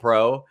Label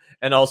Pro.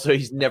 And also,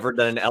 he's never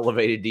done an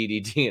elevated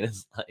DDT in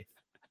his life.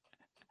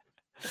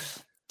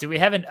 Do we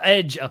have an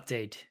Edge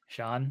update,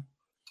 Sean?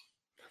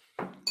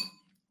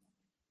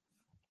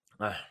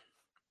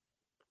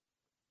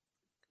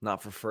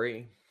 Not for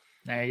free.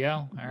 There you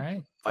go. All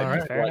right.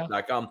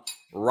 FightfulSelect.com.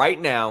 Right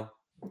now,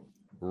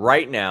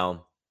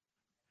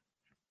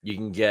 you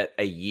can get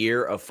a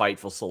year of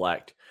Fightful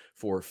Select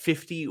for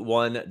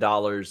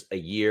 $51 a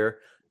year.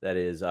 That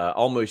is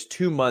almost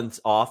 2 months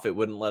off. It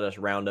wouldn't let us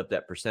round up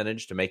that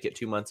percentage to make it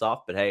 2 months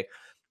off. But hey,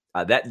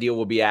 that deal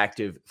will be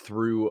active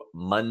through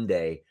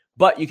Monday.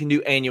 But you can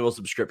do annual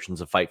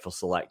subscriptions of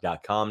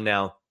FightfulSelect.com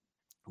now.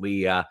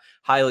 We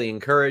highly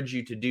encourage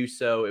you to do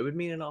so. It would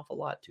mean an awful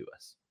lot to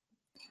us.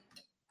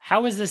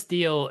 How is this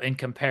deal in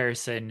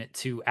comparison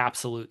to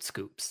Absolute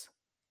Scoops?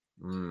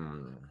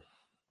 Well,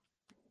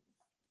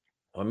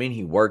 I mean,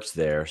 he works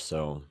there,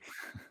 so.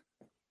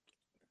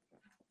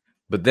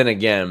 But then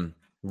again,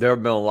 there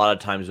have been a lot of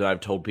times when I've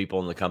told people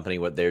in the company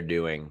what they're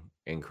doing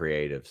in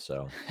creative,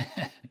 so,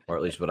 or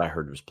at least what I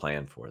heard was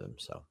planned for them.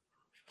 So,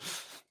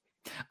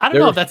 I don't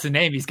know if that's the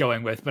name he's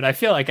going with, but I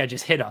feel like I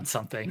just hit on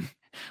something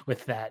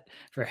with that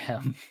for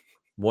him.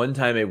 One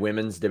time, a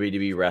women's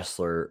WWE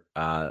wrestler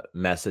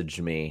messaged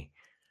me,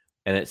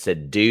 and it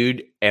said,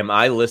 "Dude, am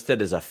I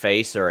listed as a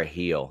face or a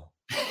heel?"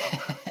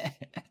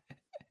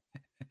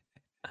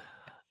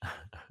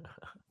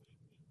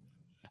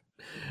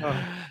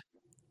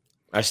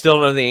 I still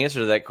don't know the answer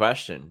to that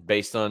question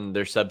based on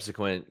their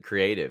subsequent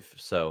creative.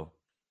 So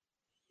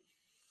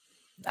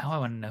now I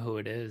want to know who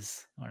it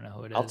is.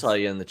 I'll tell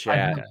you in the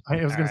chat.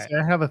 I was going to say,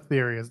 I have a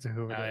theory as to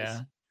who it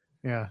is.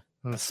 Yeah.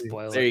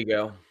 Spoiler. There you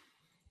go.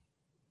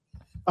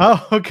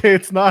 Oh, okay.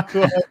 It's not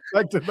who I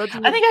expected.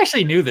 I think I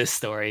actually knew this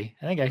story.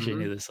 I think I actually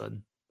knew this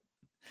one.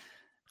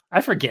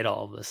 I forget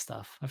all of this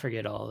stuff.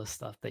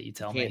 That you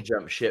tell me. You can't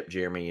jump ship,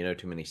 Jeremy. You know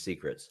too many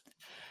secrets.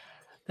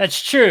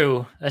 That's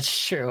true.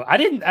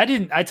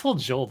 I told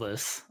Joel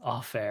this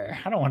off air.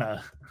 I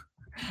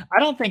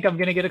don't think I'm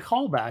going to get a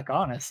call back,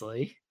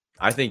 honestly.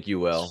 I think you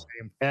will.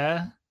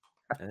 Yeah.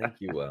 I think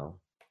you will.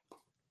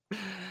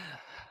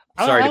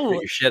 Sorry to put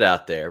your shit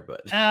out there,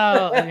 but.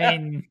 Oh, I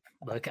mean,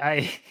 look,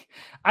 I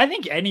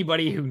think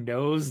anybody who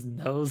knows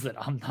that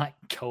I'm not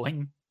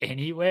going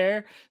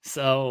anywhere.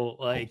 So,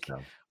 like,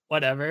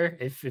 whatever.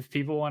 If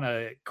people want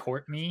to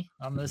court me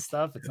on this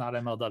stuff, it's not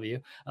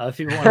MLW. If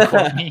people want to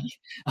court me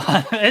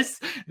on this,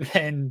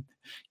 then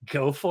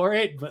go for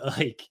it. But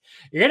like,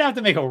 you're gonna have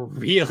to make a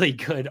really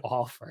good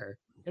offer.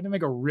 You're gonna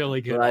make a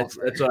really good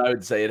offer. That's what I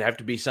would say. It'd have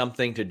to be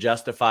something to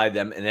justify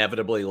them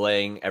inevitably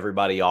laying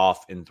everybody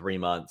off in 3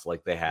 months,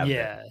 like they have.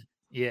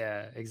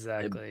 Yeah,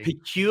 exactly. A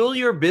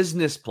peculiar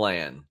business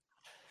plan.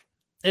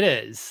 It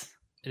is.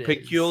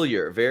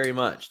 Peculiar, very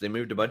much. They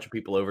moved a bunch of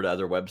people over to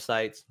other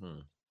websites.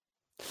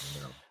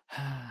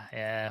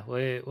 Yeah,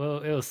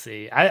 we'll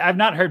see. I've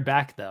not heard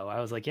back though.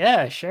 I was like,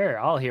 yeah, sure,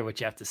 I'll hear what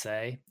you have to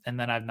say, and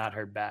then I've not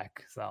heard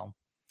back. So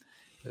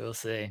we'll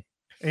see.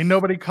 Ain't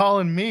nobody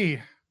calling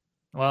me.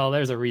 Well,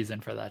 there's a reason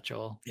for that,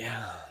 Joel.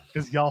 Yeah,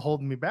 is y'all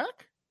holding me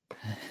back?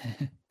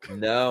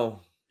 No.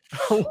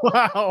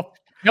 Wow.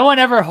 No one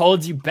ever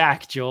holds you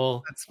back,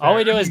 Joel. All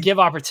we do is give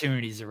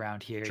opportunities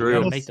around here.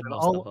 True. Make the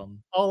most of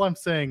them. All I'm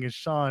saying is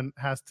Sean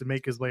has to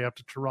make his way up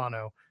to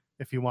Toronto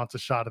if he wants a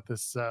shot at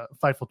this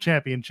Fightful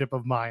championship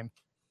of mine.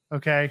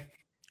 Okay.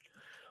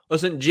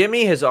 Listen,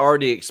 Jimmy has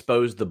already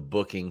exposed the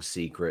booking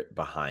secret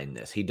behind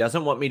this. He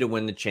doesn't want me to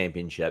win the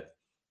championship.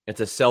 It's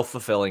a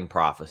self-fulfilling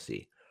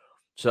prophecy.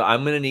 So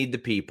I'm going to need the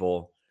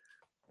people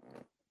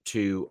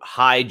to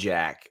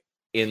hijack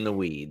in the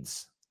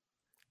weeds.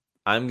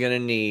 I'm going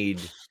to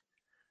need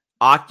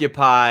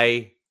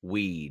Occupy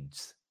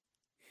Weeds.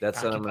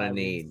 That's what I'm going to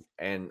need.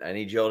 And I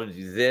need y'all to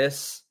do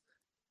this,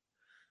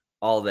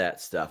 all that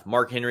stuff.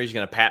 Mark Henry's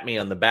going to pat me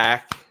on the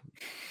back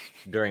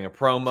during a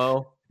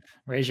promo.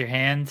 Raise your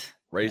hand.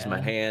 Raise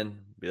my hand.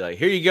 Be like,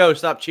 here you go.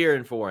 Stop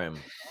cheering for him.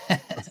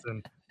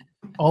 Listen,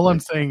 all I'm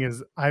saying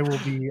is I will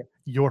be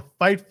your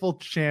Fightful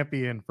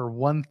champion for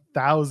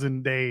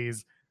 1,000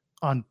 days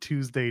on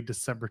Tuesday,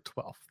 December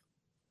 12th,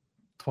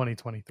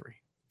 2023.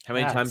 How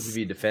many times have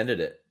you defended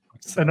it?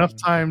 Enough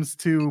times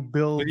to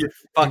build your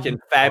fucking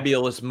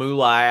fabulous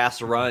moolah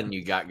ass run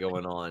you got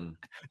going on.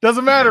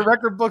 Doesn't matter.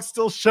 Record books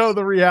still show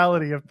the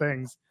reality of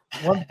things.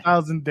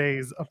 1,000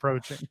 days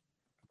approaching.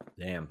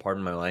 Damn,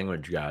 pardon my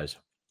language, guys.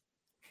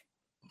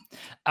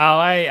 Oh,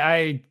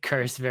 I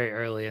cursed very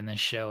early in this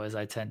show, as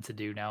I tend to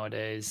do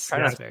nowadays.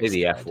 Try not to say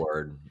the F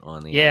word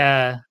on the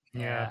yeah,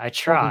 I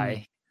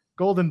try.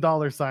 Golden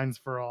dollar signs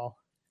for all.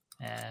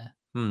 Yeah.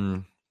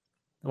 A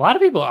lot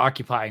of people are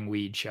occupying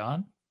weed,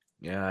 Sean.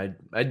 Yeah,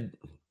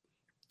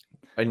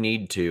 I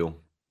need to.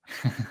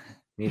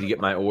 Need to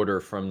get my order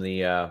from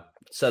the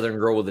Southern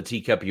girl with a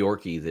teacup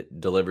Yorkie that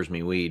delivers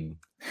me weed.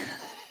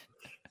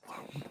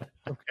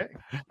 Okay.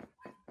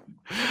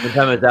 One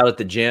time I was out at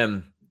the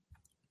gym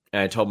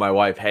and I told my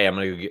wife, hey, I'm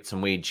going to go get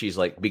some weed. She's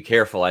like, be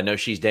careful. I know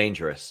she's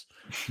dangerous.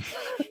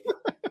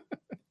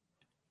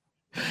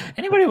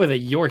 Anybody with a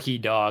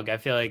Yorkie dog, I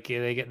feel like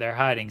they're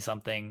hiding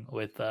something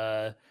with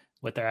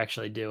what they're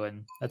actually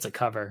doing. That's a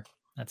cover.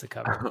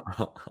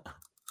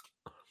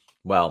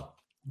 Well,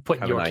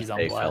 putting Yorkies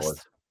on blast.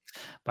 Fellas.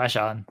 Bye,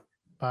 Sean.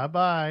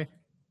 Bye.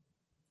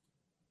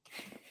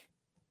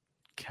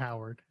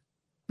 Coward.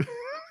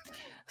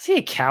 See,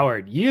 a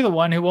coward. You're the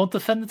one who won't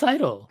defend the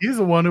title. He's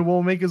the one who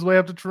won't make his way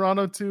up to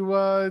Toronto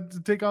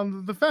to take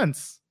on the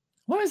defense.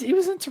 He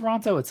was in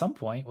Toronto at some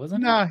point,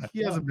 wasn't he? Nah,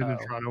 he hasn't been in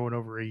Toronto in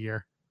over a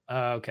year.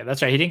 Okay,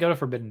 that's right. He didn't go to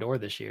Forbidden Door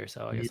this year,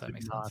 so I guess that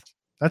makes sense.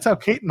 That's how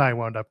Kate and I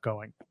wound up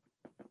going.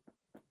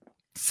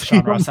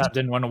 Sean Ross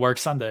didn't want to work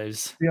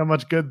Sundays. See how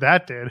much good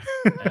that did.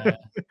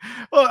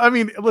 Well, I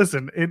mean,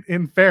 listen,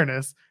 in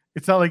fairness,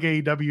 it's not like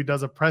AEW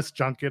does a press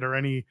junket or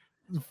any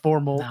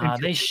formal.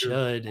 They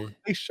should.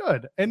 They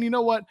should. And you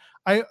know what?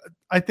 I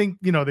think,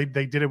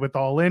 they did it with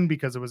All In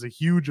because it was a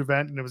huge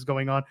event and it was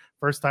going on.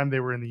 First time they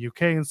were in the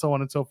UK and so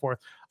on and so forth.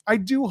 I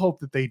do hope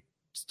that they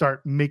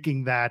start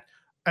making that,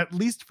 at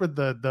least for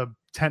the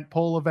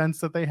tentpole events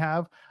that they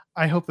have.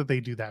 I hope that they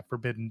do that.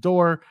 Forbidden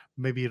Door,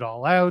 maybe at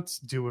All Outs,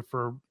 do it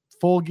for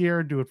Full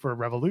Gear, do it for a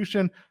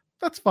Revolution.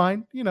 That's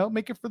fine.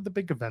 Make it for the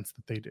big events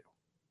that they do.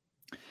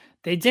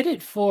 They did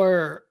it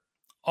for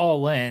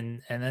All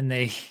In, and then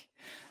they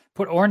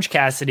put Orange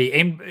Cassidy.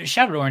 And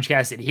shout out to Orange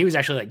Cassidy. He was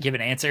actually giving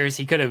answers.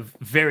 He could have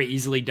very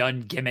easily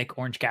done gimmick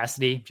Orange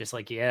Cassidy, just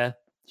yeah,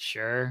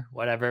 sure,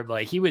 whatever.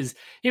 But he was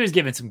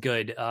giving some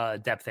good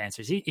depth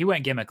answers. He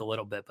went gimmick a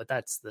little bit, but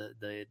that's the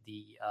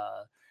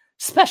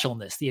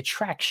specialness, the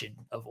attraction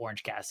of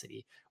Orange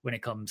Cassidy when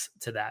it comes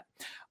to that.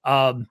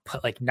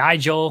 But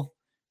Nigel,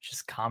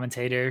 just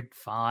commentator,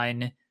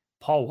 fine.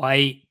 Paul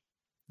White,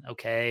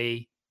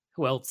 okay.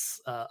 Who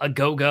else? A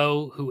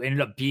Go-Go, who ended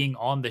up being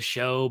on the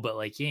show,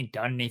 but he ain't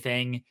done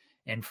anything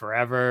in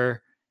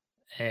forever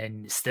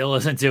and still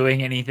isn't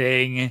doing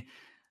anything.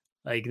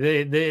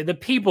 The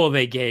people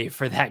they gave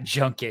for that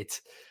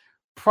junket,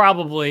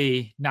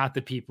 probably not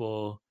the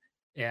people,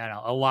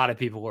 a lot of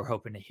people were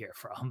hoping to hear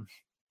from.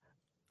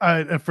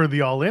 For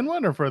the All In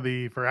one or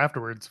for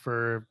afterwards,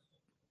 for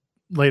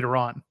later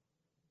on?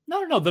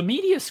 No. The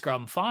media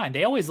scrum, fine.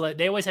 They always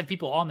have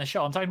people on the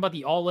show. I'm talking about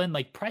the All In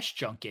press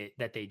junket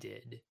that they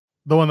did.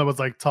 The one that was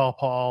Tall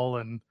Paul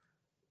and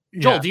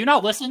Joel. Do you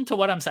not listen to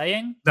what I'm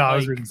saying? No, I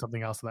was reading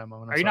something else at that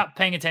moment. Are you not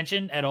paying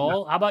attention at all?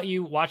 No. How about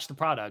you watch the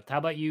product? How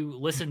about you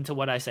listen to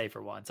what I say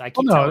for once? I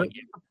keep telling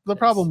you. The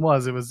problem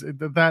was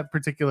that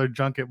particular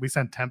junket. We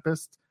sent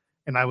Tempest,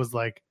 and I was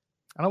like,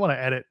 I don't want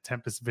to edit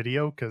Tempest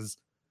video because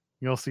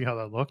you'll see how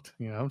that looked.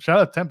 Shout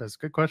out Tempest,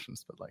 good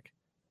questions, but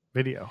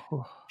video.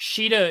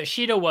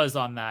 Sheeta was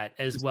on that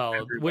as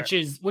well, which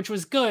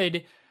was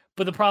good.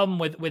 But the problem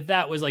with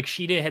that was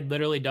Sheeta had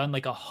literally done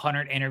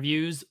 100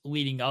 interviews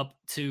leading up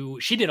to.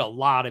 She did a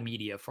lot of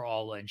media for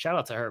All In. Shout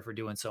out to her for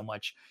doing so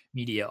much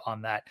media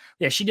on that.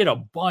 Yeah, she did a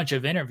bunch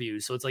of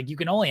interviews, so it's you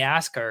can only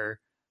ask her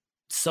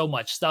so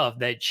much stuff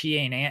that she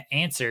ain't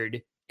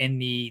answered in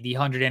the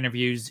 100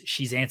 interviews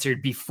she's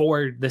answered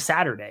before the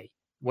Saturday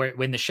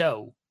when the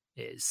show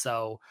is.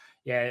 So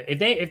yeah,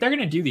 if they're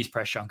gonna do these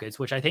press junkets,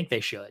 which I think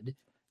they should,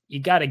 you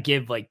got to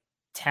give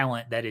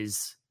talent that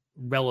is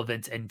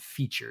relevant and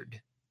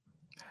featured.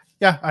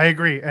 Yeah, I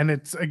agree. And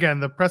it's,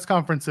 again, the press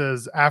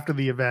conferences after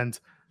the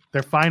event,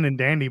 they're fine and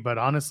dandy, but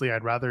honestly,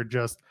 I'd rather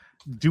just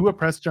do a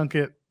press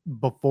junket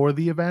before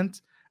the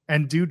event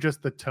and do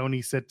just the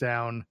Tony sit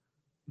down,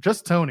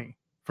 just Tony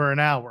for an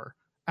hour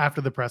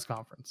after the press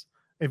conference.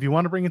 If you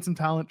want to bring in some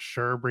talent,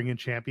 sure, bring in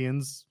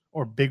champions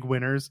or big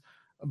winners,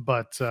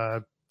 but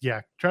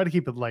yeah, try to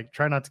keep it light.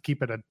 Try not to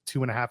keep it a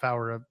 2.5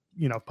 hour,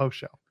 post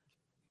show.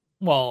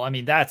 Well, I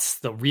mean, that's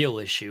the real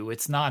issue.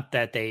 It's not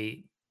that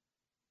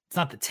it's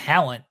not the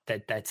talent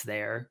that's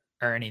there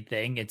or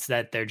anything. It's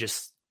that they're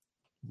just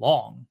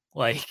long.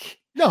 Like,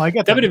 no, I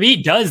get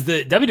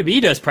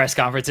WWE does press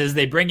conferences.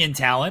 They bring in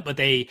talent, but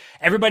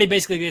everybody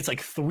basically gets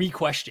like 3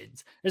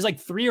 questions. There's like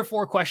 3 or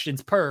 4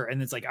 questions per,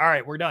 and it's like, all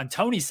right, we're done.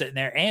 Tony's sitting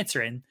there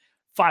answering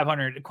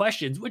 500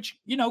 questions, which,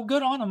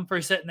 good on him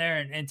for sitting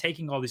there and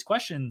taking all these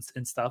questions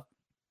and stuff.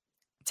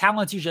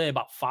 Talent's usually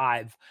about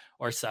 5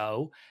 or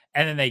so,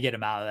 and then they get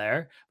him out of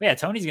there. But yeah,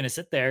 Tony's going to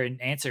sit there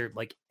and answer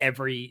like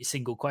every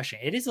single question.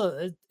 It's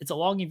a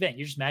long event.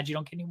 You're just mad you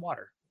don't get any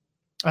water.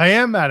 I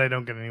am mad I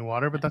don't get any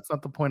water, but that's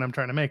not the point I'm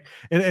trying to make.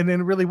 And it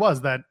really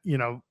was that,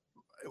 it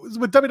was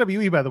with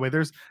WWE, by the way,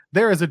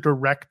 there is a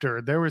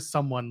director, there is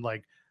someone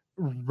like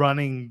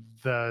running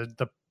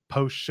the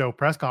post-show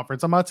press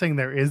conference. I'm not saying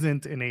there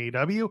isn't in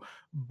AEW,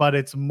 but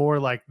it's more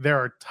like there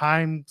are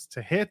times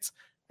to hit,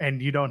 and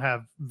you don't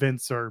have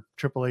Vince or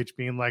Triple H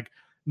being like,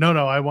 no,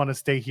 I want to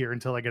stay here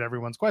until I get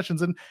everyone's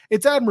questions. And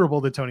it's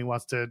admirable that Tony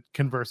wants to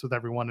converse with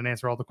everyone and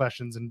answer all the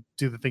questions and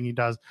do the thing he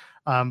does.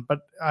 But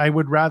I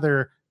would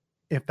rather,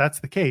 if that's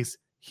the case,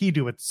 he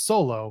do it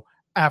solo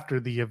after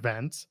the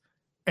event,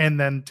 and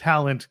then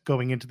talent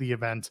going into the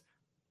event,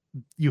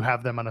 you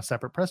have them on a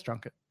separate press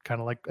junket,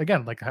 kind of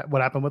like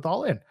what happened with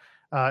All In,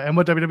 and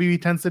what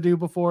WWE tends to do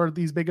before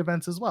these big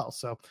events as well.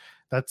 So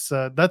that's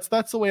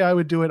the way I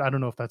would do it. I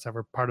don't know if that's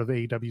ever part of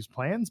AEW's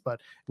plans, but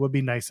it would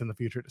be nice in the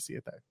future to see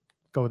it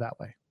go that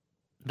way.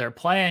 Their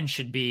plan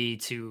should be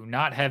to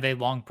not have a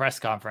long press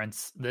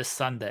conference this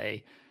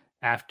Sunday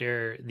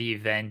after the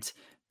event,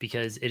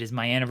 because it is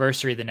my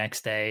anniversary the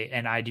next day,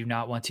 and I do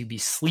not want to be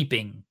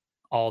sleeping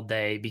all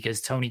day because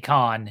Tony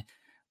Khan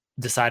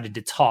decided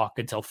to talk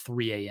until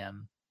 3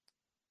 a.m.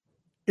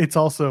 It's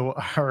also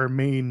our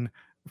main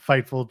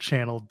Fightful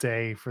channel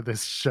day for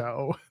this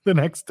show the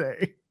next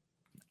day.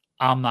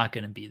 I'm not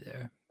going to be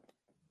there.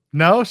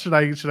 No? Should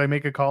I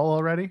make a call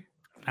already?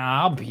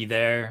 I'll be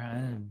there.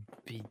 I'll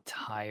be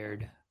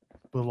tired.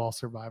 We'll all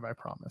survive, I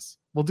promise.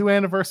 We'll do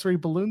anniversary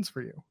balloons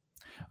for you.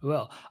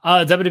 Well,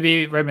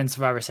 WWE Redmond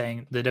Survivor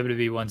saying the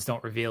WWE ones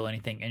don't reveal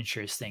anything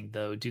interesting,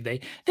 though, do they?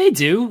 They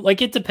do.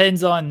 Like, it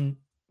depends on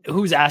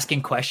who's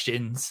asking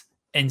questions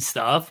and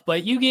stuff,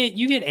 but you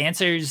get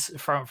answers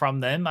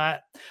from them.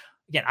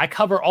 Again, I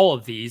cover all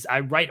of these. I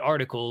write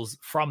articles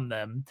from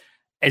them.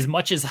 As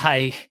much as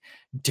I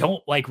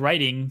don't like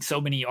writing so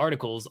many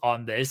articles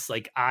on this,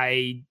 like,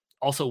 I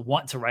also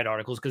want to write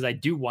articles because I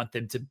do want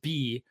them to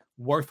be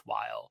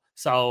worthwhile.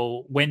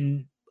 So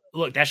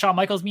look, that Shawn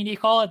Michaels media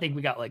call, I think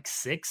we got like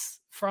 6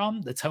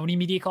 from. The Tony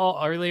media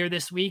call earlier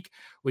this week,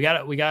 we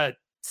got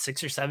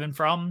 6 or 7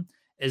 from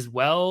as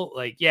well.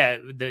 Like, yeah,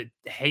 the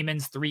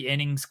Heyman's 3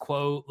 innings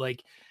quote,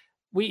 like,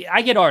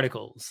 I get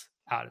articles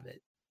out of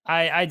it.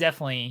 I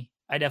definitely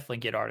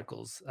get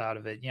articles out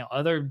of it.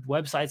 Other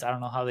websites, I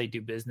don't know how they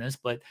do business,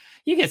 but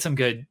you get some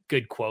good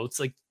quotes.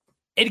 Like,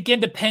 it again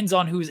depends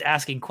on who's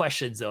asking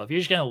questions, though. If you're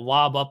just going to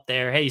lob up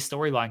there, hey,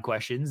 storyline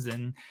questions,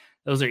 then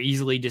those are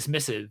easily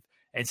dismissive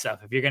and stuff.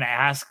 If you're going to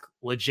ask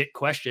legit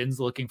questions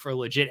looking for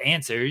legit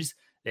answers,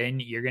 then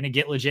you're going to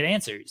get legit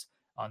answers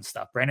on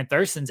stuff. Brandon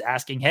Thurston's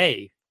asking,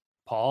 hey,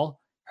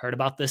 Paul, heard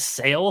about this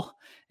sale?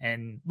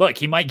 And look,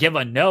 he might give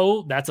a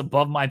no, that's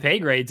above my pay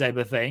grade type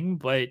of thing,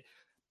 but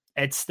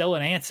it's still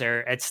an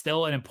answer. It's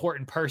still an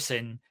important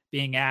person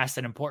being asked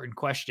an important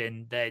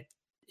question that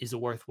is a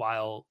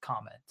worthwhile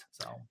comment.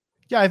 So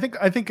yeah, I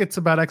think it's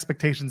about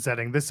expectation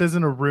setting. This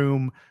isn't a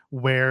room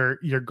where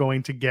you're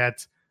going to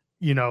get,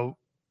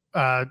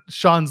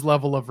 Sean's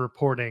level of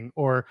reporting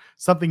or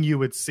something you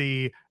would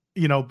see,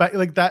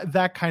 like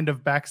that kind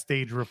of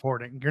backstage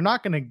reporting. You're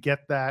not going to get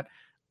that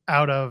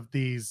out of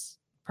these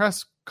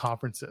press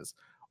conferences.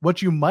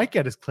 What you might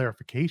get is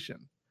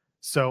clarification.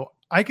 So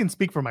I can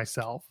speak for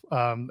myself,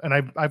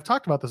 and I've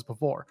talked about this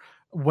before.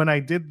 When I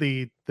did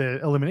the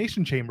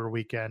Elimination Chamber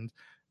weekend,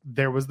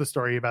 there was the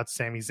story about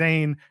Sami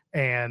Zayn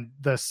and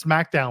the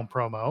SmackDown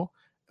promo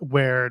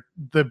where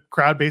the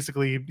crowd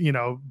basically,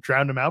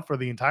 drowned him out for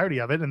the entirety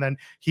of it. And then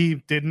he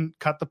didn't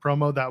cut the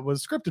promo that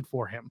was scripted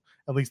for him.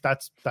 At least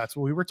that's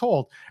what we were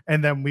told.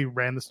 And then we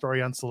ran the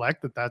story on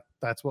Select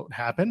that's what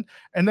happened.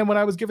 And then when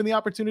I was given the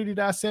opportunity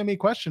to ask Sammy a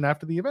question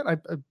after the event,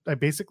 I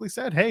basically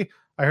said, hey,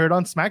 I heard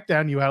on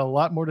SmackDown you had a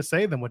lot more to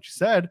say than what you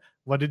said.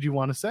 What did you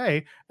want to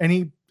say? And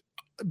he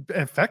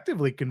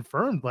effectively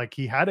confirmed, like,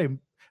 he had a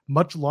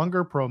much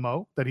longer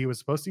promo that he was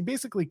supposed to. He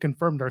basically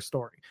confirmed our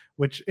story,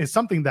 which is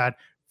something that,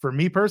 for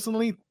me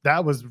personally,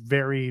 that was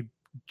very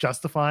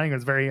justifying. It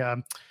was very,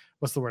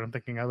 what's the word I'm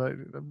thinking of?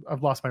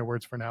 I've lost my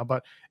words for now,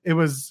 but it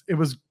was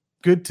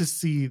good to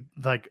see,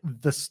 like,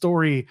 the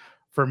story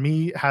for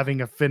me having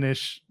a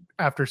finish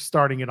after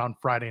starting it on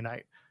Friday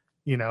night,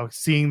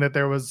 seeing that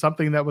there was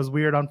something that was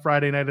weird on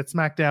Friday night at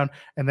SmackDown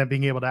and then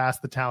being able to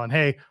ask the talent,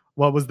 hey,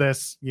 what was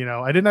this?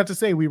 I didn't have to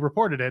say we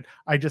reported it.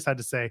 I just had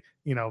to say,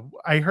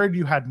 I heard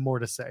you had more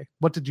to say.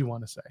 What did you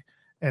want to say?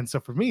 And so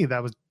for me,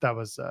 that was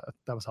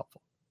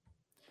helpful.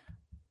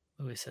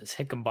 Louis says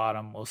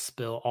Hickenbottom will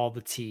spill all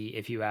the tea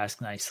if you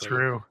ask nicely.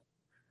 True.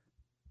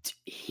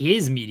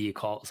 His media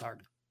calls are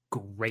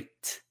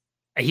great.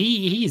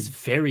 He's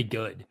very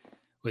good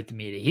with the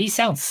media. He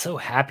sounds so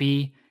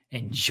happy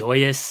and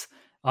joyous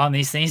on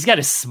these things. He's got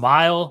a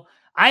smile.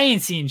 I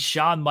ain't seen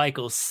Shawn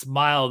Michaels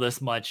smile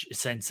this much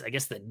since, I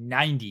guess, the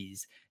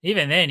 90s.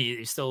 Even then,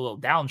 he's still a little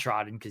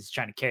downtrodden because he's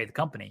trying to carry the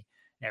company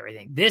and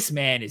everything. This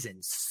man is in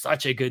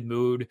such a good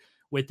mood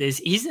with this.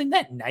 He's in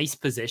that nice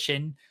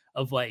position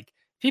of like,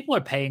 people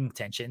are paying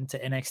attention to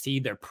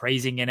NXT. They're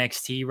praising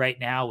NXT right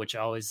now, which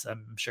always,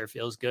 I'm sure,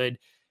 feels good.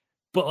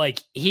 But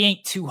like, he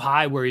ain't too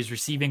high where he's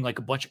receiving like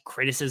a bunch of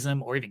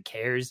criticism or even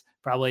cares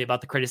probably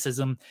about the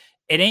criticism.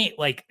 It ain't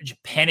like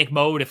panic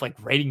mode if like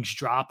ratings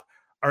drop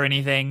or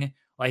anything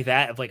like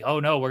that. Of like, oh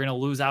no, we're going to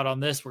lose out on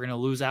this. We're going to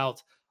lose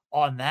out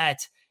on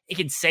that. He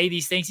can say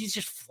these things. He's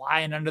just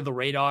flying under the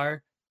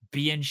radar,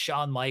 being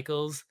Shawn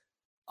Michaels.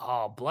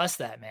 Oh, bless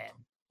that man.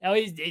 Oh,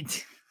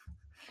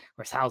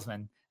 where's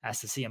Hausman?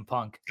 Asked the CM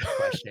Punk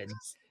question.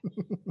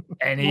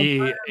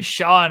 And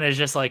Shawn is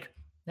just like,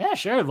 yeah,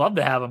 sure, I'd love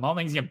to have him. I don't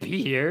think he's going to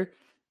be here.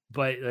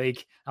 But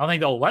like, I don't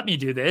think they'll let me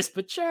do this,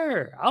 but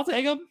sure, I'll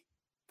take him.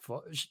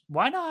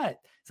 Why not?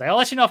 It's like, I'll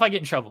let you know if I get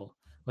in trouble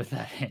with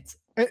that answer.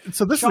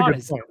 So this Shawn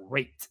is a good point.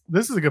 Great.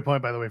 This is a good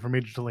point, by the way, for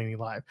Major Delaney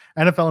Live.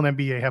 NFL and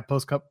NBA have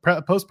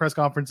post press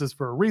conferences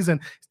for a reason,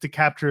 to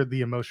capture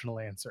the emotional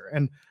answer.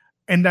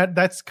 And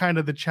that's kind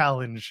of the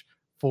challenge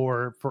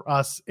for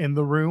us in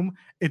the room.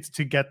 It's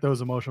to get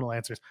those emotional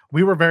answers.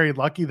 We were very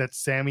lucky that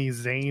Sami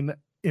Zayn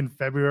in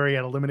February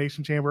at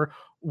Elimination Chamber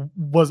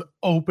was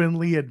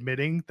openly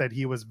admitting that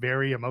he was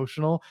very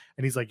emotional.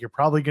 And he's like, you're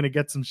probably going to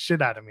get some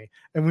shit out of me.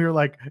 And we were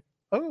like,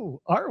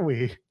 oh, are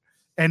we?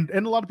 And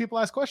a lot of people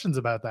ask questions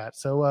about that.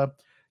 So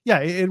yeah,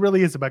 it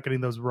really is about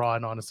getting those raw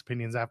and honest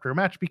opinions after a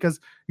match,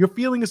 because you're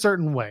feeling a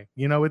certain way.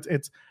 You know,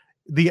 it's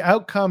the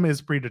outcome is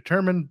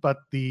predetermined, but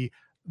the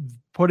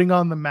putting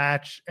on the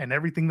match and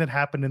everything that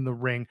happened in the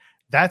ring,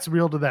 that's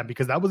real to them,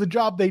 because that was a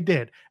job they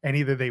did. And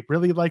either they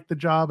really like the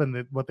job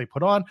and what they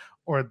put on,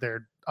 or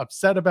they're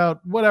upset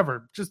about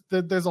whatever. Just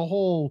there's a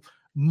whole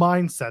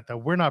mindset that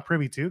we're not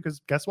privy to, because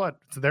guess what?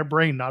 It's their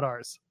brain, not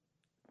ours.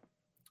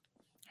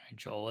 All right,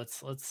 Joel,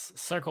 let's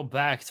circle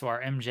back to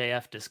our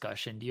MJF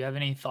discussion. Do you have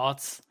any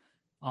thoughts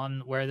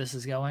on where this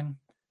is going?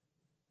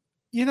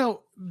 You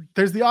know,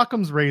 there's the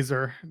Occam's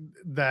razor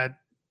that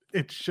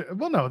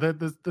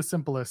the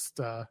simplest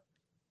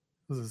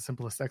the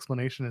simplest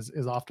explanation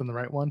is often the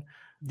right one.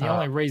 The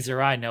only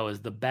Razor I know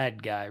is the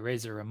bad guy,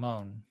 Razor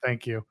Ramon.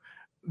 Thank you.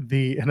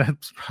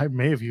 I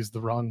may have used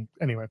the wrong.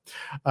 Anyway,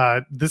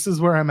 this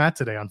is where I'm at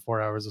today on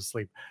 4 hours of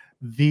sleep.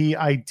 The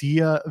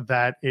idea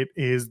that it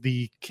is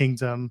the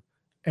Kingdom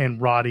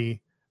and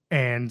Roddy,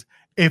 and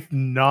if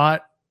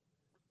not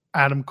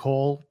Adam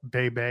Cole,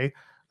 Bay,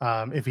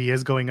 if he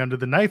is going under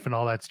the knife and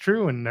all that's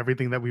true, and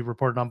everything that we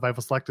reported on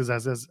Vital Select is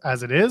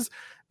as it is,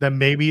 then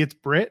maybe it's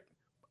Britt.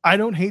 I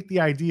don't hate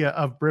the idea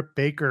of Britt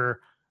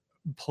Baker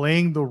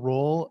playing the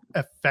role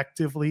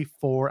effectively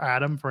for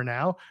Adam for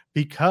now,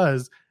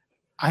 because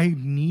I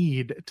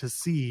need to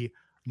see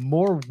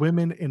more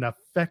women in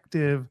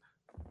effective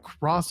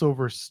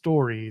crossover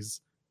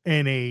stories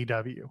in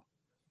AEW.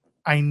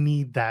 I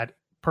need that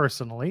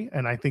personally,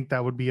 and I think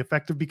that would be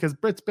effective because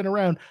Britt's been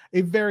around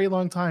a very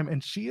long time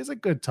and she is a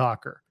good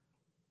talker.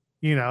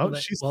 You know,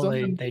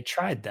 they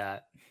tried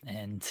that,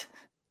 and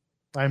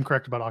I'm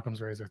correct about Occam's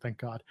razor, thank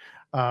God.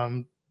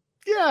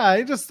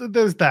 Yeah,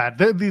 there's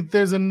that.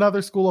 There's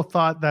another school of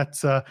thought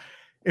that's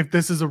if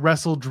this is a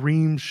Wrestle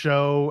Dream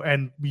show,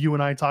 and you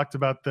and I talked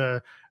about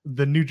the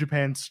New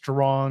Japan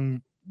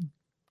Strong,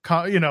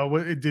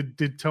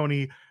 did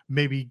Tony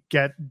maybe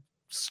get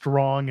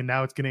strong and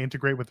now it's going to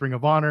integrate with Ring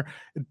of Honor?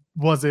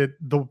 Was it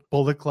the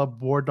Bullet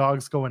Club War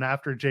Dogs going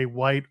after Jay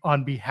White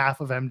on behalf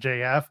of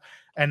MJF?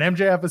 And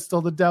MJF is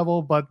still the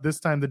devil, but this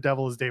time the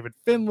devil is David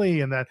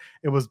Finlay, and that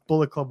it was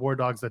Bullet Club War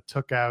Dogs that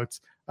took out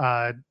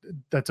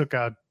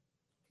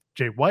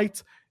Jay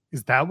White.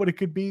 Is that what it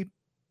could be?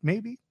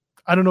 Maybe.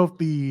 I don't know if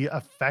the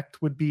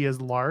effect would be as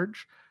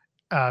large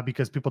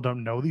because people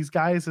don't know these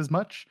guys as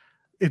much.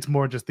 It's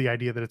more just the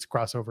idea that it's a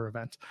crossover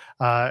event.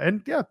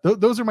 And yeah,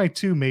 those are my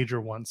two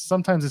major ones.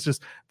 Sometimes it's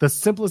just the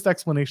simplest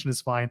explanation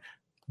is fine.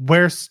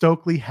 Where's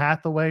Stokely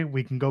Hathaway?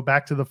 We can go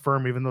back to the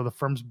firm, even though the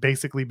firm's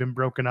basically been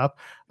broken up.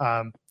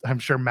 I'm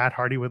sure Matt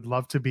Hardy would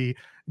love to be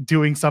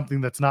doing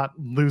something that's not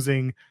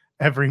losing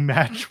every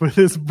match with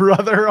his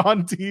brother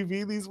on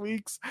TV these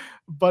weeks,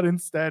 but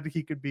instead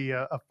he could be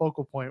a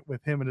focal point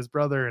with him and his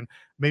brother, and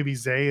maybe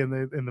Zay in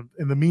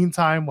the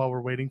meantime while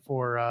we're waiting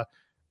for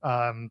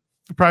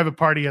Private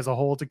Party as a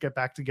whole to get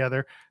back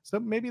together. So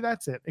maybe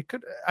that's it. It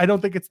could. I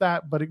don't think it's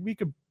that, but we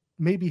could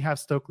maybe have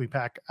Stokely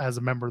back as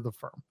a member of the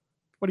firm.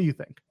 What do you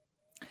think?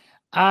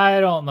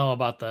 I don't know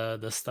about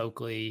the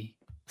Stokely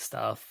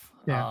stuff,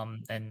 yeah.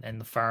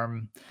 and the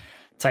firm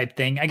type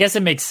thing. I guess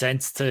it makes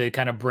sense to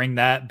kind of bring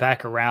that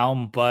back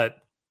around, but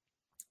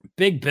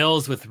big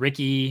bills with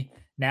Ricky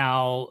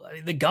Now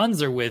the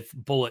Guns are with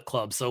Bullet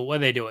Club. So what are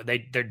they doing?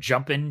 They're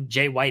jumping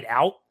Jay White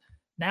out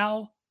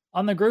now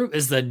on the group.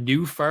 Is the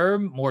new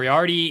firm.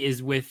 Moriarty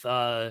is with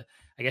I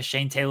guess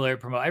Shane Taylor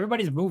promote.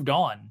 Everybody's moved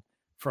on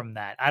from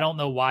that. I don't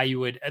know why you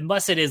would,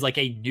 unless it is like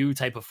a new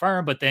type of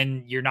firm, but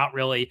then you're not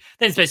really,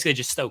 then it's basically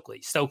just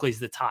Stokely. Stokely's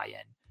the tie-in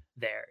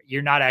there.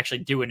 You're not actually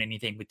doing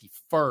anything with the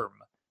firm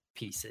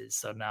pieces.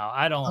 So no,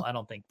 I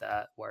don't think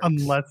that works.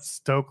 Unless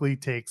Stokely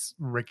takes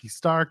Ricky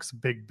Starks,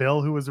 Big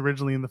Bill, who was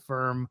originally in the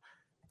firm,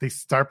 they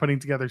start putting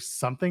together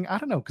something. I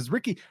don't know, because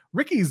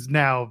Ricky's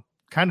now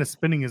kind of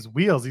spinning his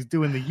wheels. He's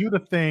doing the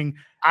Yuta thing.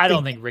 I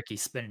don't think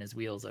Ricky's spinning his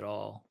wheels at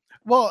all.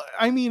 Well,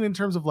 I mean, in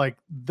terms of like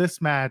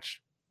this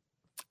match,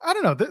 I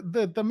don't know.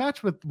 The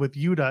match with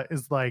Yuta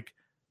is like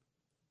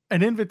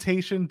an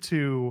invitation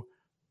to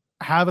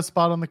have a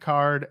spot on the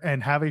card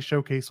and have a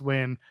showcase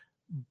win.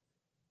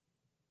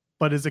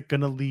 But is it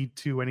going to lead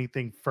to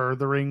anything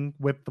furthering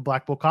with the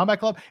Blackpool Combat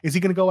Club? Is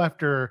he going to go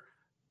after?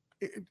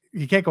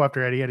 He can't go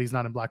after Eddie. Eddie's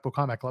not in Blackpool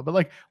Combat Club. But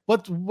like,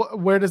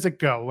 where does it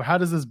go? How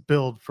does this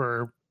build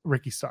for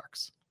Ricky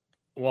Starks?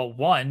 Well,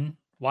 one,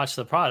 watch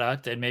the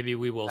product and maybe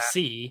we will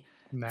see.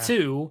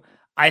 Two,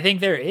 I think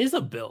there is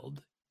a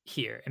build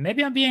here, and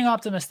maybe I'm being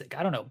optimistic.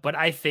 I don't know, but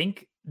I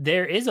think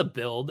there is a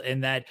build in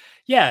that.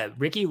 Yeah,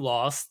 Ricky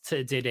lost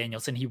to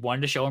Danielson. He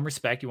wanted to show him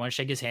respect. He wanted to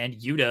shake his hand.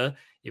 Yuta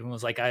even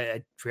was like,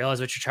 I realize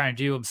what you're trying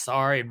to do. I'm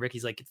sorry. And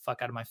Ricky's like, get the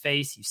fuck out of my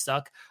face. You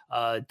suck,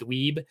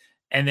 dweeb.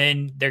 And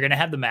then they're going to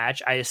have the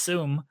match. I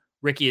assume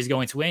Ricky is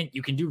going to win.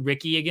 You can do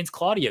Ricky against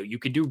Claudio. You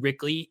could do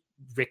Ricky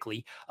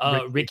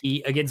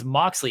against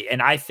Moxley.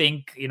 And I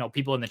think,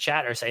 people in the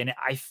chat are saying it.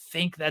 I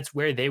think that's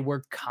where they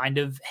were kind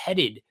of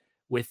headed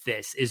with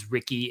this, is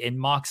Ricky and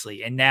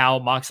Moxley. And now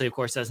Moxley, of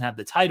course, doesn't have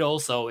the title,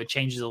 so it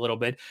changes a little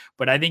bit.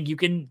 But I think you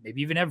can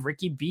maybe even have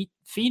Ricky beat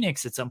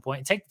Phoenix at some point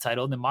and take the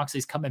title, and then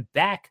Moxley's coming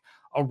back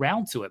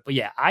around to it. But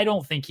yeah, I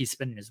don't think he's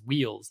spinning his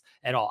wheels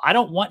at all. I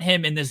don't want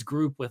him in this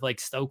group with like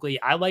Stokely.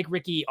 I like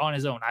Ricky on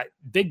his own.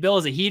 Big Bill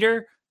is a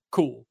heater.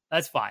 Cool.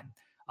 That's fine.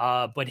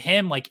 But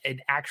him like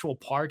an actual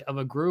part of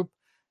a group,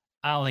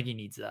 I don't think he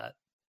needs that.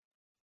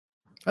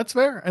 That's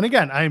fair. And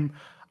again,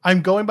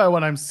 I'm going by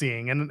what I'm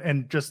seeing.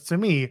 And just to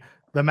me,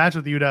 the match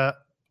with Yuta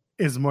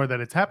is more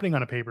that it's happening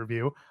on a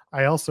pay-per-view.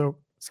 I also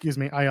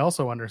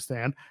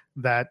understand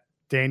that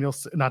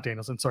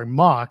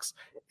Mox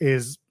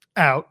is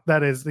out.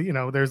 That is,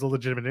 there's a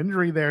legitimate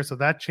injury there. So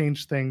that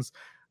changed things.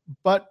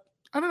 But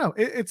I don't know.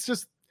 It's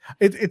just,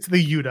 it's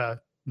the Yuta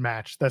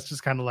match. That's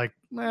just kind of like,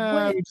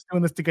 we're just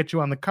doing this to get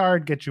you on the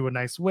card, get you a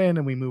nice win,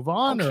 and we move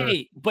on.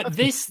 Okay, but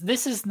this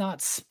is not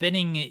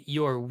spinning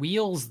your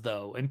wheels,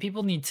 though. And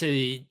people need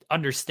to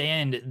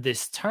understand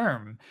this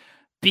term,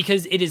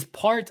 because it is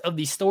part of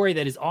the story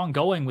that is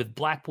ongoing with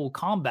Blackpool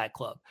Combat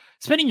Club.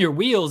 Spinning your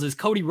wheels is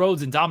Cody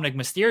Rhodes and Dominic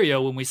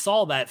Mysterio when we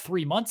saw that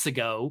 3 months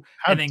ago,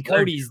 and then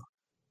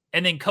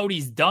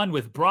Cody's done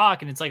with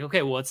Brock, and it's like,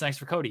 okay, well, what's next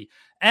for Cody?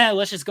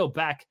 Let's just go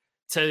back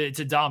to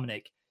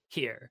Dominic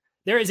here.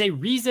 There is a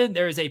reason,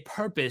 there is a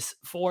purpose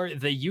for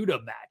the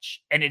Yuta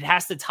match, and it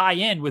has to tie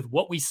in with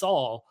what we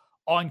saw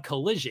on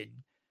Collision.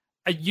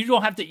 You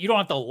don't have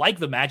to like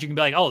the match. You can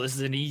be like, oh, this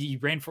is an easy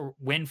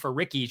win for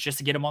Ricky just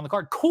to get him on the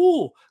card.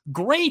 Cool.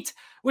 Great.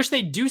 Wish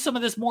they'd do some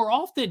of this more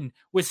often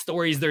with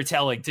stories they're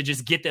telling to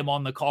just get them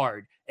on the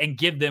card and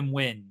give them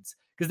wins,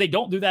 because they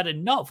don't do that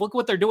enough. Look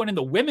what they're doing in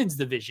the women's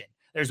division.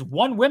 There's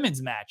one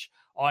women's match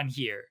on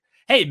here.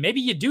 Hey,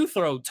 maybe you do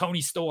throw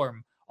Toni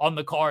Storm on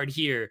the card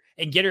here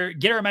and get her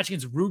a match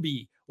against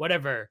Ruby,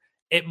 whatever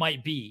it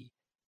might be.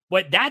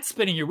 But that's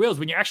spinning your wheels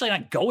when you're actually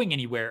not going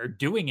anywhere or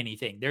doing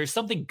anything. There's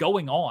something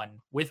going on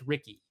with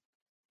Ricky.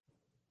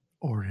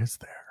 Or is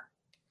there?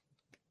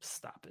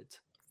 Stop it.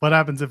 What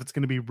happens if it's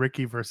going to be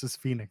Ricky versus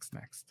Phoenix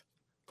next?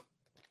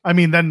 I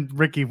mean, then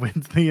Ricky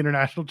wins the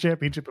international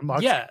championship and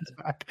Moxley comes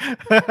back.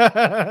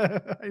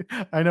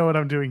 I know what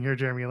I'm doing here,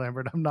 Jeremy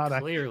Lambert. I'm not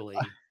clearly.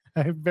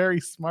 I'm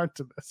very smart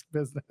to this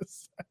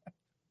business.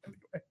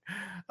 Anyway,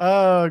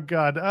 oh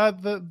god,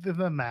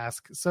 the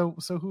mask. So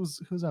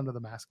who's under the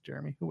mask,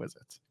 Jeremy? Who is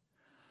it?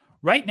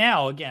 Right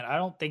now, again, I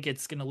don't think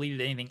it's going to lead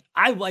to anything.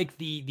 I like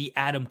the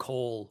Adam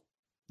Cole,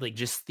 like,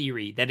 just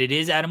theory that it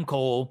is Adam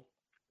Cole.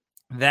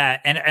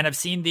 That and I've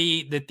seen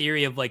the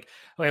theory of like,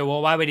 okay,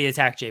 well, why would he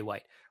attack Jay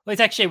White? Well, he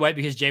attacks Jay White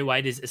because Jay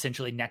White is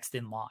essentially next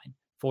in line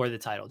for the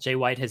title. Jay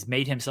White has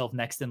made himself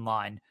next in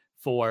line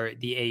for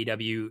the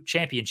AEW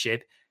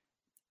championship.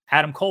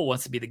 Adam Cole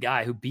wants to be the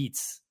guy who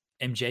beats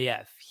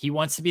MJF. He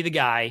wants to be the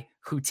guy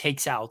who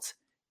takes out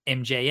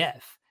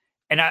MJF.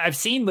 And I've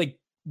seen like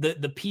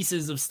the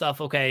pieces of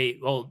stuff. Okay,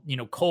 well,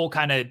 Cole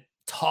kind of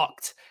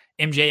talked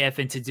MJF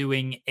into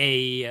doing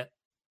a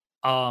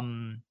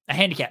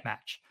handicap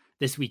match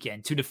this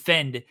weekend to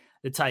defend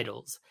the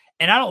titles.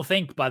 And I don't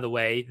think, by the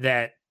way,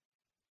 that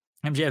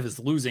MJF is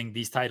losing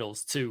these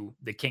titles to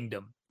the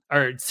Kingdom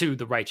or to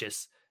the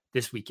Righteous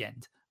this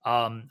weekend.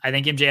 I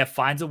think MJF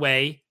finds a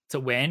way to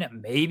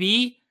win.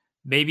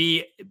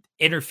 Maybe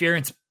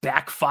interference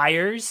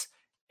backfires,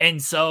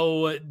 and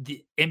so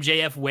the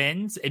MJF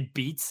wins and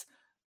beats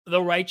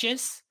the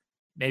Righteous.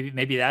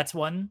 Maybe that's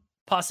one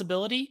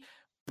possibility,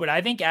 but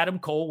I think Adam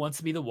Cole wants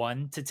to be the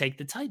one to take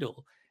the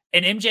title.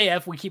 And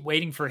MJF, we keep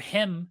waiting for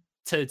him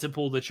to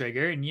pull the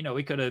trigger. And, you know,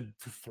 we could have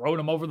thrown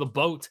him over the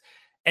boat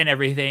and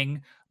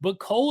everything. But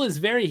Cole is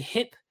very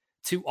hip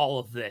to all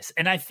of this.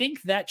 And I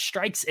think that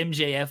strikes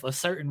MJF a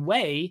certain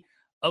way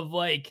of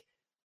like,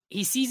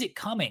 he sees it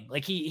coming.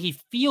 Like he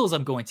feels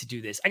I'm going to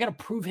do this. I got to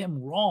prove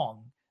him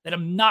wrong that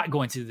I'm not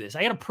going to do this.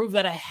 I got to prove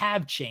that I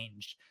have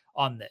changed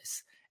on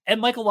this.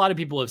 And like a lot of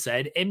people have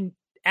said, and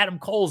Adam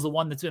Cole is the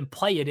one that's been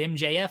playing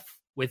MJF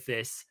with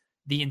this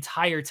the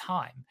entire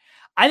time.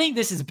 I think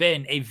this has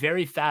been a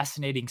very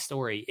fascinating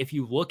story if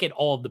you look at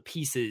all of the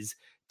pieces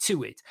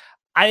to it.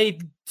 I'm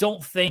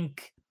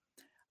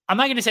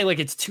not going to say like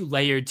it's too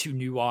layered, too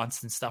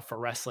nuanced and stuff for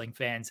wrestling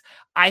fans.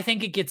 I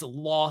think it gets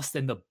lost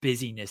in the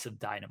busyness of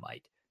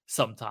Dynamite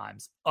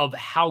sometimes of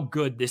how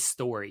good this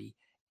story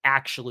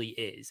actually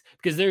is,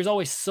 because there's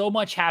always so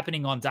much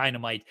happening on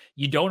Dynamite.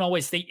 You don't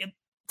always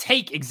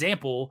take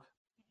example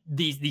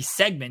these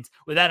segments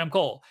with Adam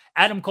Cole.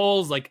 Adam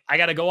Cole's like, I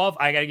got to go off.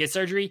 I got to get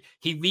surgery.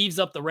 He leaves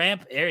up the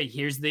ramp.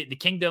 Here's the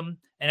kingdom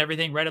and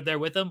everything right up there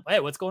with him. Hey,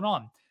 what's going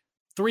on?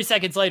 3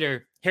 seconds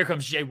later, here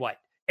comes Jay White.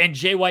 And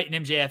Jay White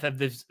and MJF have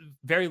this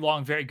very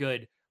long, very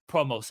good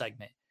promo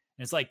segment.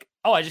 And it's like,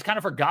 oh, I just kind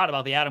of forgot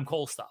about the Adam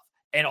Cole stuff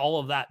and all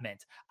of that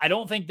meant. I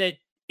don't think that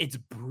it's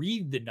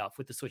breathed enough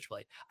with the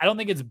Switchblade. I don't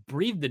think it's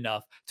breathed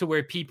enough to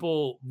where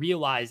people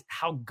realize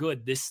how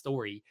good this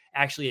story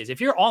actually is.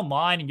 If you're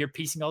online and you're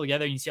piecing all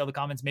together and you see all the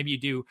comments, maybe you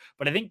do.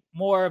 But I think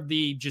more of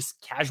the just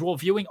casual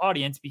viewing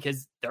audience,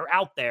 because they're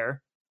out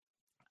there,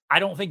 I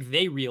don't think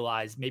they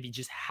realize maybe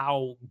just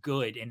how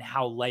good and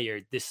how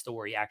layered this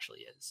story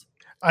actually is.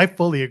 I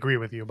fully agree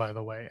with you, by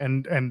the way.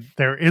 And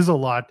there is a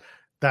lot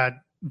that,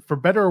 for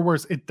better or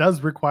worse, it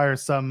does require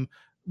some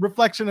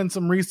reflection and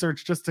some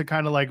research just to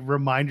kind of like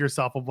remind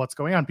yourself of what's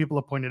going on. People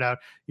have pointed out,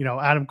 you know,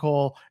 Adam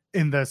Cole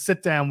in the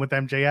sit down with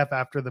MJF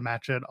after the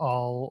match at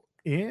All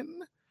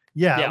In.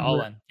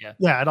 All In.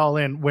 At All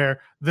In,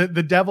 where the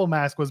devil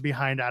mask was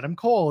behind Adam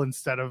Cole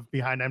instead of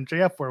behind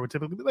MJF, where it would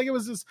typically be like, it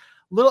was this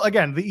little,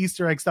 again, the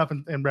Easter egg stuff,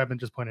 and Redmond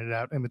just pointed it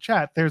out in the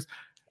chat.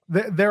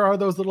 There are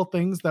those little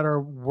things that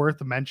are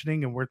worth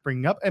mentioning and worth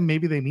bringing up, and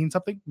maybe they mean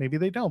something, maybe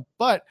they don't,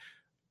 but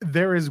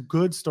there is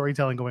good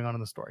storytelling going on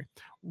in the story.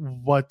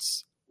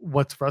 What's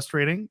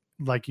frustrating,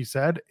 like you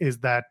said, is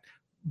that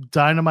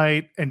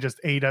Dynamite and just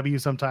AEW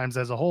sometimes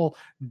as a whole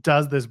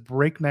does this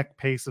breakneck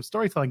pace of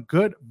storytelling.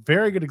 Good,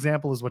 very good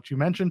example is what you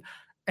mentioned.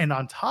 And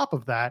on top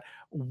of that,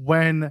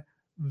 when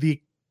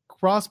the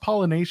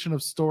cross-pollination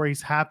of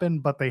stories happen,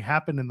 but they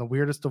happen in the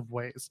weirdest of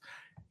ways.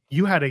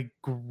 You had a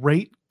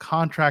great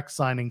contract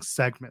signing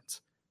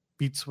segment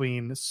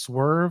between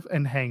Swerve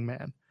and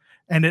Hangman.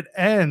 And it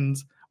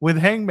ends with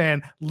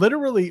Hangman not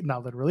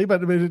literally,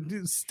 but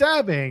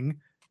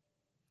stabbing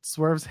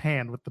Swerve's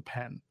hand with the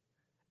pen.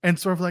 And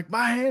Swerve's like,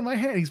 my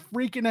hand. He's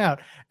freaking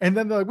out. And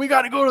then they're like, we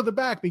got to go to the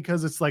back,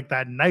 because it's like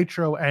that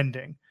Nitro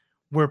ending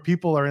where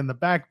people are in the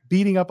back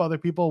beating up other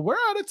people. We're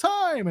out of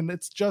time. And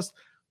it's just,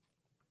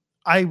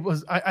 I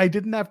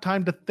didn't have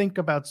time to think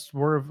about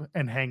Swerve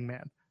and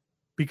Hangman,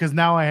 because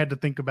now I had to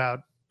think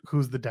about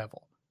who's the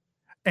devil.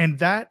 And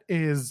that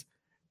is,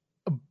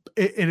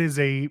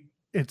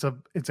 it's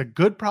a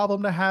good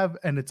problem to have,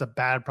 and it's a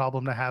bad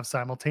problem to have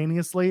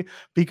simultaneously,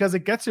 because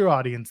it gets your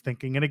audience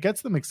thinking and it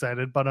gets them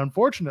excited. But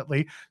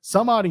unfortunately,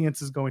 some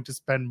audience is going to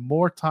spend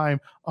more time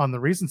on the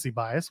recency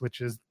bias, which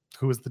is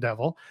who is the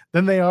devil,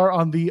 than they are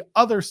on the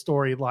other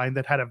storyline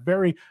that had a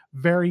very,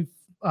 very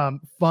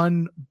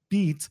fun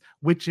beat,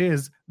 which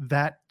is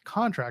that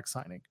contract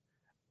signing.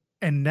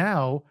 And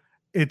now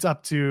it's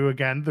up to,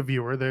 again, the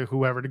viewer,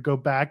 whoever, to go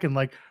back and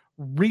like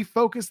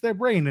refocus their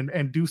brain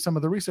and do some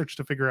of the research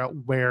to figure out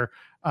where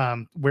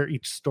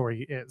each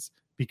story is,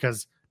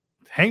 because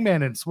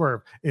Hangman and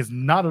Swerve is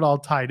not at all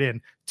tied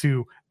in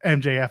to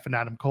MJF and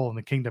Adam Cole and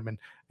the Kingdom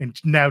and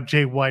now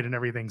Jay White and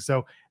everything.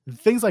 So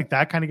things like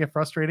that kind of get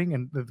frustrating,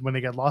 and when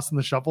they get lost in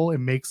the shuffle, it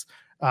makes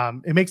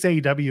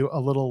AEW a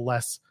little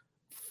less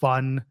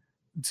fun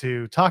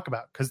to talk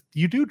about, because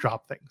you do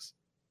drop things.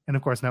 And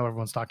of course, now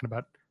everyone's talking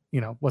about,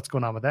 you know, what's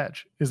going on with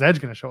Edge. Is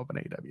Edge going to show up in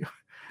AEW?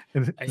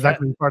 Is that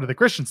going to be part of the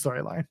Christian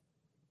storyline?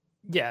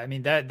 Yeah, I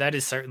mean, that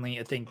is certainly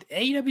a thing.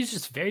 AEW is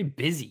just very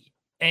busy.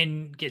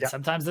 And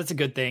sometimes that's a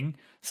good thing.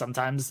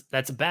 Sometimes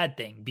that's a bad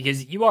thing,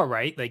 because you are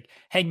right. Like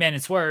Hangman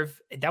and Swerve,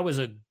 that was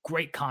a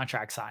great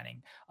contract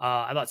signing.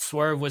 I thought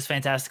Swerve was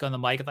fantastic on the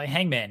mic. I thought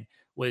Hangman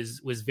was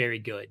very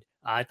good.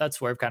 I thought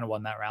Swerve kind of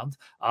won that round.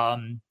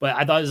 But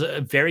I thought it was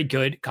a very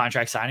good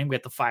contract signing. We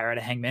got the fire out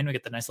of Hangman. We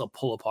get the nice little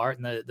pull apart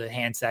and the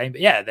hand stabbing.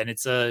 But yeah, then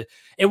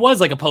it was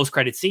like a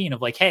post-credit scene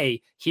of like,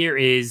 hey, here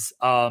is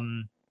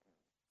the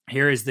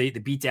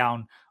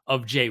beatdown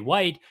of Jay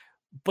White.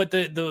 But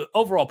the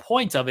overall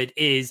point of it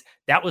is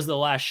that was the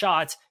last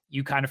shot.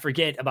 You kind of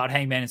forget about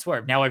Hangman and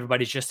Swerve. Now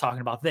everybody's just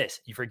talking about this.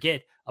 You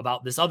forget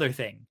about this other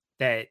thing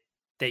that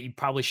you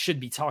probably should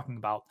be talking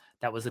about.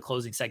 That was the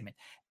closing segment.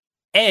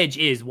 Edge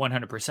is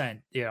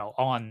 100%,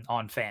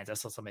 on fans. I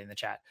saw somebody in the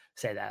chat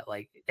say that,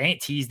 like, they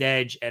ain't teased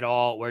Edge at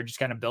all. We're just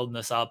kind of building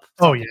this up.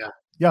 Oh yeah.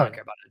 I don't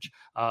care about Edge.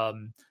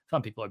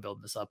 Some people are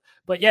building this up,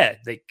 but yeah,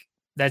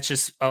 that's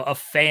just a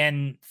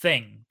fan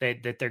thing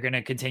that they're going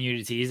to continue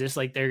to tease this.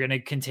 Like they're going to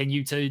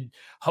continue to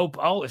hope,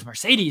 oh, is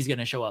Mercedes going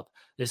to show up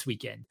this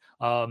weekend?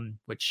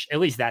 Which at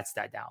least that's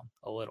died down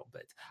a little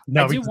bit.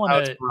 No, I do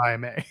want to Mariah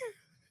May.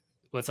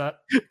 What's that?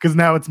 Because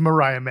now it's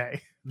Mariah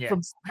May, yeah,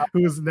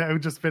 who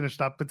just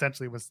finished up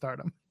potentially with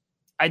Stardom.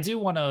 I do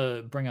want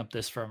to bring up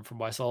this from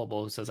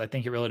Wysellable, who says, I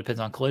think it really depends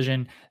on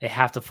Collision. They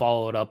have to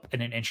follow it up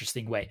in an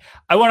interesting way.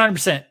 I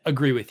 100%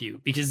 agree with you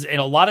because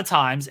in a lot of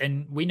times,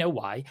 and we know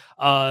why,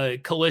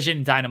 Collision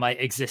and Dynamite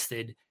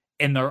existed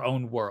in their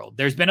own world.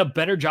 There's been a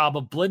better job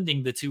of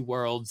blending the two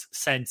worlds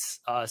since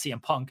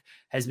CM Punk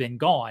has been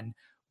gone.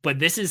 But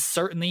this is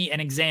certainly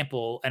an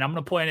example, and I'm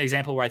going to point an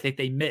example where I think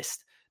they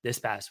missed this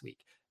past week.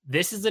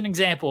 This is an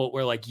example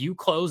where like you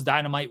close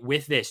Dynamite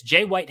with this.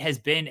 Jay White has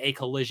been a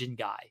Collision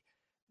guy.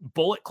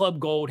 Bullet Club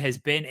Gold has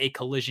been a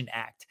Collision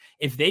act.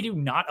 If they do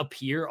not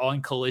appear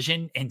on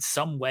Collision in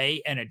some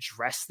way and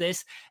address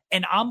this,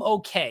 and I'm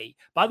okay.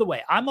 By the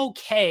way, I'm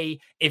okay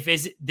if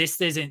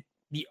this isn't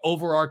the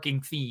overarching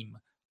theme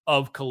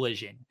of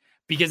Collision,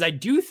 because I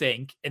do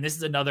think, and this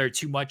is another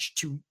too much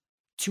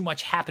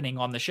happening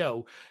on the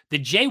show, the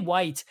Jay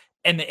White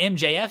and the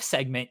MJF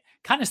segment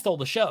kind of stole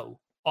the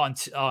show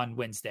on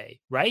Wednesday,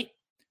 right?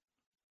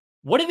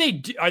 What do they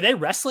do? Are they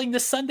wrestling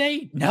this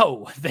Sunday?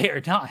 No, they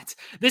are not.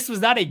 This was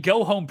not a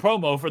go-home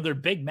promo for their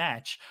big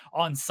match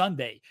on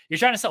Sunday. You're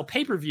trying to sell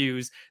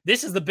pay-per-views.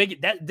 This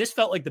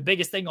felt like the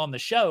biggest thing on the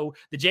show.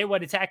 The Jay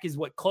White attack is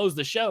what closed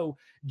the show.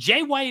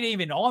 Jay White ain't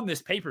even on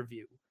this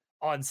pay-per-view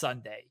on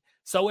Sunday.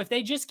 So if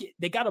they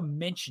got to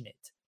mention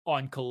it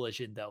on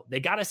Collision, though. They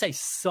got to say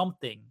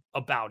something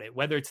about it,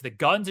 whether it's the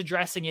Guns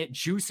addressing it,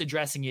 Juice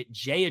addressing it,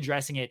 Jay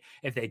addressing it.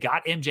 If they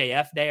got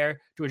MJF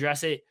there to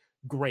address it,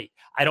 great.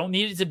 I don't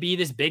need it to be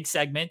this big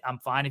segment. I'm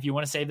fine if you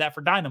want to save that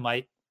for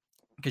Dynamite,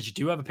 because you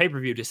do have a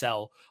pay-per-view to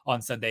sell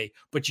on Sunday,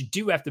 but you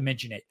do have to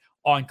mention it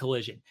on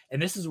Collision.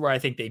 And this is where I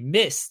think they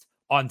missed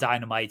on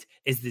Dynamite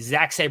is the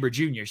Zack Sabre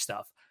Jr.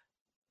 stuff.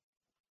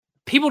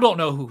 People don't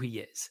know who he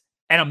is.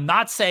 And I'm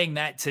not saying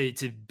that to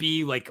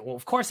be like, well,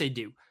 of course they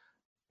do.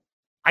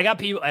 I got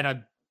people, and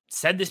I've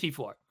said this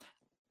before,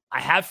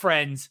 I have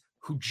friends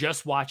who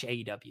just watch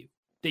AEW.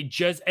 They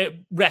just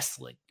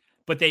wrestling.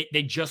 But they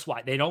just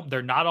watch.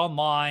 They're not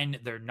online.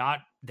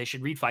 They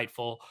should read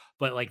Fightful,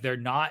 but like they're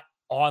not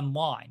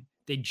online.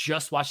 They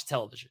just watch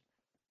television.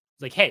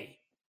 It's like, hey,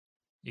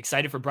 you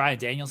excited for Bryan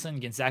Danielson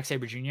against Zack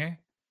Sabre Jr.?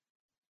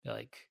 They're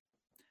like,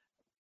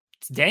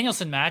 it's a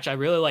Danielson match. I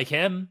really like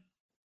him.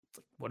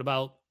 Like, what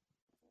about,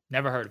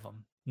 never heard of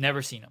him,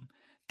 never seen him.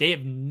 They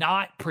have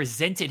not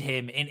presented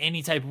him in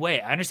any type of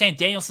way. I understand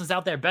Danielson's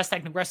out there, best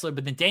technical wrestler,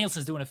 but then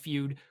Danielson's doing a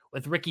feud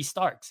with Ricky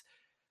Starks.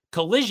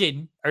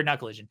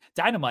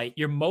 Dynamite,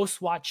 your most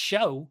watched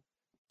show,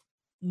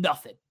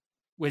 nothing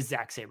with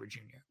Zack Sabre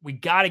Jr. We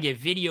got to get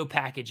video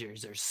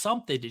packages or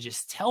something to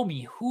just tell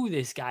me who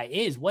this guy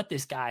is, what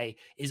this guy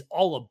is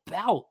all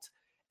about.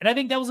 And I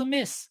think that was a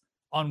miss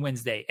on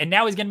Wednesday. And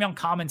now he's going to be on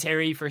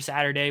commentary for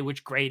Saturday,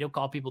 which great. He'll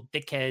call people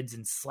dickheads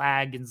and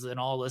slags and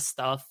all this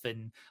stuff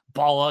and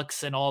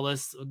bollocks and all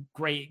this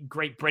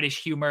great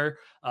British humor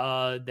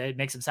that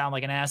makes him sound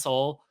like an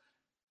asshole.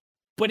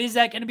 But is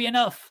that going to be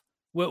enough?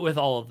 With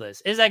all of this,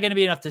 is that going to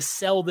be enough to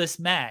sell this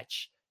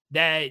match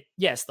that,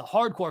 yes, the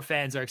hardcore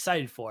fans are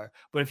excited for?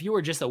 But if you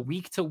were just a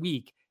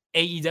week-to-week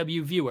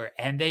AEW viewer,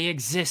 and they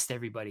exist,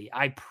 everybody,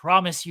 I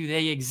promise you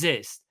they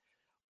exist,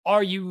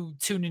 are you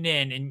tuning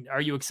in and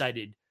are you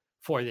excited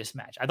for this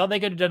match? I thought they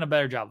could have done a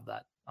better job of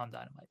that on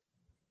Dynamite.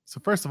 So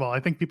first of all, I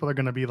think people are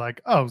going to be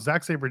like, oh,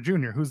 Zack Sabre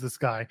Jr., who's this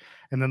guy?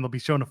 And then they'll be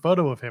shown a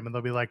photo of him and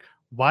they'll be like,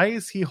 why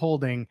is he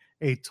holding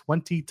a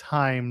 20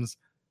 times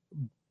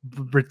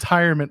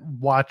retirement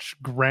watch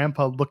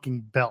grandpa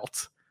looking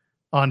belt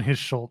on his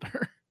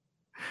shoulder?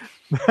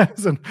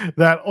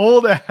 That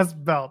old ass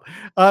belt.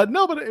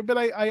 No, but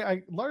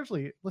I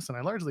largely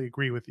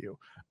agree with you.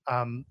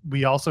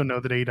 We also know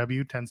that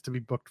AEW tends to be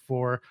booked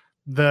for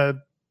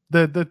the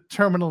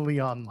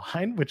terminally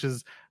online, which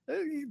is,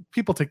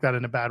 people take that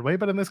in a bad way,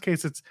 but in this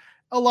case it's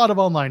a lot of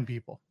online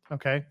people.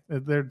 Okay,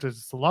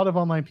 there's a lot of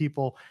online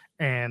people,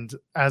 and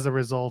as a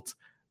result,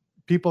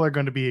 people are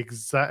going to be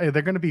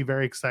they're going to be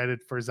very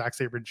excited for Zack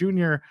Sabre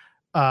Jr.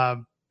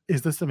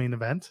 Is this the main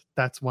event?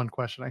 That's one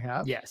question I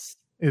have. Yes,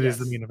 it is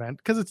the main event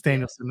because it's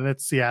Danielson and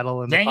it's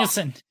Seattle. And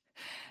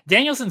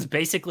Danielson's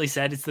basically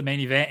said it's the main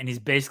event, and he's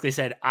basically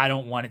said, I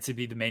don't want it to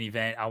be the main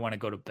event. I want to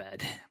go to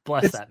bed.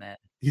 Bless that man.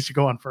 He should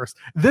go on first.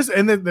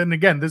 And then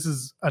again, this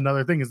is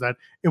another thing, is that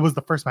it was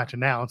the first match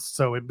announced,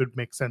 so it would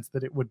make sense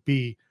that it would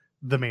be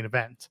the main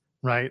event.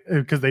 Right,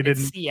 because they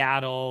didn't.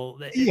 Seattle.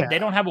 Yeah. They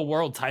don't have a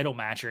world title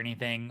match or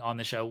anything on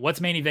the show. What's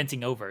main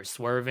eventing over?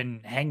 Swerve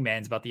and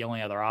Hangman's about the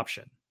only other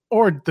option.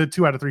 Or the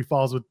 2 out of 3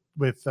 falls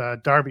with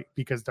Darby,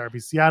 because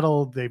Darby's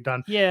Seattle. They've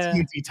done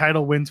TNT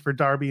title wins for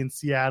Darby in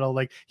Seattle.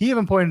 Like, he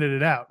even pointed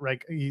it out,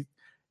 right?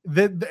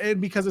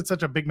 Because it's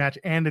such a big match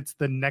and it's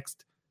the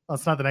next Well,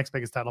 it's not the next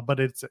biggest title,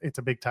 but it's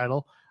a big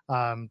title.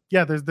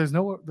 Yeah, there's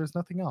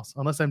nothing else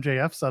unless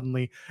MJF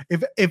suddenly,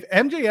 if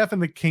MJF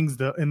and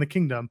the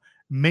Kingdom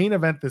main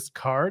event this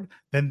card,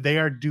 then they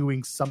are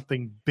doing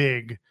something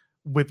big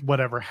with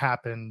whatever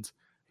happened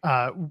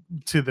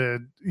to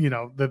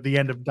the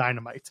end of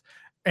Dynamite.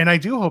 And I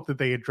do hope that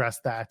they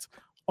address that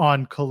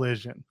on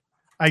Collision.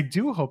 I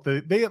do hope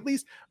that they at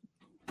least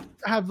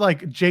have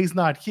like, Jay's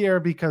not here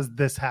because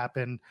this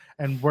happened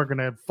and we're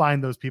gonna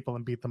find those people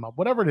and beat them up,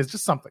 whatever it is,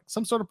 just some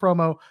sort of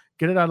promo,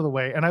 get it out of the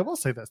way. And I will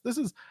say this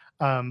is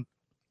I'm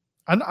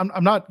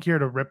not here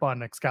to rip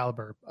on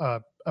Excalibur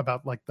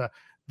about like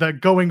the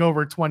going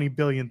over 20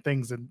 billion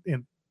things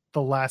in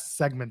the last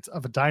segment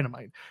of a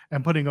Dynamite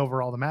and putting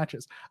over all the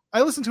matches.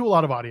 I listened to a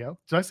lot of audio.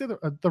 Did I say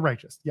the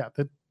Righteous? Yeah,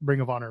 the Ring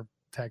of Honor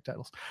tag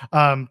titles.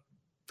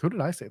 Who did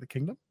I say? The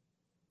Kingdom?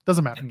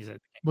 Doesn't matter.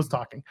 Was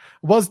talking.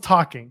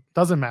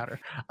 Doesn't matter.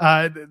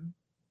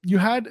 You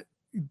had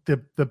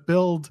the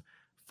build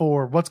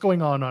for what's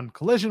going on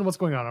Collision, what's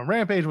going on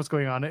Rampage, what's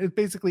going on. It's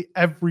basically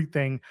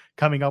everything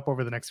coming up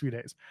over the next few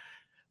days.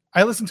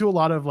 I listened to a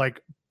lot of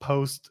like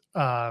post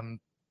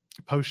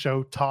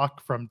show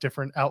talk from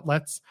different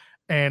outlets,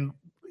 and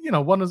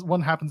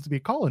one happens to be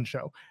a call-in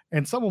show,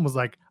 and someone was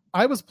like,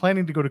 I was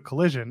planning to go to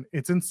Collision.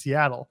 It's in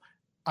Seattle.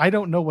 I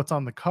don't know what's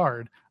on the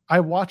card. I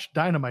watched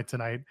Dynamite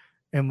tonight,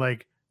 and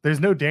like, there's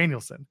no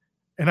Danielson.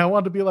 And I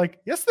wanted to be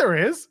like, yes, there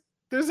is.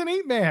 There's an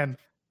 8-man.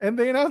 And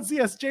they announced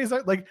CSJ's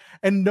like,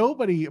 and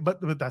nobody, but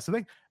that's the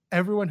thing.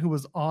 Everyone who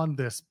was on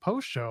this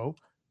post show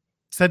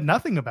said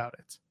nothing about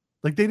it.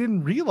 Like, they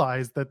didn't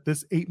realize that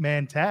this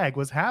 8-man tag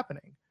was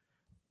happening.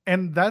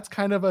 And that's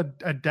kind of a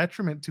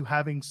detriment to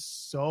having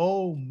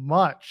so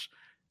much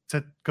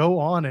to go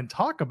on and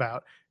talk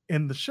about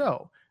in the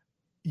show.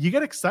 You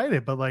get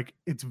excited, but like,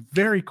 it's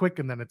very quick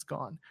and then it's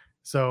gone.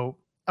 So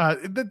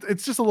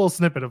it's just a little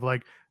snippet of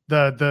like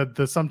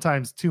the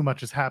sometimes too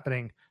much is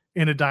happening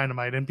in a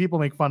Dynamite, and people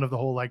make fun of the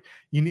whole like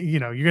you're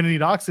gonna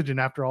need oxygen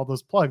after all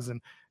those plugs,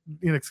 and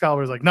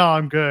Excalibur's like, no,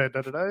 I'm good.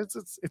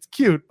 It's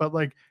cute, but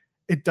like,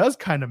 it does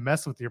kind of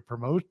mess with your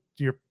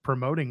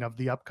promoting of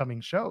the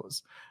upcoming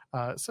shows.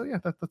 So yeah,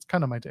 that's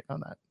kind of my take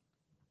on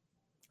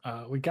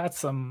that. We got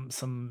some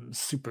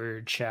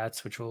super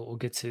chats, which we'll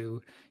get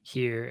to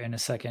here in a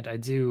second. I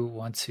do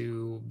want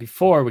to,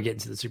 before we get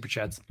into the super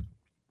chats,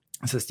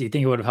 it says, do you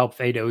think it would have helped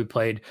if AEW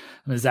played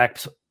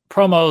Zach's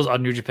promos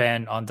on New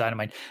Japan on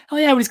Dynamite? Oh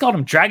yeah, he's called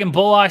him Dragon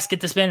Bullocks, get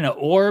this man in an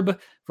orb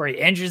where he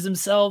injures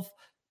himself.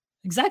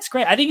 Zach's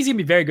great. I think he's gonna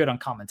be very good on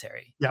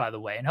commentary, by the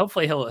way, and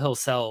hopefully he'll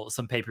sell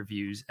some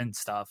pay-per-views and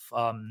stuff.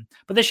 But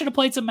they should have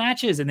played some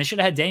matches, and they should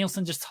have had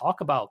Danielson just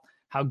talk about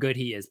how good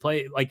he is.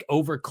 Play like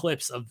over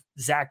clips of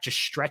Zach just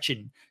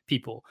stretching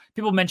people.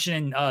 People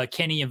mentioning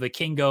Kenny and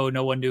Vikingo.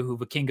 No one knew who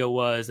Vikingo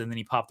was, and then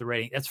he popped the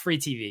rating. That's free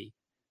TV.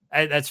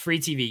 That's free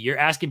TV. You're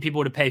asking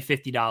people to pay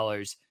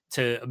 $50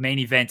 to main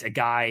event a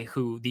guy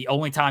who the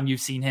only time you've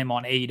seen him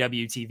on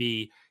AEW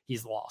TV,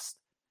 he's lost.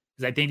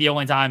 Because I think the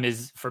only time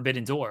is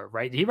Forbidden Door,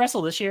 right? Did he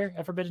wrestle this year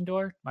at Forbidden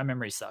Door? My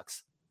memory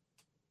sucks.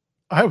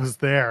 I was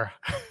there.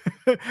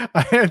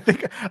 I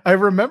think I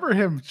remember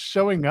him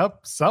showing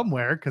up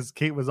somewhere because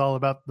Kate was all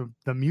about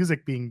the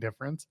music being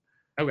different.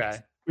 Okay.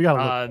 We got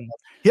to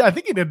yeah, I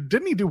think he did.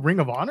 Didn't he do Ring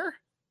of Honor?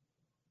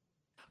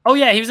 Oh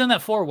yeah, he was in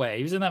that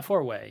 4-way.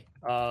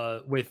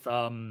 With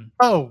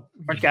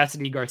Orange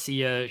Cassidy,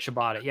 Garcia,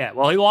 Shibata. Yeah,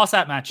 well, he lost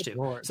that match too.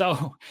 Lord.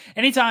 So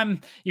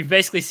anytime you've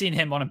basically seen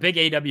him on a big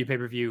AEW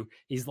pay-per-view,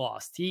 he's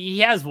lost. He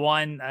has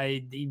won.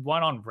 He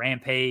won on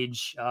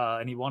Rampage,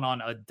 and he won on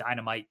a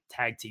Dynamite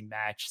tag team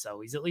match. So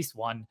he's at least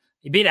won.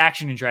 He beat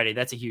Action Andretti.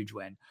 That's a huge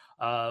win.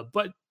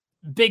 But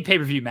big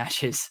pay-per-view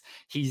matches,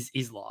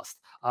 he's lost.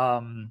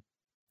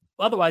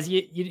 Otherwise,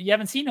 you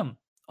haven't seen him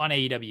on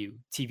AEW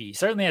TV.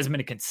 Certainly hasn't been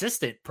a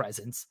consistent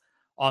presence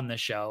on the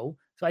show.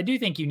 So I do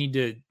think you need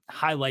to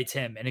highlight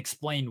him and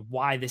explain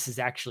why this is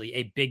actually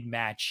a big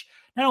match,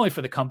 not only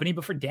for the company,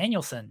 but for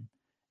Danielson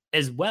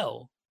as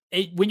well.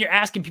 When you're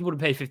asking people to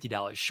pay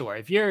 $50, sure.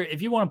 If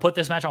you want to put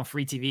this match on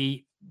free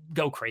TV,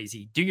 go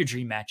crazy. Do your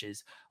dream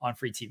matches on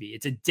free TV.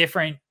 It's a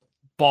different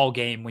ball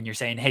game when you're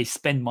saying, hey,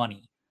 spend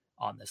money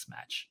on this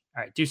match.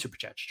 All right, do super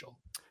chats, Joel.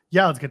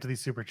 Yeah, let's get to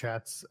these super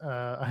chats.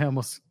 I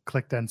almost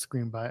clicked end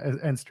stream by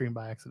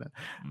accident.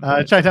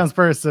 Chi-Town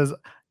Spurs says,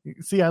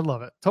 see, I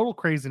love it. Total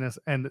craziness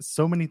and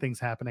so many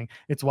things happening.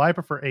 It's why I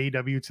prefer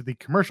AEW to the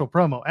commercial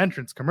promo,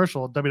 entrance,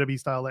 commercial, WWE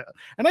style layout.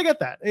 And I get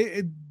that.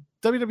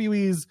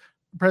 WWE's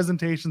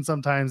presentation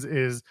sometimes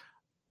is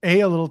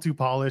A, a little too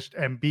polished,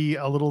 and B,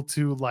 a little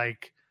too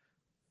like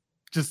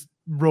just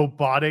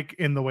robotic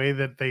in the way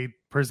that they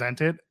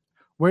present it.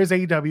 Whereas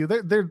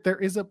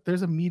AEW,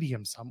 there's a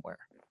medium somewhere.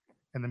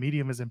 And the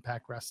medium is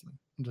Impact Wrestling.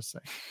 I'm just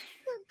saying.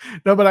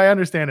 No, but I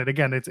understand it.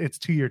 Again, it's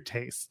to your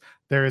taste.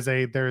 There is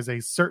a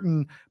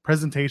certain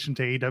presentation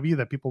to AEW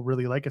that people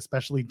really like,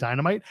 especially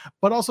Dynamite,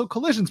 but also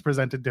Collision's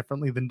presented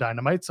differently than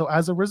Dynamite. So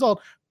as a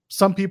result,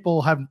 some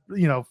people have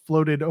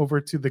floated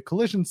over to the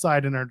Collision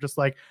side and are just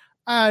like,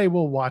 I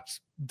will watch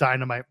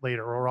Dynamite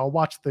later, or I'll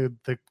watch the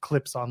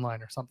clips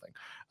online or something.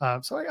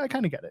 So I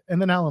kind of get it.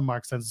 And then Alan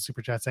Mark sends a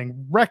super chat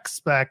saying, Rex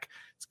Spec,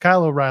 it's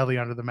Kyle O'Reilly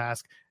under the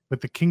mask with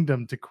the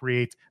Kingdom to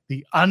create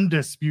the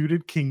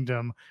undisputed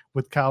Kingdom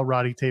with Kyle,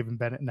 Roddy, Taven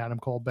Bennett, and Adam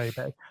Cole,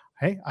 baby.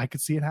 Hey, I could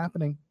see it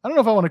happening. I don't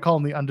know if I want to call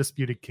him the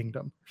Undisputed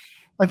Kingdom.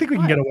 I think we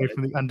can get away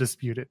from the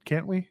undisputed,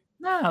 can't we?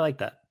 No, I like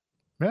that.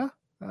 Yeah?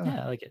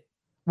 Yeah, I like it.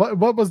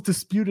 What was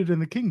disputed in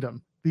the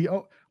Kingdom?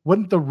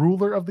 Wouldn't the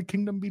ruler of the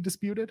Kingdom be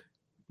disputed?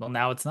 Well,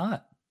 now it's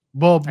not.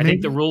 Well, I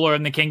think the ruler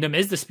in the Kingdom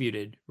is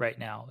disputed right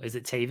now. Is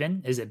it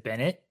Taven? Is it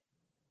Bennett?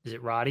 Is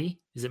it Roddy?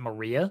 Is it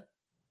Maria?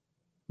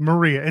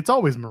 Maria. It's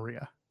always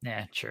Maria.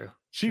 Yeah, true.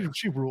 She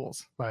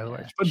rules, by the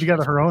way. She's putting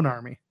together her own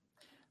army.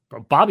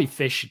 Bro, Bobby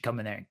Fish should come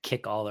in there and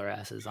kick all their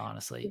asses,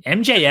 honestly.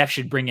 MJF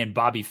should bring in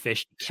Bobby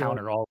Fish to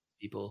counter all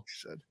people.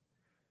 Should.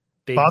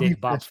 Big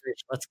Bob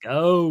Fish. Let's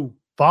go.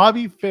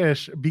 Bobby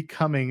Fish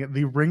becoming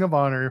the Ring of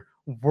Honor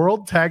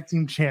World Tag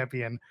Team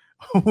Champion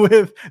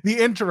with the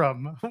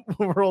interim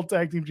World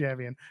Tag Team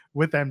Champion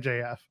with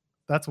MJF.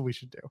 That's what we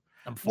should do.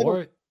 I'm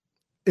for it.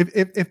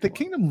 If the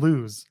Kingdom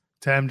lose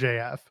to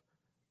MJF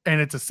and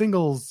it's a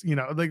singles,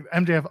 like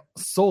MJF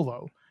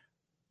solo,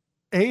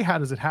 A, how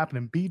does it happen?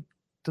 And B,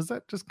 does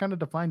that just kind of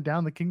define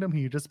down the Kingdom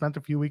he just spent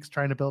a few weeks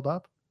trying to build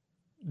up?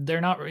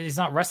 He's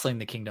not wrestling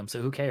the Kingdom, so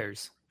who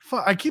cares?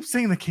 I keep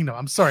saying the Kingdom.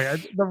 I'm sorry.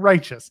 The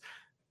Righteous.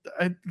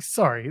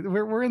 Sorry.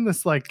 We're in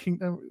this like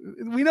Kingdom.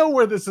 We know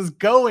where this is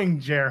going,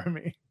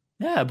 Jeremy.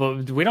 Yeah,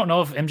 but we don't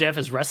know if MJF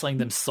is wrestling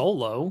them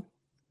solo.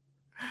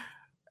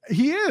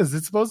 He is.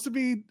 It's supposed to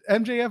be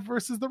MJF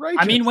versus the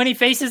Righteous. I mean, when he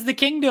faces the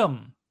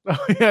Kingdom.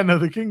 Oh, yeah, no,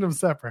 the Kingdom's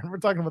separate. We're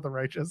talking about the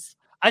Righteous.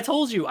 I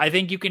told you, I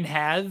think you can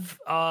have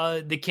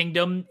the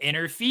Kingdom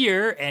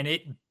interfere and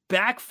it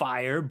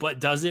backfire,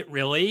 but does it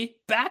really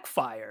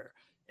backfire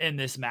in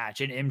this match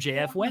and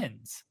MJF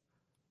wins?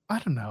 I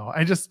don't know.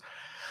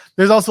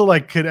 There's also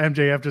like, could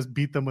MJF just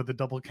beat them with a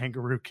double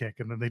kangaroo kick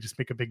and then they just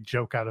make a big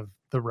joke out of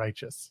the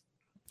Righteous?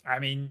 I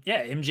mean,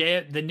 yeah,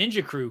 MJF, the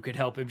Ninja Crew could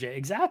help MJ.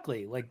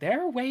 Exactly. Like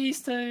there are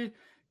ways to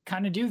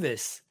kind of do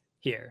this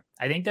here.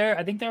 I think there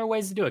are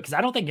ways to do it because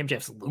I don't think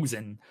MJF's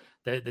losing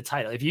the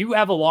title. If you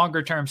have a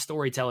longer term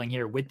storytelling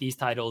here with these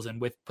titles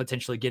and with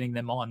potentially getting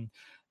them on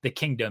the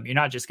Kingdom, you're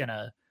not just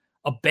gonna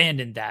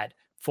abandon that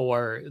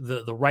for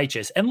the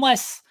Righteous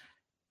unless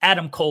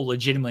Adam Cole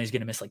legitimately is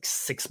gonna miss like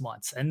 6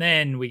 months, and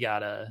then we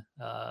gotta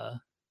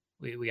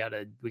we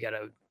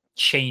gotta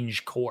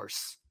change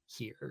course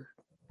here.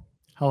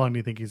 How long do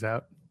you think he's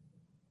out?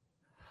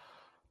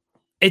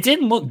 It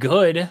didn't look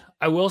good.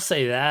 I will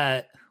say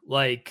that.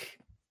 Like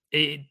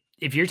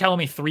if you're telling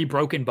me 3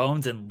 broken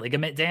bones and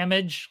ligament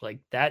damage, like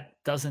that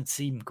doesn't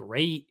seem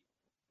great.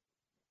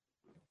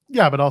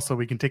 Yeah, but also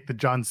we can take the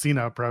John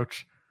Cena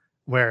approach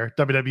where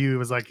WWE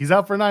was like, he's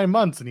out for 9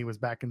 months and he was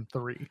back in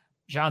 3.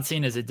 John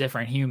Cena is a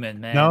different human,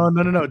 man. No.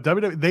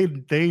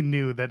 WWE, they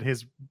knew that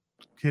his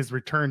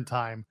return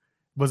time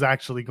was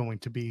actually going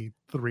to be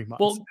 3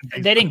 months. Well,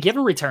 they didn't give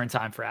a return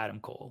time for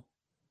Adam Cole.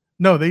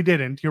 No, they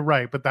didn't. You're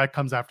right, but that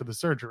comes after the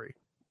surgery.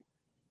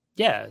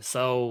 Yeah,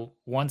 so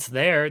once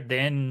there,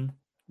 then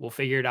we'll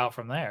figure it out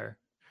from there.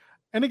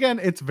 And again,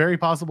 it's very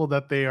possible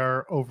that they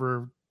are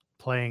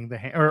overplaying the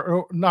hand,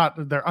 or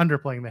not. They're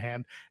underplaying the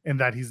hand, and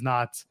that he's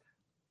not.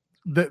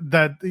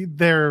 That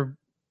they're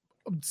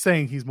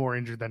saying he's more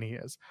injured than he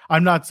is.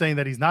 I'm not saying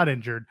that he's not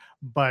injured,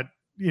 but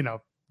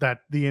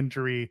that the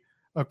injury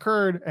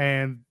occurred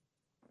and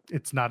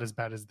it's not as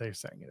bad as they're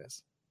saying it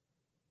is.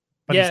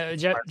 But yeah,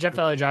 Jeff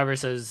Valley Driver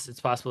says it's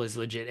possible he's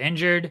legit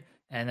injured,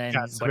 and then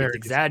but it's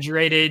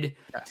exaggerated.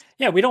 Yes.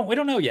 Yeah, we don't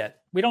know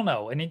yet. We don't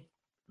know, and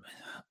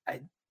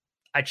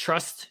I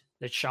trust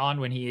that Sean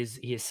when he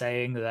is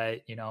saying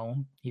that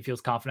he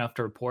feels confident enough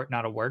to report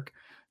not a work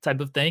type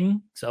of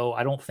thing. So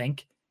I don't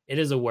think it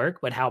is a work,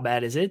 but how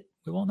bad is it?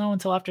 We won't know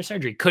until after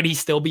surgery. Could he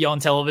still be on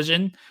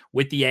television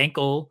with the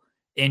ankle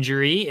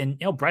injury? And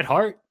Bret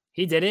Hart,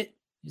 he did it.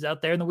 He's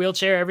out there in the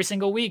wheelchair every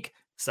single week.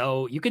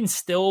 So you can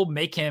still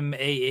make him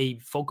a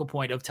focal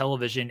point of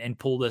television and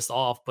pull this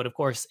off. But of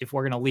course, if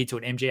we're going to lead to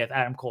an MJF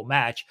Adam Cole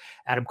match,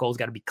 Adam Cole's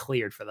got to be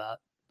cleared for that.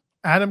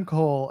 Adam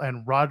Cole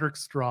and Roderick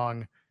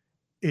Strong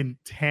in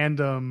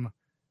tandem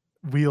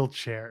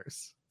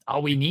wheelchairs. Oh,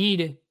 we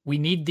need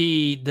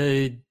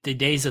the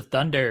Days of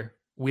Thunder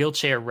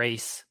wheelchair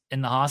race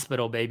in the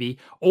hospital, baby.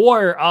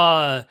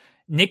 Or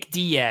Nick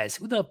Diaz.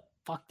 Who the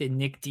fuck did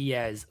Nick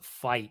Diaz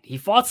fight? He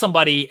fought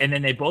somebody and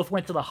then they both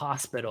went to the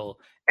hospital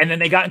and then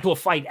they got into a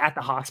fight at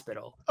the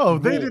hospital. Oh,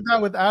 they did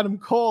that with Adam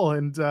Cole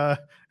and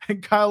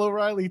Kyle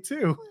O'Reilly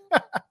too.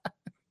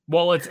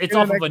 Well, it's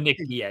off of a Nick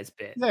Diaz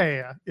bit.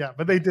 Yeah.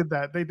 But they did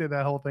that. They did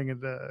that whole thing in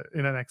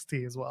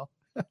NXT as well.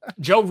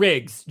 Joe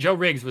Riggs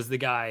was the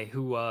guy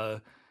who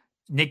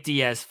Nick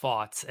Diaz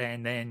fought,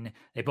 and then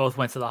they both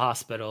went to the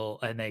hospital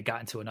and they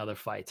got into another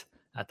fight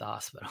at the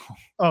hospital.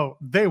 Oh,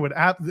 they would.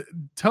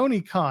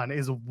 Tony Khan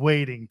is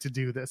waiting to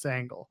do this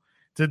angle,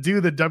 to do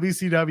the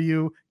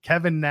WCW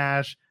Kevin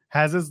Nash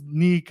has his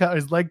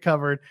his leg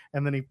covered,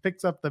 and then he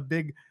picks up the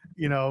big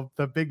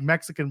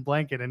Mexican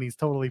blanket, and he's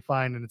totally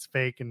fine, and it's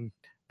fake, and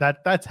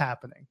that's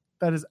happening.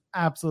 That is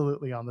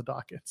absolutely on the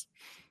docket.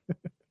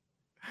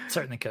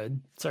 Certainly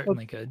could.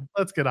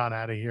 Let's get on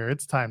out of here.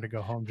 It's time to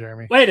go home,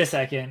 Jeremy. Wait a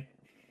second.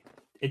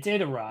 It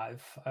did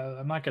arrive.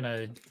 I'm not going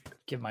to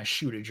give my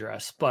shoot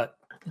address, but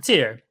it's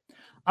here.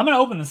 I'm going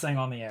to open this thing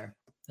on the air.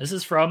 This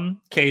is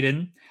from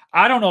Caden.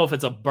 I don't know if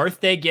it's a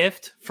birthday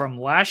gift from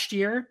last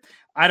year.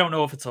 I don't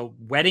know if it's a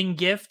wedding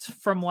gift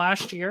from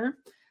last year.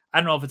 I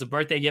don't know if it's a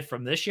birthday gift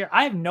from this year.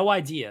 I have no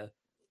idea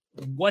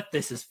what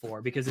this is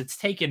for because it's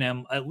taken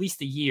him at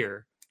least a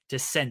year to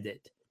send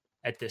it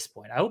at this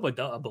point. I hope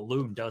a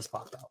balloon does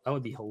pop out. That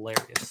would be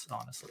hilarious,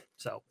 honestly.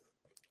 So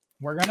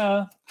we're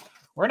gonna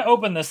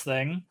open this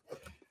thing,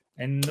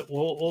 and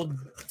we'll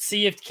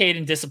see if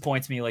Caden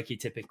disappoints me like he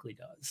typically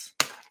does.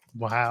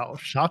 Wow,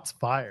 shots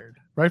fired.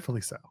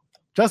 Rightfully so.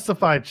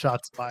 Justified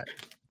shots fired.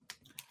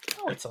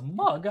 Oh, it's a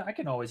mug. I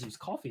can always use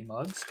coffee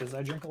mugs because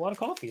I drink a lot of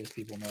coffee, as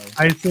people know.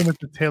 I assume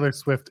it's a Taylor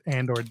Swift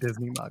and/or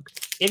Disney mug.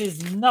 It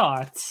is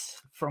not,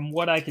 from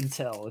what I can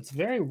tell. It's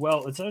very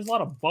well. There's a lot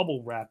of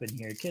bubble wrap in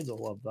here. Kids will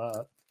love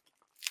that.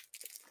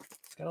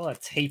 It's got a lot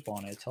of tape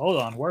on it.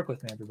 Hold on, work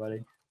with me, everybody.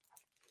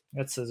 I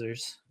got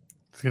scissors. I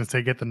was gonna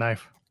say, get the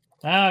knife.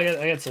 Oh, I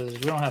got scissors.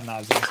 We don't have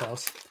knives in this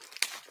house.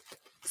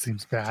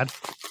 Seems bad.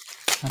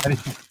 How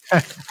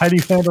do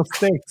you handle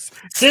steaks?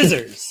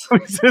 Scissors.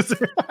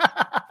 Scissors.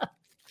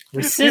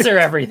 We scissor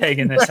everything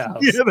in this house.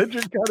 Yeah, that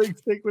you're cutting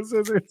steak with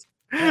scissors.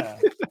 Yeah.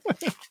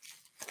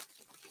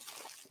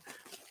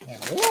 Look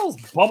at all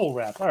this bubble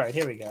wrap. All right,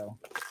 here we go.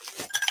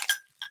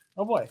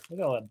 Oh boy,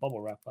 look at all that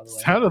bubble wrap, by the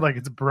way. Sounded like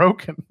it's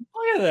broken.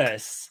 Look at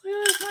this. Look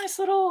at this nice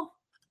little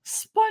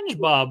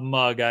SpongeBob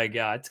mug I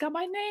got. It's got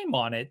my name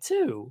on it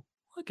too.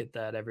 Look at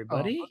that,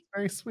 everybody. Oh,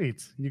 very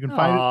sweet. You can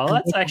find it. Oh,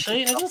 that's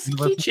actually a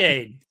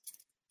keychain.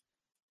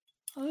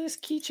 Oh, this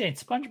keychain,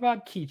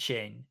 SpongeBob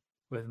keychain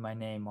with my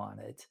name on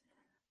it.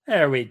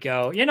 There we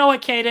go. You know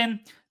what, Caden?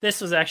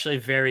 This was actually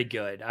very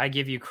good. I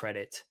give you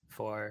credit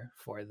for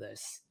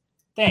this.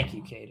 Thank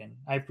you, Caden.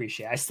 I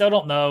appreciate it. I still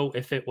don't know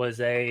if it was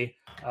a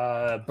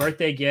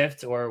birthday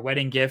gift or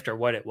wedding gift or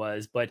what it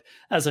was, but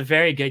that was a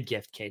very good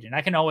gift, Caden.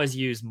 I can always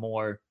use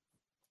more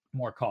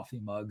coffee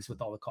mugs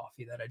with all the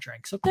coffee that I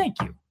drink. So thank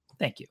you.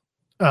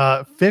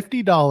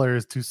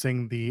 $50 to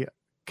sing the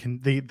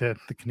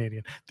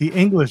Canadian, the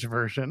English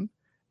version,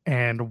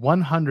 and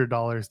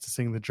 $100 to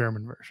sing the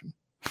German version.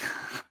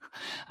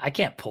 I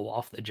can't pull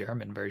off the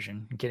German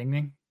version. You kidding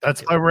me?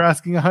 That's why we're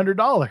asking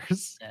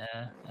 $100.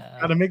 Yeah,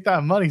 got to make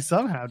that money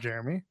somehow,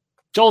 Jeremy.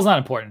 Joel's not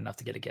important enough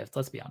to get a gift.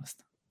 Let's be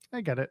honest.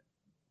 I get it.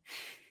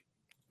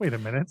 Wait a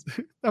minute.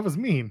 That was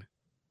mean.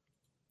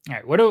 All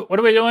right. What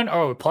are we doing?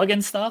 Oh, we're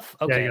plugging stuff.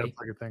 Okay. Yeah, you gotta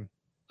plug a thing.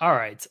 All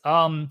right.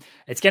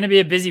 It's going to be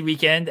a busy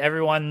weekend.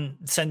 Everyone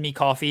send me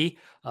coffee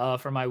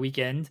for my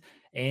weekend.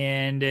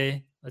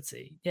 And let's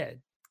see. Yeah,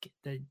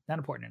 not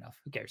important enough.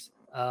 Who cares?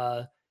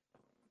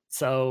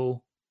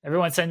 So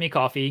everyone send me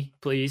coffee,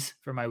 please,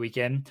 for my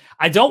weekend.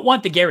 I don't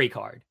want the Gary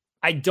card.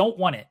 I don't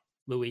want it,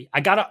 Louis. I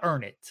got to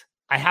earn it.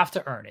 I have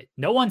to earn it.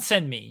 No one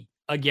send me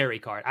a Gary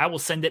card. I will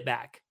send it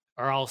back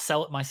or I'll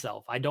sell it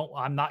myself.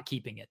 I'm not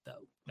keeping it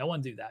though. No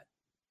one do that.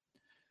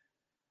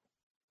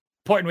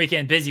 Important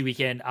weekend, busy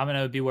weekend. I'm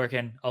going to be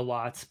working a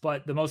lot,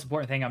 but the most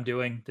important thing I'm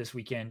doing this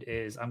weekend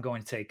is I'm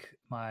going to take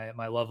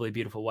my lovely,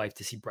 beautiful wife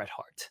to see Bret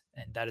Hart.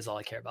 And that is all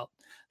I care about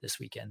this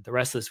weekend. The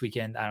rest of this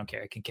weekend, I don't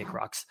care. I can kick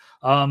rocks.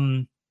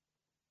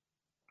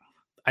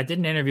 I did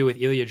an interview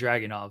with Ilya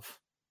Dragunov.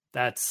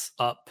 That's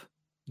up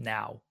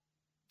now.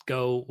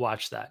 Go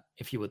watch that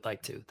if you would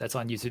like to. That's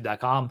on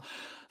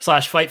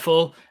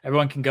youtube.com/Fightful.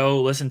 Everyone can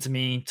go listen to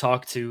me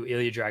talk to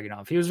Ilya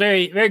Dragunov. He was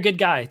very, very good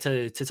guy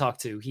to talk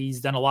to.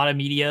 He's done a lot of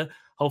media.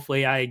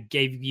 Hopefully I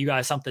gave you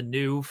guys something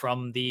new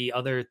from the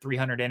other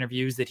 300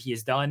 interviews that he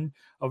has done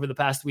over the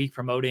past week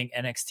promoting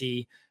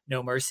NXT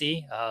No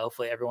Mercy.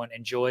 Hopefully everyone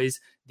enjoys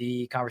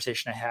the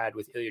conversation I had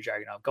with Ilya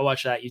Dragunov. Go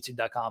watch that,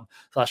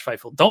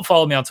 youtube.com/Fightful. Don't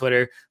follow me on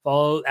Twitter.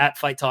 Follow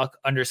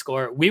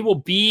 @FightTalk_. We will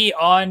be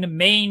on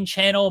main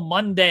channel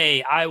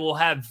Monday. I will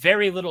have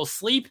very little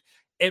sleep.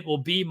 It will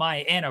be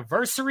my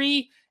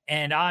anniversary,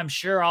 and I'm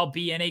sure I'll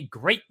be in a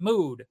great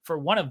mood for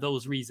one of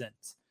those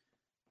reasons.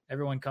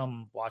 Everyone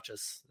come watch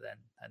us then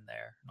and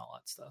there and all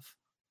that stuff.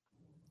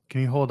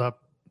 Can you hold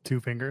up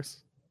 2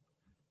 fingers?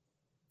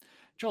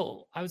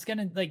 Joel, I was going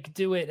to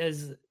do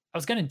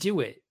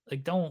it.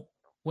 Don't,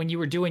 when you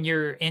were doing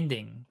your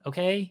ending.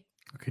 Okay.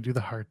 Okay. Do the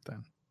heart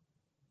then.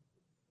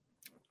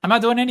 I'm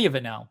not doing any of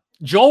it now.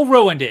 Joel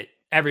ruined it.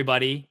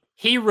 Everybody.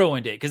 He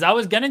ruined it. Cause I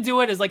was going to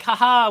do it as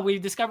haha,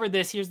 we've discovered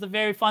this. Here's the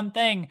very fun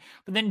thing.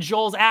 But then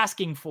Joel's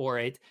asking for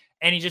it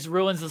and he just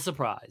ruins the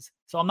surprise.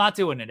 So I'm not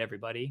doing it,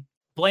 everybody.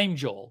 Blame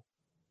Joel.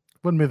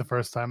 Wouldn't be the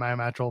first time. I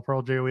am at Joel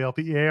Pearl,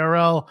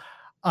 JOELPEARL.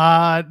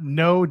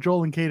 No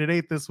Joel and Kate at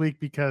 8 this week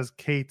because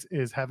Kate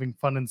is having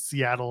fun in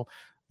Seattle,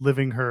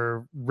 living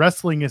her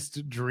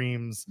wrestlingist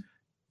dreams.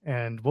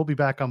 And we'll be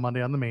back on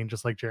Monday on the main,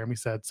 just like Jeremy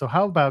said. So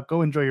how about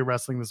go enjoy your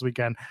wrestling this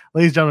weekend?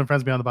 Ladies and gentlemen,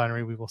 friends beyond the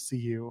binary, we will see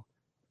you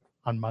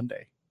on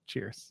Monday.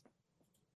 Cheers.